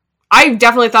 Ooh. I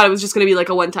definitely thought it was just gonna be, like,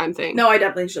 a one-time thing. No, I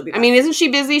definitely think she'll be back. I mean, isn't she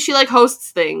busy? She, like,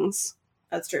 hosts things.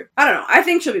 That's true. I don't know. I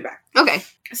think she'll be back. Okay.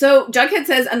 So, Jughead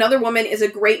says another woman is a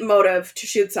great motive to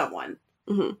shoot someone.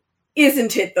 Mm-hmm.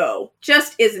 Isn't it, though?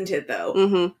 Just isn't it, though?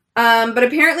 Mm-hmm. But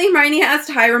apparently Hermione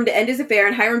asked Hiram to end his affair,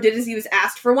 and Hiram did as he was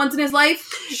asked for once in his life.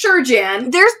 Sure,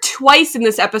 Jan. There's twice in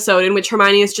this episode in which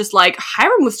Hermione is just like,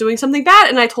 Hiram was doing something bad,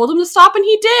 and I told him to stop, and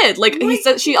he did. Like,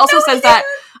 she also says that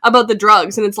about the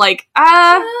drugs, and it's like, friggin'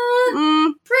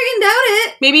 doubt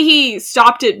it. Maybe he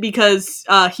stopped it because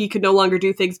he could no longer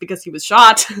do things because he was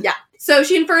shot. Yeah. So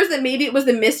she infers that maybe it was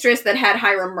the mistress that had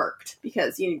Hiram murked,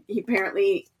 because he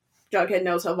apparently... Jughead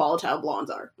knows how volatile blondes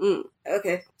are. Mm.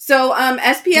 Okay. So,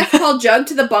 SPF called Jug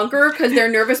to the bunker because they're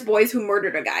nervous boys who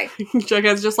murdered a guy.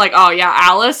 Jughead's just like, oh yeah,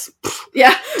 Alice?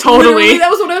 Yeah. Totally. Literally, that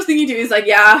was what I was thinking too. He's like,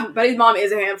 yeah, Betty's mom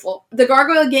is a handful. The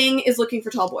Gargoyle Gang is looking for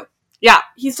Tall Boy. Yeah.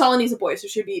 He's tall and he's a boy, so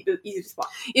it should be easy to spot.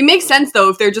 It makes sense, though,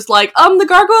 if they're just like, the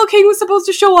Gargoyle King was supposed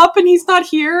to show up and he's not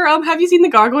here. Have you seen the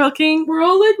Gargoyle King? We're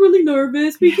all, like, really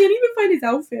nervous. We can't even find his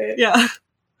outfit. Yeah.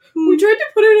 We tried to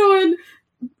put it on...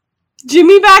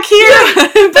 Jimmy back here,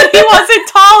 but he wasn't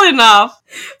tall enough.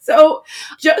 So,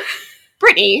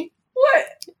 Brittany. What?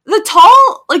 The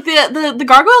tall, like, the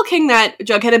Gargoyle King that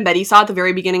Jughead and Betty saw at the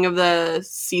very beginning of the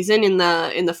season in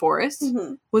the forest,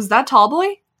 was that Tall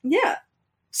Boy? Yeah.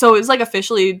 So it was, like,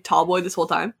 officially Tall Boy this whole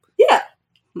time? Yeah.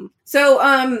 So,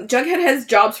 Jughead has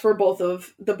jobs for both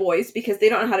of the boys because they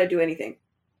don't know how to do anything.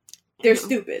 They're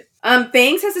stupid.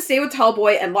 Fangs has to stay with Tall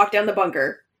Boy and lock down the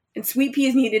bunker. And Sweet Pea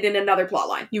is needed in another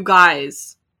plotline. You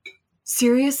guys.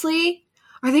 Seriously?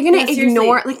 Are they gonna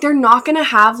ignore... Like, they're not gonna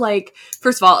have, like...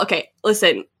 First of all, okay,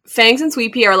 listen. Fangs and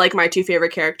Sweet Pea are, like, my two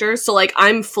favorite characters. So, like,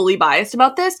 I'm fully biased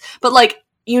about this. But, like,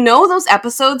 you know those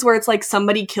episodes where it's, like,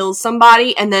 somebody kills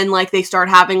somebody and then, like, they start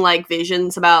having, like,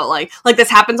 visions about, like, this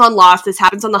happens on Lost, this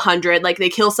happens on The 100. Like, they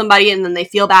kill somebody and then they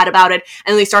feel bad about it.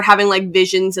 And they start having, like,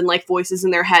 visions and, like, voices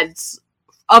in their heads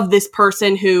of this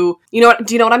person who, do you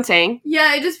know what I'm saying? Yeah,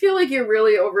 I just feel like you're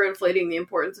really overinflating the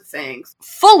importance of Fangs.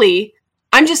 Fully.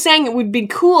 I'm just saying it would be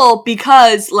cool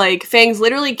because, like, Fangs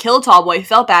literally killed Tall Boy,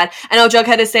 felt bad, and now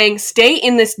Jughead is saying, stay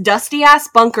in this dusty-ass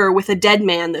bunker with a dead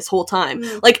man this whole time.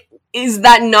 Like, is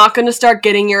that not gonna start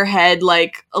getting your head,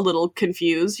 like, a little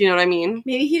confused? You know what I mean?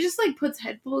 Maybe he just, like, puts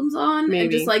headphones on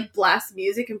and just, like, blasts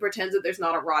music and pretends that there's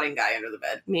not a rotting guy under the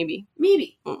bed. Maybe.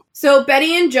 So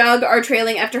Betty and Jug are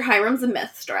trailing after Hiram's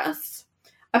mistress.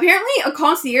 Apparently, a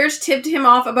concierge tipped him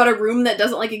off about a room that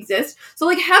doesn't, like, exist. So,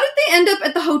 like, how did they end up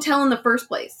at the hotel in the first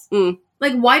place?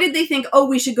 Like, why did they think,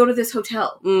 we should go to this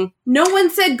hotel? No one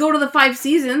said go to the 5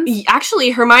 Seasons.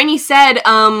 Actually, Hermione said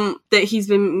that he's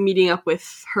been meeting up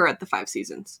with her at the 5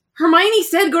 Seasons. Hermione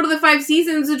said go to the 5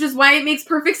 Seasons, which is why it makes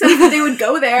perfect sense that they would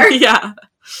go there. Yeah.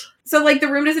 So, like, the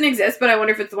room doesn't exist, but I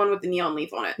wonder if it's the one with the neon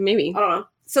leaf on it. Maybe. I don't know.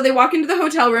 So they walk into the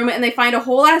hotel room, and they find a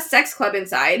whole-ass sex club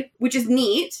inside, which is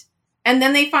neat. And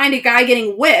then they find a guy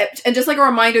getting whipped, and just, like, a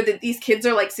reminder that these kids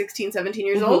are, like, 16, 17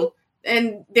 years old.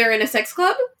 And they're in a sex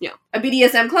club, a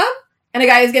BDSM club, and a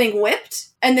guy is getting whipped,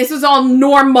 and this is all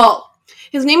normal.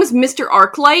 His name is Mr.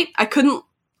 Arclight.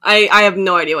 I have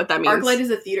no idea what that means. Arclight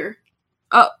is a theater.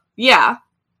 Oh, yeah.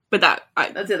 But that's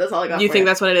it, that's all I got Do you think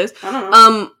that's what it is? I don't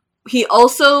know. He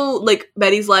also, like,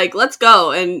 Betty's like, let's go,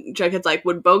 and Jughead's like,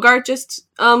 would Bogart just,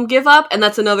 give up? And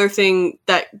that's another thing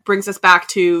that brings us back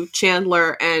to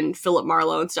Chandler and Philip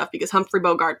Marlowe and stuff, because Humphrey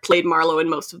Bogart played Marlowe in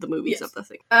most of the movies of the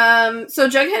thing. So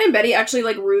Jughead and Betty actually,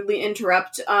 like, rudely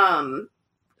interrupt,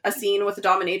 a scene with the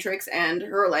dominatrix and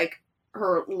her, like,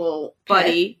 her little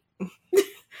buddy.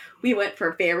 We went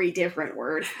for very different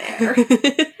words there.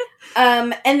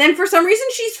 And then for some reason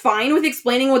she's fine with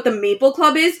explaining what the Maple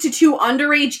Club is to 2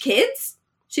 underage kids.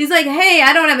 She's like, hey,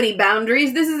 I don't have any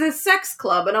boundaries. This is a sex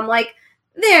club. And I'm like,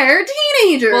 they're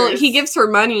teenagers. Well, he gives her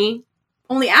money.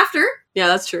 Only after. Yeah,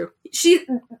 that's true. He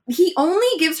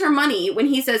only gives her money when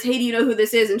he says, hey, do you know who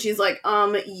this is? And she's like,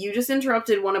 you just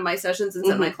interrupted one of my sessions and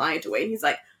sent my client away. And he's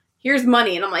like, here's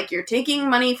money. And I'm like, you're taking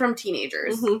money from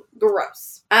teenagers.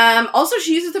 Gross. Also,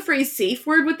 she uses the phrase safe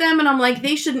word with them, and I'm like,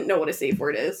 they shouldn't know what a safe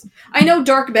word is. I know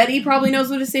Dark Betty probably knows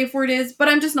what a safe word is, but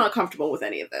I'm just not comfortable with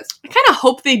any of this. I kind of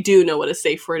hope they do know what a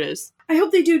safe word is. I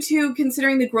hope they do, too,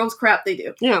 considering the gross crap they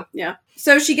do. Yeah.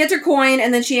 So she gets her coin,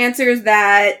 and then she answers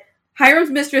that Hiram's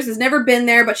mistress has never been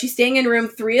there, but she's staying in room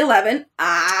 311.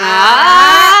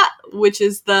 which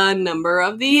is the number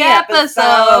of the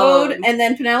episode. And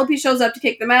then Penelope shows up to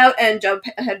kick them out, and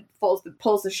Jughead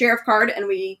pulls the sheriff card, and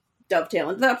we dovetail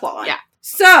into that plot line. Yeah.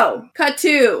 So, cut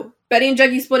to Betty and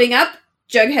Juggy splitting up.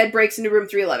 Jughead breaks into room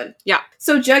 311. Yeah.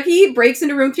 So Juggy breaks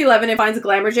into room 311 and finds a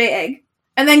Glamour J egg.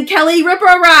 And then Kelly Ripa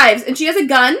arrives, and she has a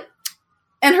gun.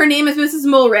 And her name is Mrs.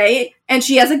 Mulray, and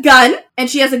she has a gun, and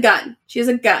she has a gun. She has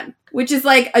a gun, which is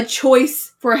like a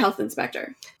choice for a health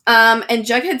inspector. And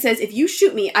Jughead says, if you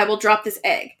shoot me, I will drop this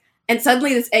egg. And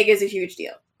suddenly this egg is a huge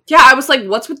deal. Yeah, I was like,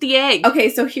 what's with the egg? Okay,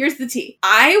 so here's the tea.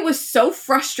 I was so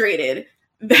frustrated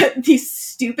that these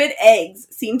stupid eggs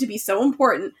seem to be so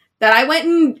important that I went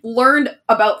and learned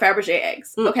about Fabergé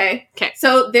eggs, okay? Okay.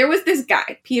 So there was this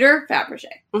guy, Peter Fabergé,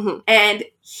 Mm-hmm. and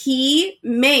he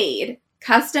made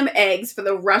custom eggs for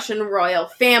the Russian royal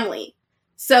family.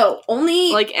 So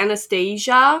only... Like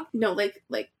Anastasia? No, like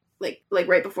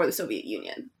right before the Soviet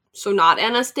Union. So not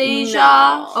Anastasia?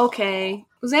 No. Okay.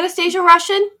 Was Anastasia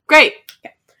Russian? Great.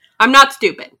 Okay. I'm not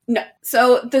stupid. No.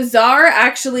 So the Tsar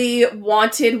actually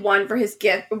wanted one for his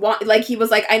gift. He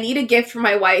was like, I need a gift for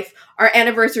my wife. Our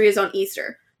anniversary is on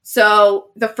Easter.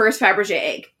 So the first Fabergé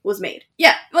egg was made.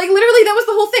 Yeah. Like, literally, that was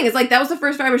the whole thing. It's like, that was the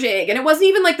first Fabergé egg. And it wasn't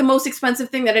even, like, the most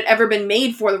expensive thing that had ever been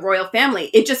made for the royal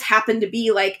family. It just happened to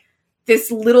be, like,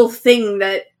 this little thing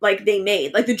that, like, they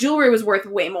made. Like, the jewelry was worth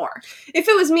way more. If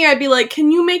it was me, I'd be like,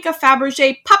 can you make a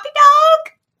Fabergé puppy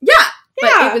dog? Yeah. But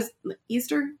Yeah. it was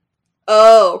Easter.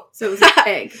 Oh. So it was an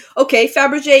egg. Okay,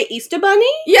 Fabergé Easter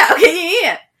Bunny? Yeah, okay,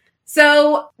 yeah.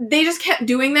 So they just kept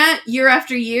doing that year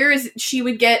after year. She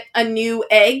would get a new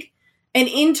egg. And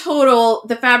in total,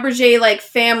 the Fabergé, like,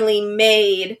 family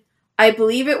made, I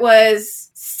believe it was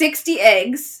 60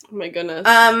 eggs. Oh my goodness.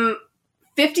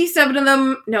 57 of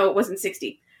them, no, it wasn't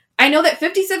 60. I know that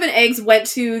 57 eggs went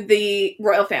to the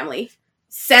royal family.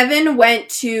 7 went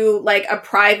to, like, a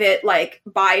private, like,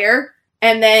 buyer.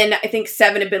 And then I think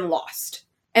 7 have been lost.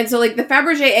 And so, like, the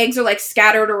Fabergé eggs are, like,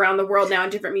 scattered around the world now in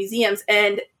different museums.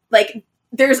 And, like,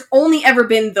 there's only ever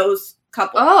been those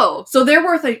couple. Oh. So they're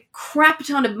worth a crap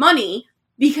ton of money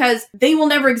because they will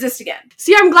never exist again.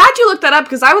 See, I'm glad you looked that up,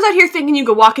 because I was out here thinking you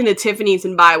could walk into Tiffany's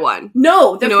and buy one.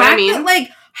 No, the You know what I fact mean? that, like,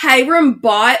 Hiram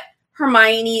bought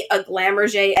Hermione a Glamour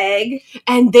J egg.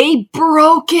 And they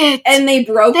broke it! And they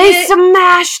broke They it.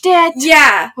 smashed it!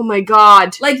 Yeah. Oh my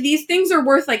god. Like, these things are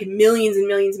worth, like, millions and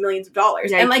millions and millions of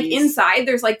dollars. And, like, Yikes. inside,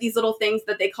 there's, like, these little things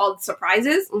that they called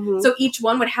surprises. Mhm. So each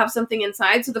one would have something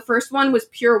inside. So the first one was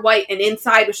pure white, and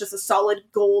inside was just a solid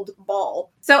gold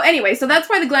ball. So anyway, so that's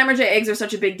why the Glamour J eggs are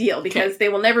such a big deal, because they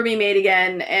will never be made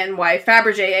again, and why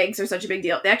Fabergé eggs are such a big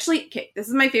deal. They actually, okay, this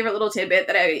is my favorite little tidbit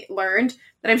that I learned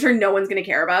that I'm sure no one's going to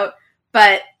care about,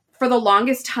 but for the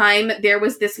longest time, there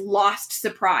was this lost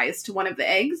surprise to one of the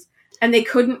eggs, and they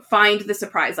couldn't find the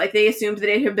surprise. Like, they assumed that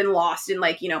it had been lost in,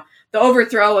 like, you know, the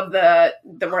overthrow of the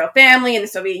royal family and the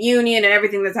Soviet Union and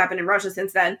everything that's happened in Russia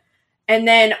since then. And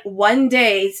then one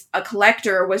day, a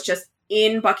collector was just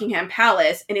in Buckingham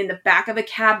Palace, and in the back of a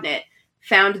cabinet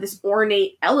found this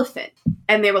ornate elephant.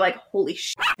 And they were like, holy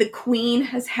shit, the queen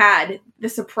has had the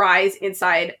surprise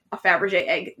inside a Fabergé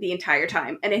egg the entire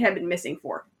time, and it had been missing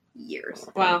for years.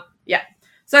 Wow. Yeah.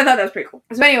 So I thought that was pretty cool.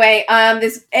 So anyway,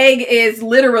 this egg is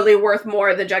literally worth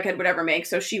more than Jughead would ever make,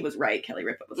 so she was right. Kelly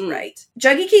Ripa was right.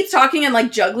 Juggy keeps talking and,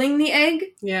 like, juggling the egg.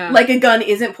 Yeah. Like a gun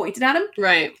isn't pointed at him.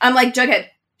 Right. I'm like, Jughead,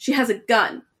 she has a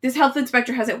gun. This health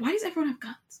inspector has it. Why does everyone have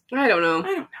guns? I don't know.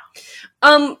 I don't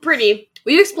know. Pretty.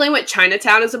 Will you explain what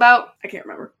Chinatown is about? I can't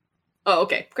remember. Oh,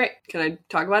 okay. Great. Can I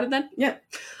talk about it then? Yeah.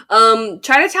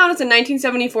 Chinatown is a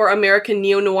 1974 American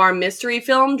neo-noir mystery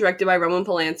film directed by Roman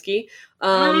Polanski,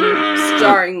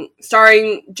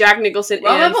 starring Jack Nicholson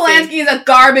Roman Polanski is a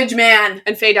garbage man.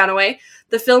 and Faye Dunaway.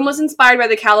 The film was inspired by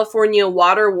the California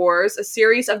Water Wars, a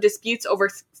series of disputes over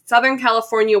Southern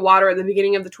California water at the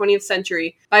beginning of the 20th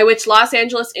century, by which Los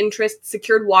Angeles interests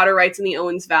secured water rights in the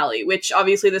Owens Valley, which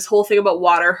obviously this whole thing about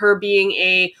water, her being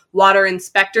a water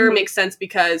inspector, makes sense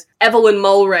because Evelyn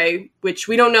Mulray, which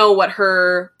we don't know what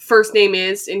her first name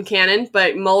is in canon,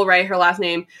 but Mulray, her last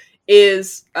name,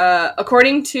 is,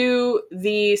 according to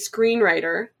the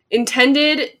screenwriter,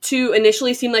 intended to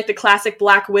initially seem like the classic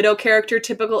Black Widow character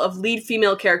typical of lead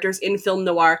female characters in film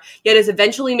noir, yet is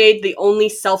eventually made the only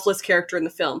selfless character in the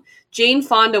film. Jane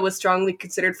Fonda was strongly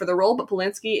considered for the role, but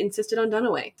Polanski insisted on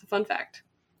Dunaway. It's a fun fact.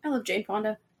 I love Jane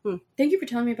Fonda. Thank you for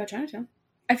telling me about Chinatown.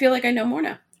 I feel like I know more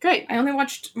now. Great. I only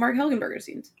watched Mark Helgenberger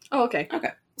scenes. Oh, okay.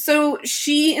 Okay. So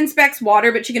she inspects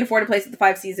water, but she can afford a place at the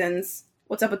Five Seasons.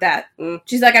 What's up with that?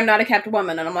 She's like, I'm not a kept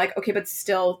woman. And I'm like, okay, but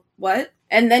still, what?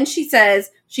 And then she says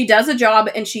she does a job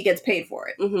and she gets paid for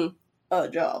it. Mm-hmm. a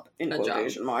job, in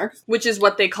quotation marks. Which is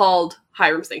what they called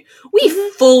Hiram's thing. We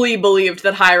fully believed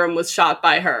that Hiram was shot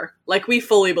by her. Like, we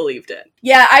fully believed it.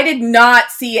 Yeah, I did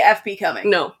not see FP coming.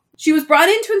 No. She was brought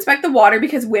in to inspect the water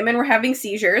because women were having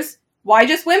seizures. Why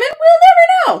just women? We'll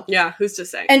never know. Yeah, who's to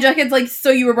say? And Jughead's like, so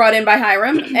you were brought in by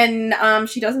Hiram? And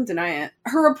she doesn't deny it.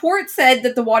 Her report said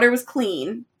that the water was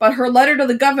clean, but her letter to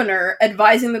the governor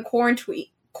advising the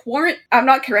I'm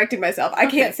not correcting myself. I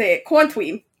can't say it.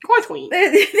 Quarantine.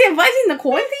 The advising the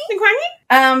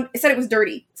quarantine? It said it was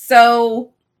dirty.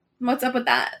 So, what's up with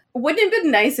that? Wouldn't it have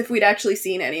been nice if we'd actually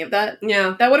seen any of that?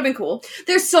 Yeah. That would have been cool.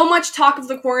 There's so much talk of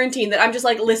the quarantine that I'm just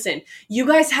like, listen, you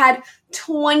guys had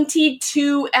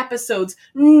 22 episodes.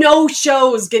 No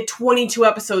shows get 22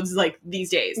 episodes like these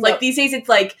days. Nope. Like these days it's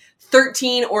like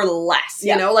 13 or less,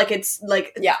 you know? Like it's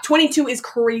like 22 is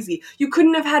crazy. You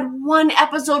couldn't have had one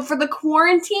episode for the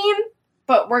quarantine?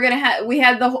 But we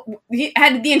had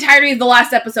the entirety of the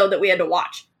last episode that we had to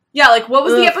watch. Yeah, like what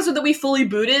was the episode that we fully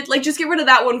booted? Like just get rid of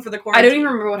that one for the quarantine. I don't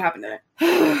even remember what happened in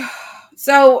it.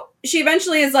 So she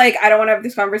eventually is like, I don't want to have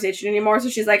this conversation anymore. So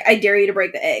she's like, I dare you to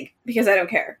break the egg because I don't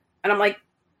care. And I'm like,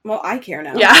 well, I care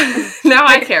now. Yeah, now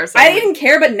I care. I didn't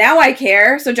care, but now I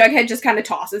care. So Jughead just kind of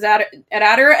tosses at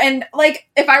her. And like,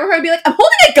 if I were her, I'd be like, I'm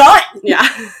holding a gun. Yeah.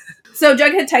 So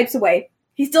Jughead types away.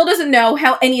 He still doesn't know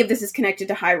how any of this is connected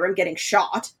to Hiram getting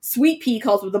shot. Sweet Pea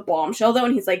calls with a bombshell though,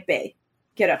 and he's like, Bae,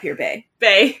 get up here, Bae.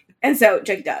 Bae. And so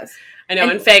Jughead does. I know,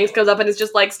 and Fangs comes up and is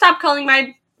just like, stop calling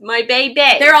my Bae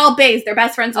Bae. They're all Baes. They're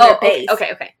best friends with their Baes.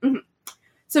 Okay. Mm-hmm.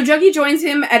 So Juggy joins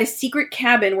him at a secret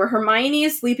cabin where Hermione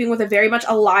is sleeping with a very much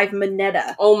alive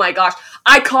Minetta. Oh my gosh.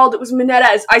 I called it was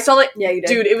Minetta. I saw it. Yeah, you did.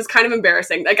 Dude, it was kind of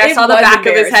embarrassing. Like, I saw the back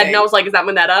of his head and I was like, is that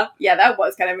Minetta? Yeah, that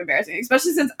was kind of embarrassing.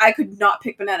 Especially since I could not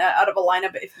pick Minetta out of a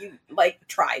lineup if you, like,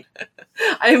 tried.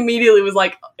 I immediately was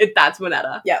like, that's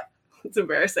Minetta. Yeah. It's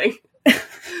embarrassing.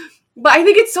 But I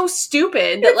think it's so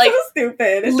stupid that, like, so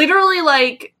stupid. Literally,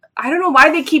 like, I don't know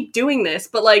why they keep doing this,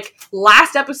 but, like,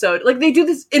 last episode, like, they do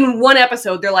this in one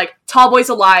episode. They're like, Tall Boy's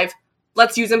alive.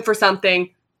 Let's use him for something.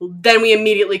 Then we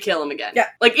immediately kill him again. Yeah.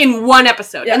 Like, in one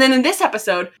episode. Yeah. And then in this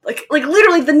episode, like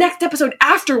literally the next episode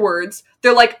afterwards,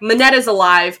 they're like, Minetta's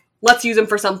alive. Let's use him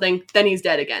for something. Then he's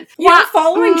dead again. Yeah,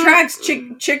 following tracks,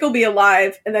 Chick will be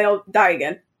alive, and then he'll die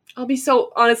again. I'll be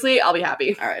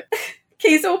happy. All right.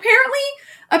 Okay, so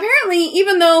apparently,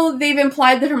 even though they've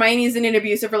implied that Hermione is in an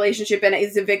abusive relationship and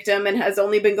is a victim and has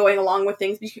only been going along with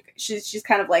things because she's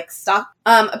kind of, like, stuck,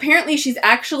 apparently she's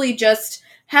actually just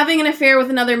having an affair with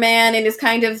another man and is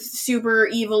kind of super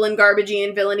evil and garbagey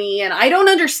and villainy, and I don't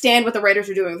understand what the writers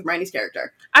are doing with Hermione's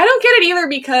character. I don't get it either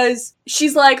because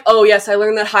she's like, oh yes, I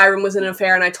learned that Hiram was in an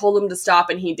affair and I told him to stop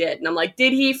and he did. And I'm like,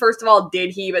 did he? First of all,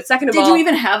 did he? But second of all... Did you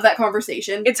even have that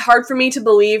conversation? It's hard for me to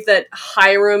believe that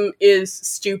Hiram is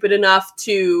stupid enough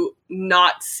to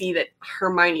not see that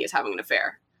Hermione is having an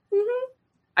affair. Mm-hmm.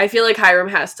 I feel like Hiram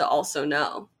has to also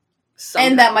know. Somehow.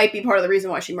 And that might be part of the resion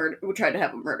why she tried to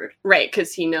have him murdered. Right,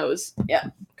 because he knows. Yeah.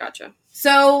 Gotcha.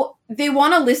 So, they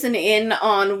want to listen in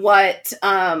on what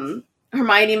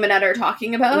Hermione and Minetta are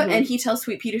talking about, and he tells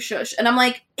Sweet Pea to shush. And I'm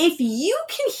like, if you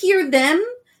can hear them,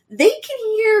 they can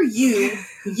hear you,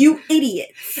 you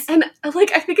idiots. And,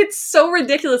 like, I think it's so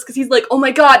ridiculous, because he's like, oh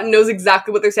my god, and knows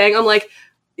exactly what they're saying. I'm like,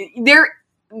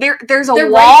 there's a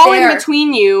wall in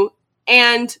between you,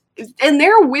 and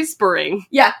they're whispering.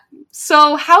 Yeah.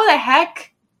 So, how the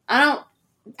heck? I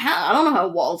don't know how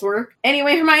walls work.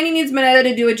 Anyway, Hermione needs Minetta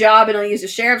to do a job, and he'll use a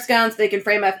sheriff's gun so they can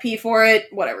frame FP for it.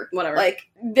 Whatever. Like,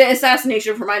 the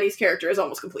assassination of Hermione's character is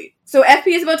almost complete. So, FP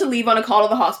is about to leave on a call to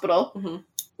the hospital. Mm-hmm.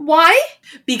 Why?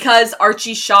 Because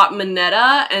Archie shot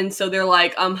Minetta, and so they're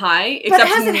like, hi. But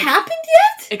has it happened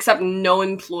yet? Except no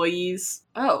employees.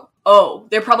 Oh.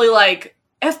 They're probably like...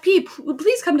 FP,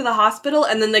 please come to the hospital,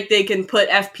 and then, like, they can put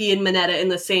FP and Minetta in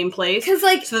the same place. Because,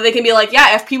 like... So they can be like,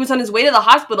 yeah, FP was on his way to the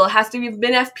hospital. It has to have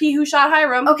been FP who shot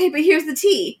Hiram. Okay, but here's the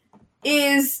T.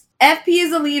 Is FP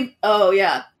is a leave... Oh,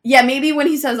 yeah. Yeah, maybe when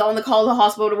he says on the call to the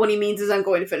hospital, what he means is I'm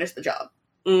going to finish the job.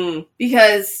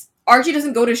 Because Archie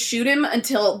doesn't go to shoot him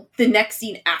until the next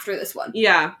scene after this one.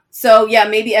 Yeah. So, yeah,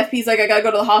 maybe FP's like, I gotta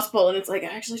go to the hospital, and it's like, I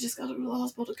actually just gotta go to the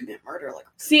hospital to commit murder. Like,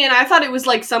 see, and I thought it was,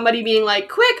 like, somebody being like,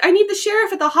 quick, I need the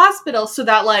sheriff at the hospital, so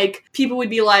that, like, people would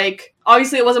be like,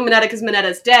 obviously it wasn't Minetta because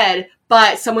Minetta's dead,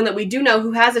 but someone that we do know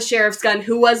who has a sheriff's gun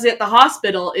who was at the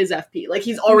hospital is FP. Like,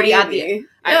 he's already at the... Yeah,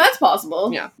 that's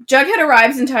possible. Yeah. Jughead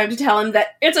arrives in time to tell him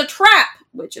that it's a trap,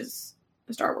 which is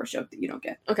a Star Wars joke that you don't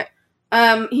get. Okay.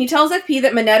 He tells FP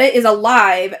that Minetta is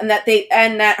alive and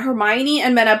that Hermione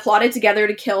and Minetta plotted together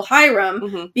to kill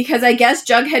Hiram because I guess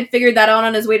Jughead figured that out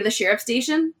on his way to the sheriff's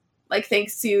station. Like,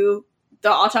 thanks to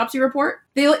the autopsy report.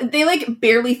 They like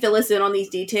barely fill us in on these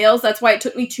details. That's why it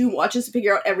took me 2 watches to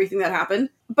figure out everything that happened.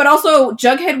 But also,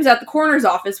 Jughead was at the coroner's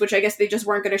office, which I guess they just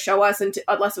weren't going to show us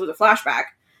unless it was a flashback.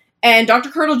 And Dr.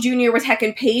 Curdle Jr. was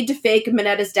heckin' paid to fake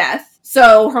Minetta's death.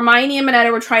 So Hermione and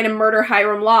Minetta were trying to murder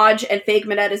Hiram Lodge and fake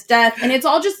Minetta's death. And it's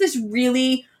all just this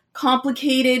really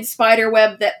complicated spider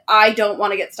web that I don't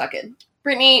want to get stuck in.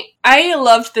 Brittany, I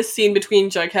loved this scene between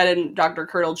Jughead and Dr.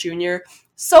 Curdle Jr.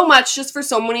 so much, just for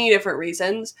so many different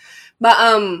reasons. But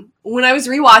when I was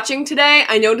rewatching today,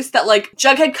 I noticed that, like,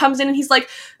 Jughead comes in and he's, like,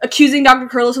 accusing Dr.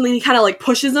 Curdle of something. He kind of, like,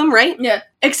 pushes him, right? Yeah.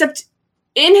 Except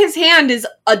in his hand is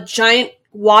a giant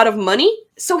wad of money.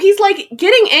 So he's, like,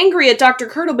 getting angry at Dr.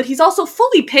 Curdle, but he's also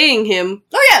fully paying him.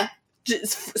 Oh, yeah.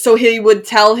 Just so he would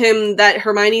tell him that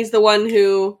Hermione's the one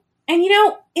who... And, you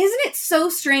know, isn't it so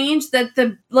strange that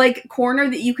the, like, coroner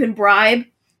that you can bribe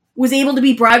was able to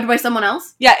be bribed by someone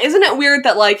else? Yeah, isn't it weird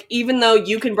that, like, even though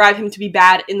you can bribe him to be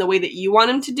bad in the way that you want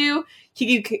him to do,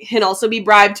 he can also be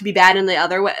bribed to be bad in the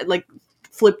other way, like,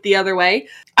 flip the other way?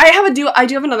 I do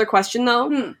have another question,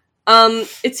 though.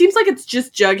 It seems like it's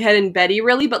just Jughead and Betty,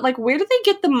 really, but, like, where do they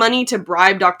get the money to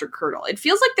bribe Dr. Curdle? It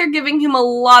feels like they're giving him a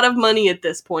lot of money at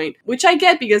this point, which I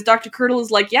get, because Dr. Curdle is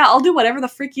like, yeah, I'll do whatever the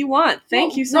frick you want.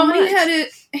 Thank you so much. Ronnie had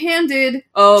handed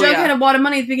Jughead a wad of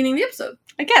money at the beginning of the episode.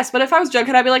 I guess, but if I was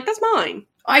Jughead, I'd be like, that's mine.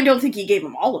 I don't think he gave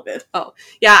him all of it. Oh.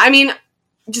 Yeah, I mean,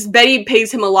 just Betty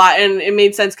pays him a lot, and it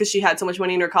made sense because she had so much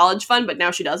money in her college fund, but now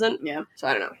she doesn't. Yeah. So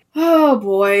I don't know. Oh,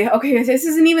 boy. Okay, this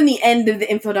isn't even the end of the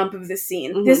info dump of this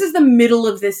scene. Mm-hmm. This is the middle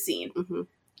of this scene. Mm-hmm.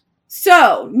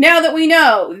 So, now that we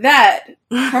know that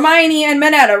Hermione and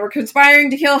Minetta were conspiring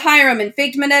to kill Hiram and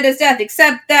faked Minetta's death,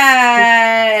 except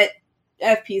that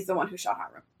FP's the one who shot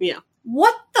Hiram. Yeah.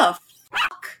 What the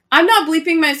fuck? I'm not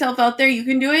bleeping myself out there. You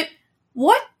can do it.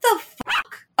 What the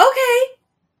fuck? Okay.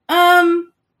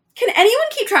 Can anyone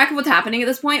keep track of what's happening at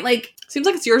this point? Like, seems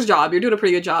like it's your job. You're doing a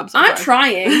pretty good job so I'm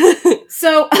trying.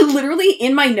 So, literally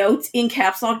in my notes, in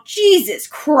caps lock, Jesus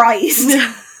Christ.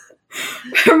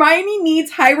 Hermione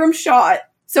needs Hiram shot.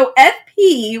 So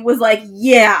FP was like,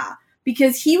 yeah,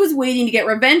 because he was waiting to get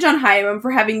revenge on Hiram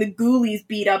for having the ghoulies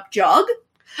beat up Jug.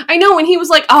 I know, and he was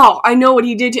like, oh, I know what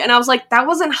he did to, and I was like, that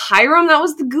wasn't Hiram, that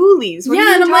was the ghoulies. What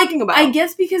are you talking about? I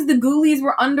guess because the ghoulies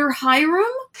were under Hiram?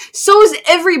 So is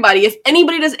everybody. If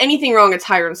anybody does anything wrong, it's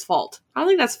Hiram's fault. I don't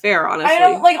think that's fair, honestly.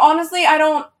 I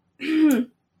don't...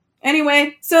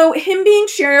 Anyway, so him being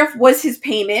sheriff was his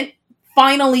payment.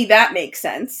 Finally, that makes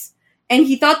sense. And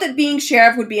he thought that being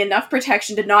sheriff would be enough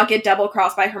protection to not get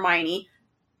double-crossed by Hermione.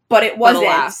 But it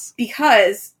wasn't,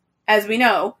 because, as we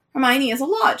know, Hermione is a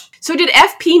lodge. So did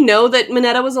FP know that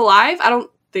Minetta was alive? I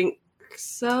don't think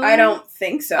so. I don't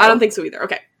think so. I don't think so either.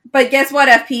 Okay. But guess what,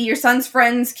 FP? Your son's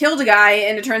friends killed a guy,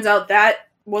 and it turns out that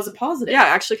was a positive. Yeah, it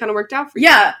actually kind of worked out for you.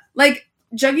 Yeah. Like,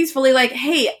 Juggy's fully like,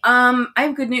 hey, I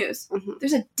have good news. Mm-hmm.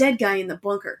 There's a dead guy in the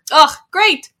bunker. Ugh,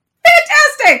 great.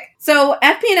 Fantastic! So,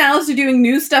 FP and Alice are doing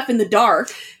new stuff in the dark.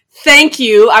 Thank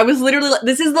you. I was literally...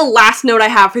 This is the last note I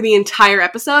have for the entire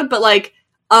episode, but, like...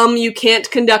 you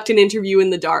can't conduct an interview in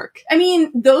the dark. I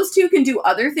mean, those two can do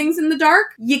other things in the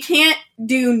dark. You can't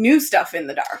do new stuff in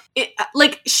the dark.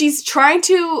 She's trying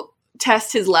to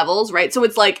test his levels, right? So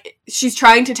it's like, she's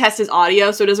trying to test his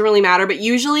audio, so it doesn't really matter. But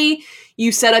usually,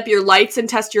 you set up your lights and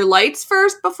test your lights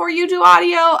first before you do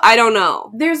audio. I don't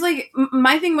know. There's like,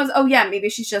 my thing was, oh yeah, maybe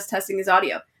she's just testing his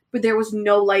audio. But there was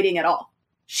no lighting at all.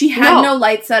 She had no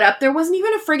light set up. There wasn't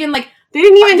even a friggin' like... They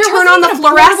didn't even turn on the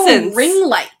fluorescence ring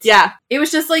light. Yeah. It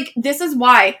was just like, this is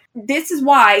why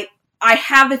I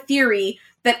have a theory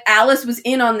that Alice was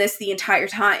in on this the entire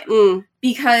time. Mm.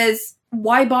 Because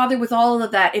why bother with all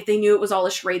of that if they knew it was all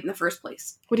a charade in the first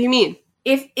place? What do you mean?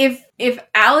 If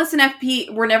Alice and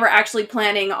FP were never actually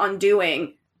planning on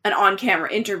doing an on-camera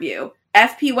interview,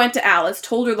 FP went to Alice,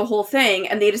 told her the whole thing,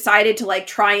 and they decided to like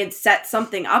try and set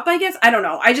something up, I guess. I don't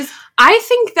know. I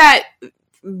think that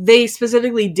they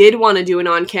specifically did want to do an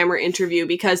on-camera interview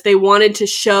because they wanted to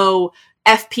show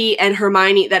FP and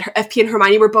Hermione that FP and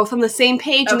Hermione were both on the same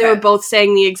page and they were both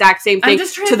saying the exact same thing to the public. I'm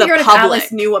just trying to figure out if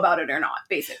Alice knew about it or not,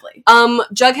 basically.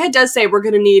 Jughead does say we're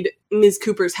going to need Ms.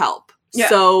 Cooper's help. Yeah.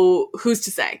 So who's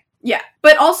to say? Yeah.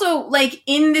 But also, like,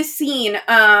 in this scene,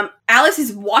 Alice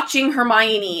is watching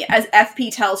Hermione as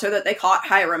FP tells her that they caught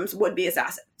Hiram's would-be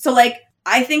assassin. So, like,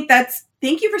 I think that's...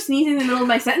 Thank you for sneezing in the middle of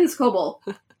my sentence, Kobold.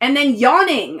 And then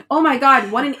yawning. Oh my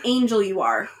god, what an angel you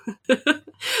are.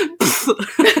 That's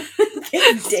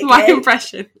my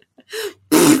impression.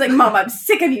 He's like, Mom, I'm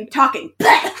sick of you talking.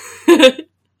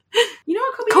 You know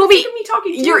what, Kobe, I'm sick of me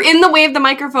talking too. You're in the way of the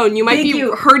microphone. You might be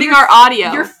hurting our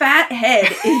audio. Your fat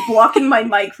head is blocking my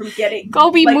mic from getting...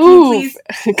 Kobe, move.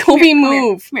 Kobe,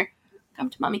 move. Come here. Come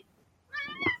to mommy.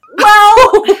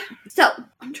 Well, So,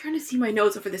 I'm trying to see my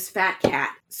notes for this fat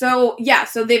cat. So, yeah,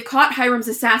 so they've caught Hiram's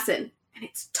assassin, and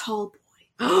it's Tall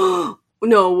Boy.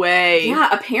 no way. Yeah,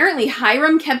 apparently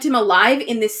Hiram kept him alive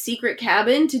in this secret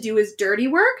cabin to do his dirty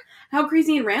work. How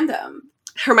crazy and random.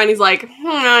 Hermione's like,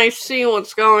 I see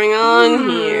what's going on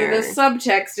here. The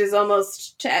subtext is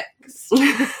almost text.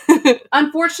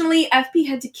 Unfortunately, FP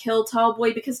had to kill Tall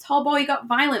Boy because Tall Boy got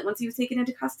violent once he was taken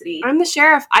into custody. I'm the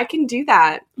sheriff. I can do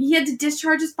that. He had to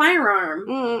discharge his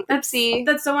firearm. That's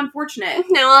so unfortunate.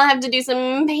 Now I'll have to do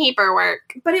some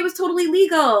paperwork. But it was totally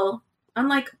legal.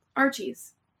 Unlike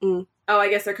Archie's. Mm. Oh, I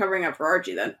guess they're covering up for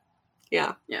Archie then.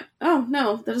 Yeah. Yeah. Oh,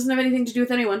 no. That doesn't have anything to do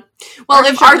with anyone. Well,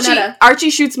 if Archie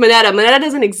shoots Minetta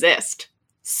doesn't exist.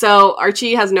 So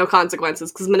Archie has no consequences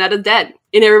because Minetta's dead.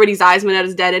 In everybody's eyes,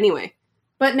 Minetta's dead anyway.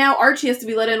 But now Archie has to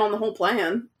be let in on the whole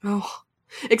plan. Oh.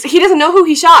 He doesn't know who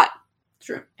he shot.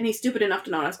 True. And he's stupid enough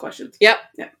to not ask questions. Yep.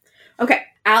 Okay.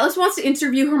 Alice wants to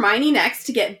interview Hermione next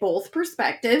to get both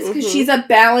perspectives because she's a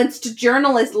balanced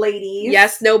journalist, ladies.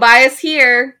 Yes, no bias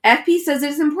here. FP says it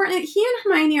is important that he and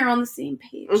Hermione are on the same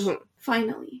page.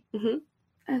 Finally.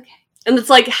 Okay. And it's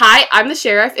like, hi, I'm the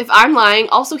sheriff. If I'm lying,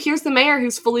 also here's the mayor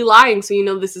who's fully lying, so you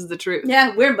know this is the truth.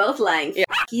 Yeah, we're both lying. Yeah.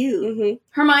 F you.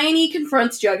 Hermione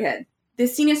confronts Jughead.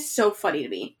 This scene is so funny to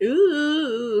me.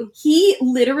 Ooh. He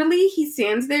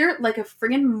stands there like a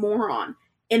friggin' moron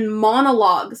and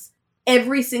monologues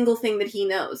every single thing that he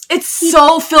knows. It's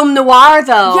so film noir,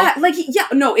 though. Yeah,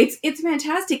 no, it's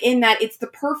fantastic in that it's the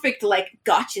perfect, like,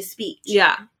 gotcha speech.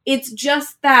 Yeah. It's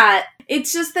just that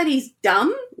he's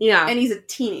dumb. Yeah. And he's a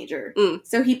teenager.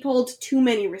 So he pulled too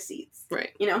many receipts.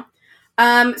 Right. You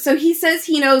know? So he says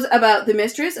he knows about the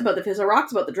mistress, about the Fizzle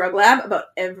Rocks, about the drug lab, about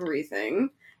everything.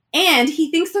 And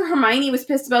he thinks that Hermione was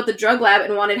pissed about the drug lab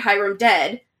and wanted Hiram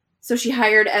dead. So she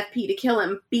hired FP to kill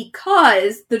him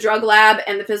because the drug lab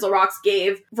and the Fizzle Rocks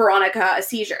gave Veronica a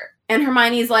seizure. And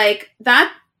Hermione's like,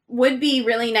 that would be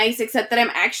really nice, except that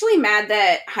I'm actually mad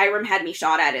that Hiram had me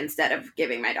shot at instead of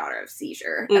giving my daughter a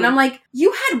seizure. And I'm like,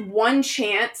 you had one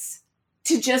chance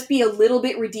to just be a little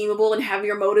bit redeemable and have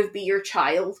your motive be your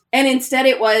child. And instead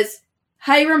it was,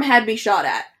 Hiram had me shot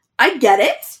at. I get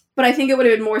it, but I think it would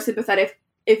have been more sympathetic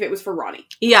if it was for Ronnie.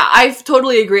 Yeah, I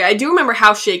totally agree. I do remember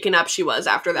how shaken up she was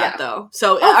after that, though.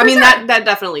 So, I mean, sure. that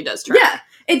definitely does track. Yeah,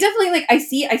 it definitely, like, I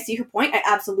see her point. I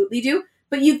absolutely do.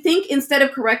 But you'd think instead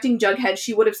of correcting Jughead,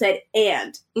 she would have said,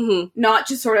 and. Not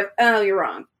just sort of, oh, you're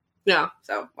wrong. Yeah.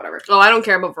 So, whatever. Oh, I don't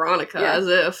care about Veronica, as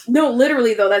if. No,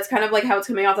 literally, though, that's kind of, like, how it's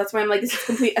coming off. That's why I'm like, this is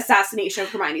complete assassination of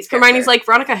Hermione's character. Hermione's like,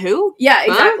 Veronica who? Yeah,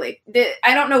 exactly. Huh?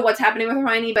 I don't know what's happening with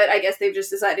Hermione, but I guess they've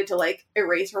just decided to, like,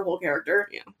 erase her whole character.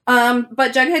 Yeah.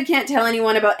 But Jughead can't tell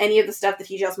anyone about any of the stuff that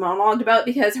he just monologued about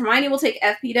because Hermione will take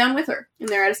FP down with her, and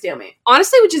they're at a stalemate.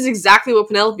 Honestly, which is exactly what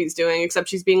Penelope's doing, except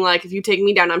she's being like, if you take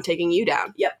me down, I'm taking you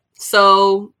down. Yep.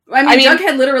 So, I mean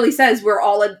Jughead literally says we're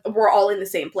all in the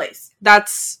same place.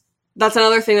 That's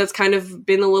another thing that's kind of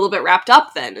been a little bit wrapped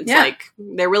up then. It's like,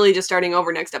 they're really just starting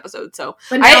over next episode, so.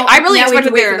 But now, I really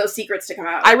expected wait for those secrets to come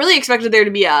out. I really expected there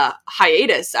to be a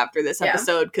hiatus after this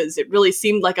episode, because it really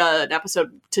seemed like an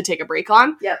episode to take a break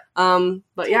on. Yep.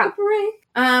 But take a break.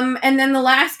 And then the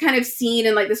last kind of scene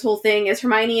in, like, this whole thing is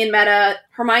Hermione and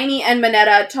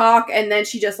Minetta talk, and then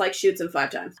she just, like, shoots him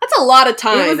 5 times. That's a lot of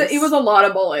times. It was a lot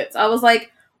of bullets. I was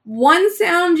like, one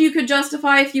sound you could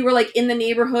justify if you were, like, in the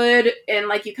neighborhood and,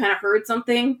 like, you kind of heard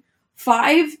something.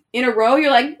 5 in a row,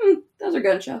 you're like, those are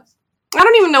gunshots. I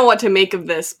don't even know what to make of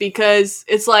this, because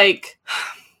it's like,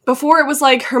 before it was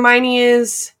like, Hermione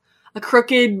is a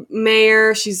crooked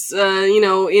mayor, she's, in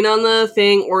on the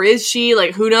thing, or is she?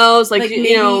 Like, who knows? Like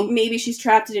maybe she's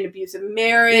trapped in an abusive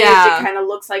marriage, it kind of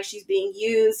looks like she's being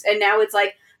used, and now it's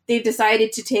like, they've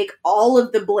decided to take all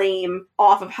of the blame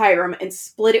off of Hiram and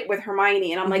split it with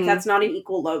Hermione. And I'm like, that's not an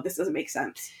equal load. This doesn't make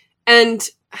sense. And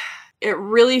it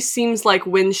really seems like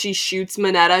when she shoots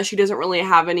Minetta, she doesn't really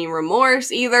have any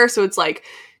remorse either. So it's like,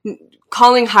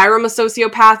 calling Hiram a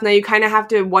sociopath, now you kind of have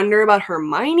to wonder about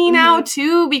Hermione now,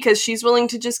 too, because she's willing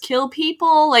to just kill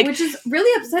people. Like, which is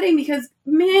really upsetting because,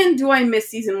 man, do I miss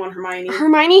Season 1 Hermione.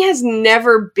 Hermione has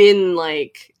never been,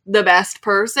 like, the best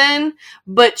person,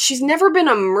 but she's never been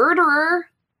a murderer.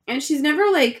 And she's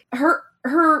never, like,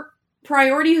 her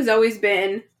priority has always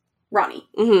been Ronnie.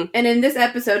 And in this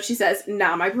episode, she says,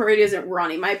 nah, my priority isn't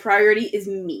Ronnie. My priority is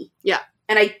me. Yeah.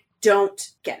 And I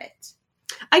don't get it.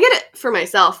 I get it for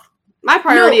myself. My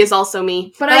priority is also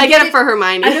me. But I get it for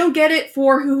Hermione. I don't get it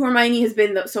for who Hermione has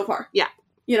been so far. Yeah.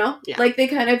 You know? Yeah. Like, they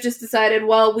kind of just decided,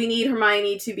 well, we need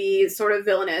Hermione to be sort of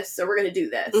villainous, so we're going to do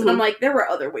this. And I'm like, there were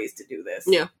other ways to do this.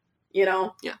 Yeah. You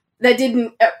know? Yeah. that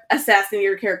didn't assassinate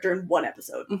her character in one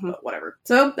episode. But whatever.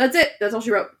 So that's it. That's all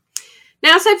she wrote.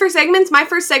 Now it's time for segments. My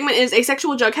first segment is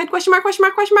asexual jughead, question mark, question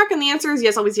mark, question mark, and the answer is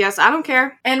yes, always yes. I don't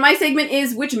care. And my segment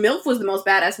is which MILF was the most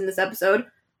badass in this episode.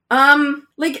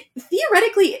 Like,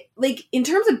 theoretically, like, in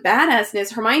terms of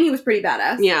badassness, Hermione was pretty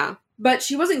badass. Yeah. But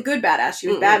she wasn't good badass. She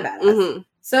was bad badass.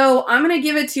 So I'm gonna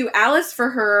give it to Alice for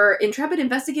her intrepid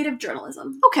investigative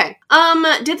journalism. Okay.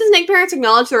 Did the snake parents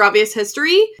acknowledge their obvious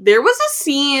history? There was a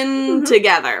scene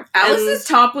together. Alice's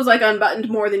top was, like, unbuttoned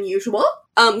more than usual.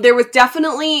 There was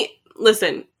definitely...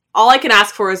 Listen, all I can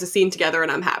ask for is a scene together,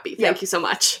 and I'm happy. Thank you so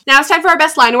much. Now it's time for our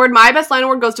best line award. My best line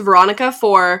award goes to Veronica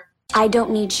for... I don't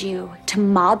need you to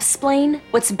mob-splain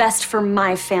what's best for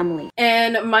my family.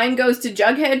 And mine goes to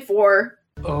Jughead for...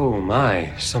 Oh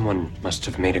my, someone must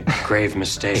have made a grave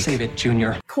mistake. Save it,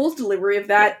 Junior. Cole's delivery of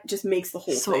that just makes the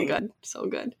whole thing. So good. So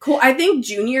good. Cole, I think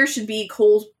Junior should be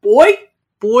Cole's boy.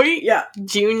 Boy? Yeah.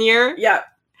 Junior? Yeah.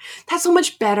 That's so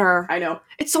much better. I know.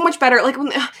 It's so much better. Like,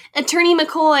 when Attorney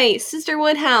McCoy, Sister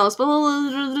Woodhouse, blah, blah,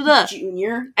 blah, blah, blah.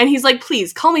 Junior. And he's like,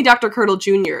 please, call me Dr. Curdle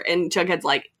Jr. And Jughead's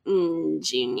like,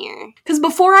 Junior. Because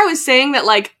before I was saying that,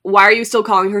 like, why are you still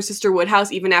calling her Sister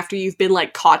Woodhouse even after you've been,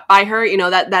 like, caught by her? You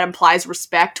know, that implies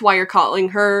respect why you're calling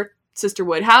her Sister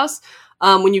Woodhouse,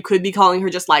 when you could be calling her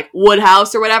just, like,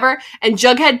 Woodhouse or whatever. And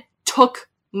Jughead took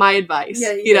my advice.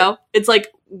 Yeah, you know? It's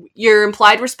like, your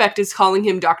implied respect is calling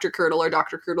him Dr. Curdle or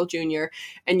Dr. Curdle Jr.,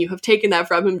 and you have taken that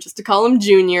from him just to call him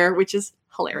Junior, which is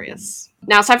hilarious.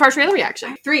 Now it's time for our trailer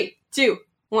reaction. 3, 2,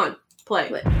 1,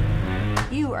 play.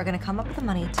 You are going to come up with the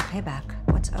money to pay back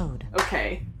what's owed.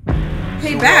 Okay.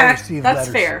 Pay back? That's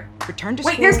fair. Return to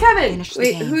Wait, school. there's Kevin! Finish the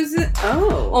Wait, game. who's it?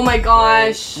 Oh. Oh my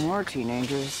gosh. More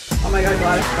teenagers. Oh my god,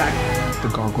 Gladys is back. The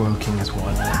Gargoyle King has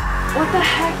won. What the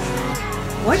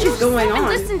heck? What is going on?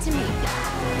 Listen to me.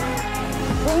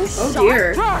 Oh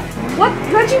dear. What?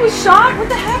 Reggie was shot? What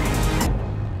the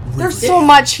heck? There's so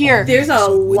much here. There's a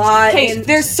lot. Okay,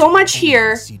 there's so much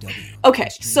here. Okay,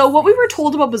 so what we were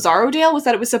told about Bizarrodale was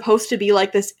that it was supposed to be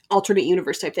like this alternate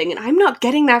universe type thing, and I'm not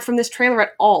getting that from this trailer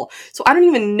at all. So I don't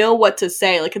even know what to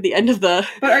say, like, at the end of the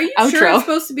But are you outro. sure it's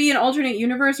supposed to be an alternate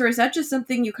universe, or is that just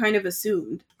something you kind of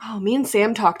assumed? Oh, me and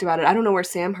Sam talked about it. I don't know where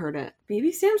Sam heard it.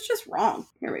 Maybe Sam's just wrong.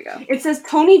 Here we go. It says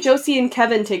Tony, Josie, and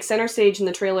Kevin take center stage in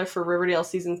the trailer for Riverdale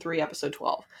Season 3, Episode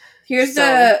 12. Here's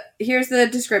the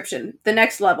description. The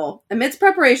next level. Amidst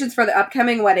preparations for the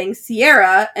upcoming wedding,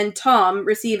 Sierra and Tom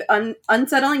receive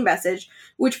unsettling message,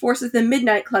 which forces the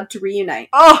Midnight Club to reunite.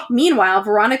 Oh! Meanwhile,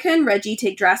 Veronica and Reggie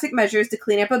take drastic measures to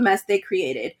clean up a mess they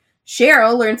created.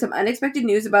 Cheryl learns some unexpected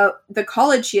news about the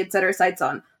college she had set her sights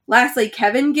on. Lastly,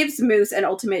 Kevin gives Moose an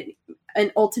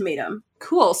ultimatum.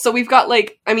 Cool. So we've got,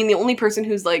 like, I mean, the only person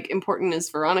who's, like, important is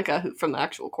Veronica from the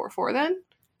actual Core 4, then?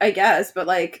 I guess, but,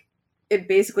 like, it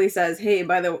basically says, hey,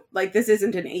 this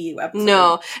isn't an AU episode.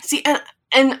 No. See,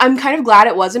 and I'm kind of glad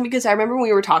it wasn't, because I remember when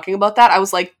we were talking about that, I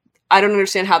was like, I don't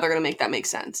understand how they're going to make that make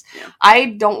sense. Yeah. I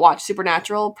don't watch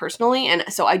Supernatural personally, and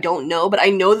so I don't know, but I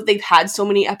know that they've had so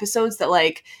many episodes that,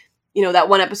 like, you know, that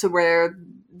one episode where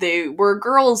they were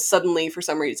girls suddenly for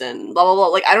some reason, blah, blah, blah.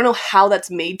 Like, I don't know how that's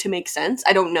made to make sense.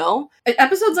 I don't know.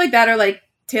 Episodes like that are, like,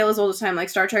 Tale as Old as Time. Like,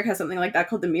 Star Trek has something like that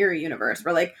called the Mirror Universe,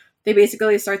 where, like, they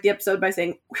basically start the episode by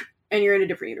saying, and you're in a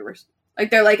different universe. Like,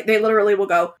 they literally will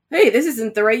go, hey, this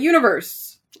isn't the right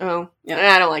universe. Oh,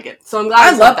 yeah. I don't like it. So I'm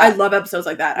glad I love episodes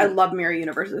like that. I love mirror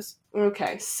universes.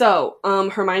 Okay, so,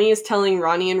 Hermione is telling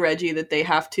Ronnie and Reggie that they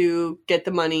have to get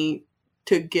the money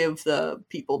to give the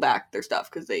people back their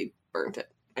stuff, because they burnt it.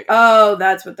 Oh,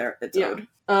 that's what it's owed.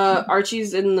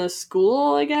 Archie's in the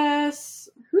school, I guess.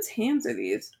 Whose hands are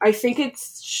these? I think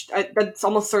that's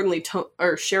almost certainly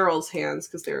Cheryl's hands,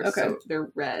 because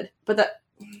they're red. But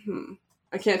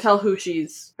I can't tell who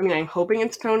she's... I mean, I'm hoping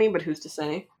it's Tony, but who's to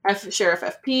say? Sheriff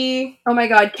FP. Oh my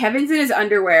god, Kevin's in his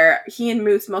underwear. He and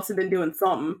Moose must have been doing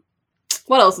something.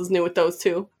 What else is new with those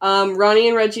two? Ronnie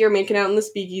and Reggie are making out in the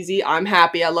speakeasy. I'm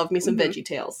happy. I love me some Veggie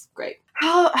Tales. Great.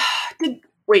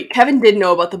 Wait, Kevin did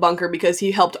know about the bunker because he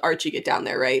helped Archie get down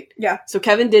there, right? Yeah. So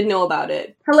Kevin did know about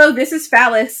it. Hello, this is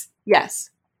Phallus. Yes.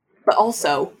 But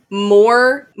also,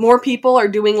 more people are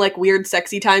doing, like, weird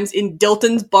sexy times in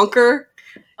Dilton's bunker.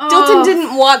 Oh. Dilton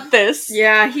didn't want this.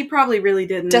 Yeah, he probably really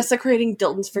didn't. Desecrating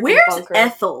Dilton's freaking bunker.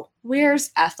 Where's Ethel?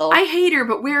 Where's Ethel? I hate her,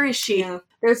 but where is she? Yeah.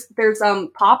 There's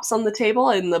Pops on the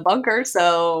table in the bunker,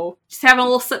 so... Just having a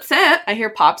little sip. I hear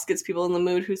Pops gets people in the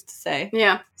mood, who's to say?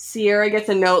 Yeah. Sierra gets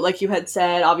a note, like you had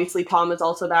said. Obviously, Tom is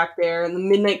also back there, and the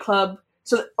Midnight Club.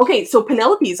 So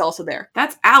Penelope is also there.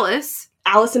 That's Alice.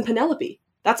 Alice and Penelope.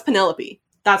 That's Penelope.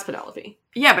 That's Penelope.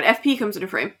 Yeah, but FP comes into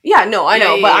frame. Yeah, no, I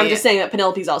know, yeah, but I'm yeah. just saying that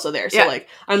Penelope's also there. So, Yeah. like,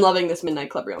 I'm loving this Midnight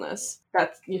Club realness.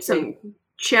 That's, you're saying...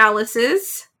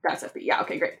 Chalices. That's FP. Yeah,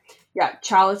 okay, great. Yeah,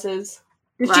 chalices.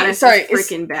 Gladys Sorry, is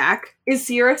freaking back. Is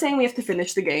Sierra saying we have to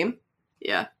finish the game?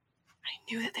 Yeah.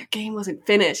 I knew that their game wasn't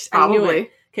finished. I knew Probably.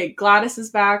 it. Okay, Gladys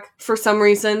is back for some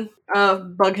reason.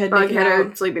 Bughead Bughead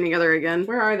are sleeping together again.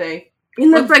 Where are they? In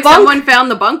the Looks like bunk- someone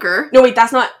found the bunker. No, wait,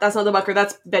 that's not the bunker.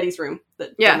 That's Betty's room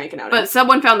that they're making out in. But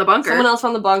someone found the bunker. Someone else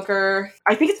found the bunker.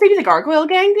 I think it's maybe the Gargoyle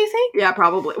Gang, do you think? Yeah,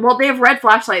 probably. Well, they have red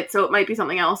flashlights, so it might be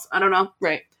something else. I don't know.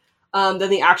 Right. Then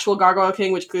the actual Gargoyle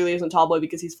King, which clearly isn't Tallboy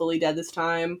because he's fully dead this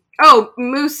time. Oh,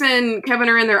 Moose and Kevin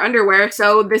are in their underwear,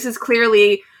 so this is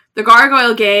clearly the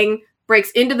Gargoyle Gang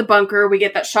breaks into the bunker. We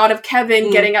get that shot of Kevin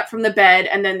getting up from the bed,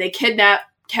 and then they kidnap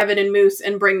Kevin and Moose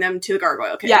and bring them to the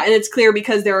Gargoyle King. Yeah, and it's clear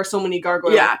because there are so many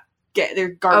Gargoyle they're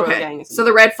Gargoyle Gangs. So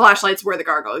the red flashlights were the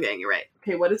Gargoyle Gang, you're right.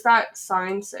 Okay, what does that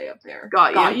sign say up there?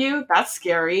 Got you? That's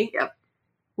scary. Yep.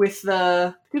 With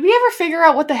the... Did we ever figure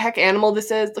out what the heck animal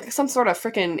this is? Like some sort of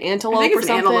freaking antelope I think or it's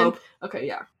something? an antelope. Okay,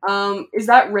 yeah. Is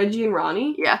that Reggie and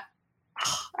Ronnie? Yeah.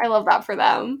 I love that for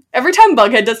them. Every time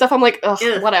Bughead does stuff, I'm like,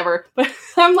 ugh, whatever. But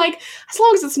I'm like, as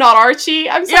long as it's not Archie,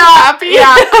 I'm so happy.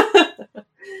 Yeah.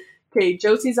 Okay,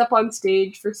 Josie's up on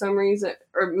stage for some reason.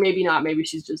 Or maybe not. Maybe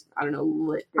she's just, I don't know,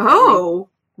 lit. Oh.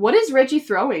 What is Reggie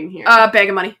throwing here? Bag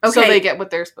of money. Okay. So they get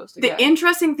what they're supposed to get. The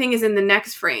interesting thing is in the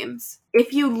next frames.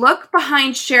 If you look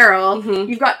behind Cheryl,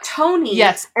 you've got Tony.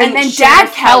 Yes. And then Dad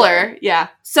Dad Keller. Yeah.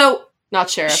 So not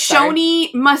Sheriff.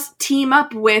 Shoney must team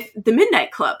up with the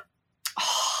Midnight Club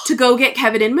to go get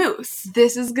Kevin and Moose.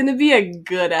 This is gonna be a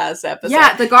good ass episode.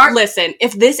 Yeah, Listen,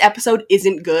 if this episode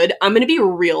isn't good, I'm gonna be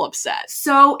real upset.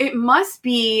 So it must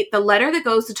be the letter that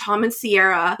goes to Tom and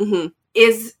Sierra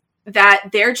is that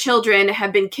their children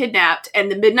have been kidnapped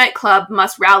and the Midnight Club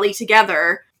must rally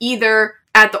together either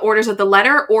at the orders of the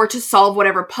letter or to solve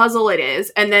whatever puzzle it is.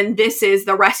 And then this is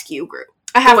the rescue group.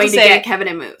 I have going to say, get Kevin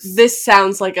and Moose. This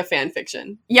sounds like a fan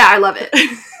fiction. Yeah, I love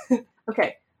it.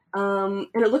 Okay. And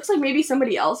it looks like maybe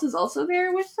somebody else is also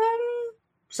there with them.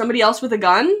 Somebody else with a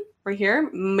gun right here.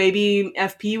 Maybe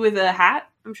FP with a hat.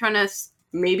 I'm trying to...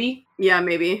 Maybe. Yeah,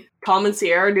 maybe. Tom and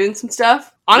Sierra doing some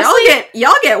stuff. Honestly,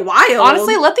 y'all get wild.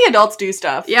 Honestly, let the adults do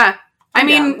stuff. Yeah. I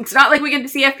mean, it's not like we get to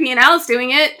see FP and Alice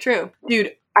doing it. True.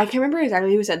 Dude, I can't remember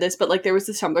exactly who said this, but like there was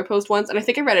this Tumblr post once, and I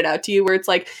think I read it out to you, where it's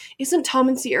like, isn't Tom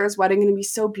and Sierra's wedding going to be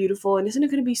so beautiful, and isn't it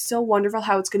going to be so wonderful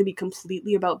how it's going to be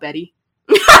completely about Betty?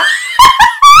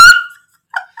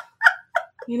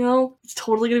 You know? It's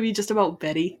totally going to be just about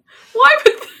Betty. Why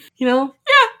would... You know?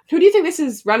 Yeah. Who do you think this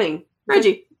is running?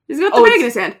 Reggie. He's got the bag in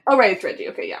his hand. Oh, right, it's Reggie.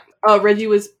 Okay, yeah. Reggie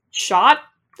was shot?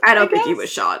 I don't think he was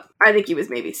shot. I think he was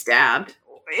maybe stabbed.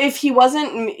 If he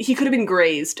wasn't, he could have been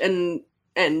grazed, and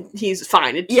he's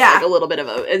fine. It's just like a little bit of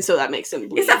a... And so that makes him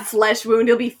bleed. It's a flesh wound.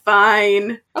 He'll be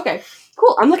fine. Okay.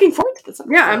 Cool. I'm looking forward to this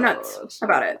episode. Yeah, I'm nuts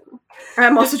about it.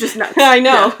 I'm also just nuts. I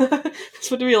know. Yeah.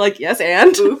 It's what to be like, yes,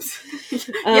 and? Oops.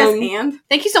 Yes, and?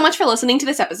 Thank you so much for listening to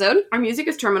this episode. Our music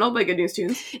is Terminal by Good News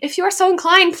Tunes. If you are so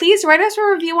inclined, please write us a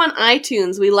review on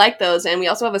iTunes. We like those. And we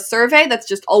also have a survey that's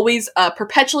just always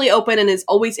perpetually open and is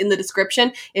always in the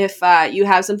description. If you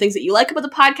have some things that you like about the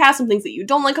podcast, some things that you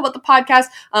don't like about the podcast,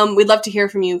 we'd love to hear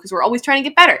from you because we're always trying to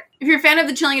get better. If you're a fan of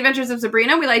The Chilling Adventures of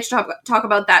Sabrina, we like to talk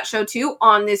about that show too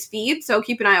on this feed, so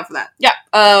keep an eye out for that. Yeah,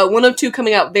 102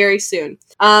 coming out very soon.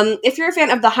 If you're a fan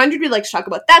of The 100, we'd like to talk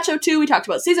about that show too. We talked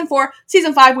about Season 4,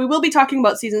 Season 5, we will be talking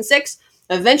about Season 6,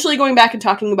 eventually going back and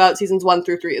talking about Seasons 1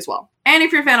 through 3 as well. And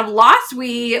if you're a fan of Lost,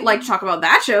 we like to talk about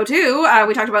that show too.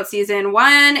 We talked about Season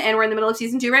 1, and we're in the middle of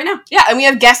Season 2 right now. Yeah, and we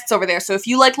have guests over there, so if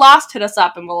you like Lost, hit us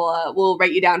up and we'll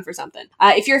write you down for something.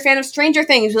 If you're a fan of Stranger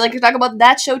Things, we'd like to talk about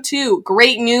that show too.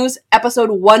 Great news,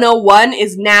 episode 101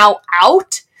 is now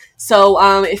out.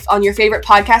 So if on your favorite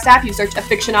podcast app you search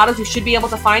AFICTIONADOS, you should be able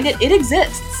to find it. It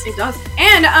exists. It does.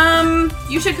 And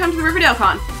you should come to the Riverdale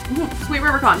Con. Sweet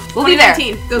River Con. We'll be there.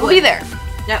 We'll be there.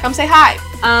 Yeah. Come say hi.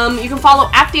 You can follow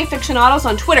 @TheAffictionados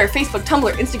on Twitter, Facebook,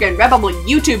 Tumblr, Instagram, Redbubble,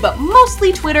 YouTube, but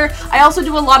mostly Twitter. I also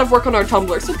do a lot of work on our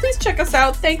Tumblr, so please check us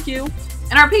out. Thank you.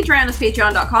 And our Patreon is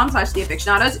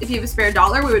patreon.com/TheAffictionados. If you have a spare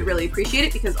 $1, we would really appreciate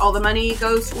it because all the money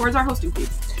goes towards our hosting fees.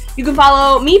 You can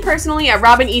follow me personally at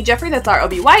Robin E. Jeffrey, that's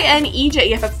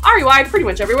ROBYNEJEFFREY, pretty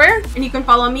much everywhere. And you can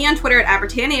follow me on Twitter at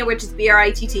Abertania, which is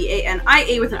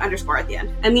BRITTANIA with an underscore at the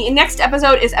end. And the next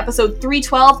episode is episode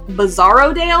 312,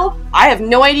 Bizarrodale. I have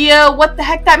no idea what the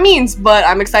heck that means, but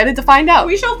I'm excited to find out.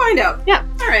 We shall find out. Yeah.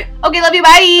 All right. Okay, love you,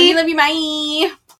 bye! Love you, bye!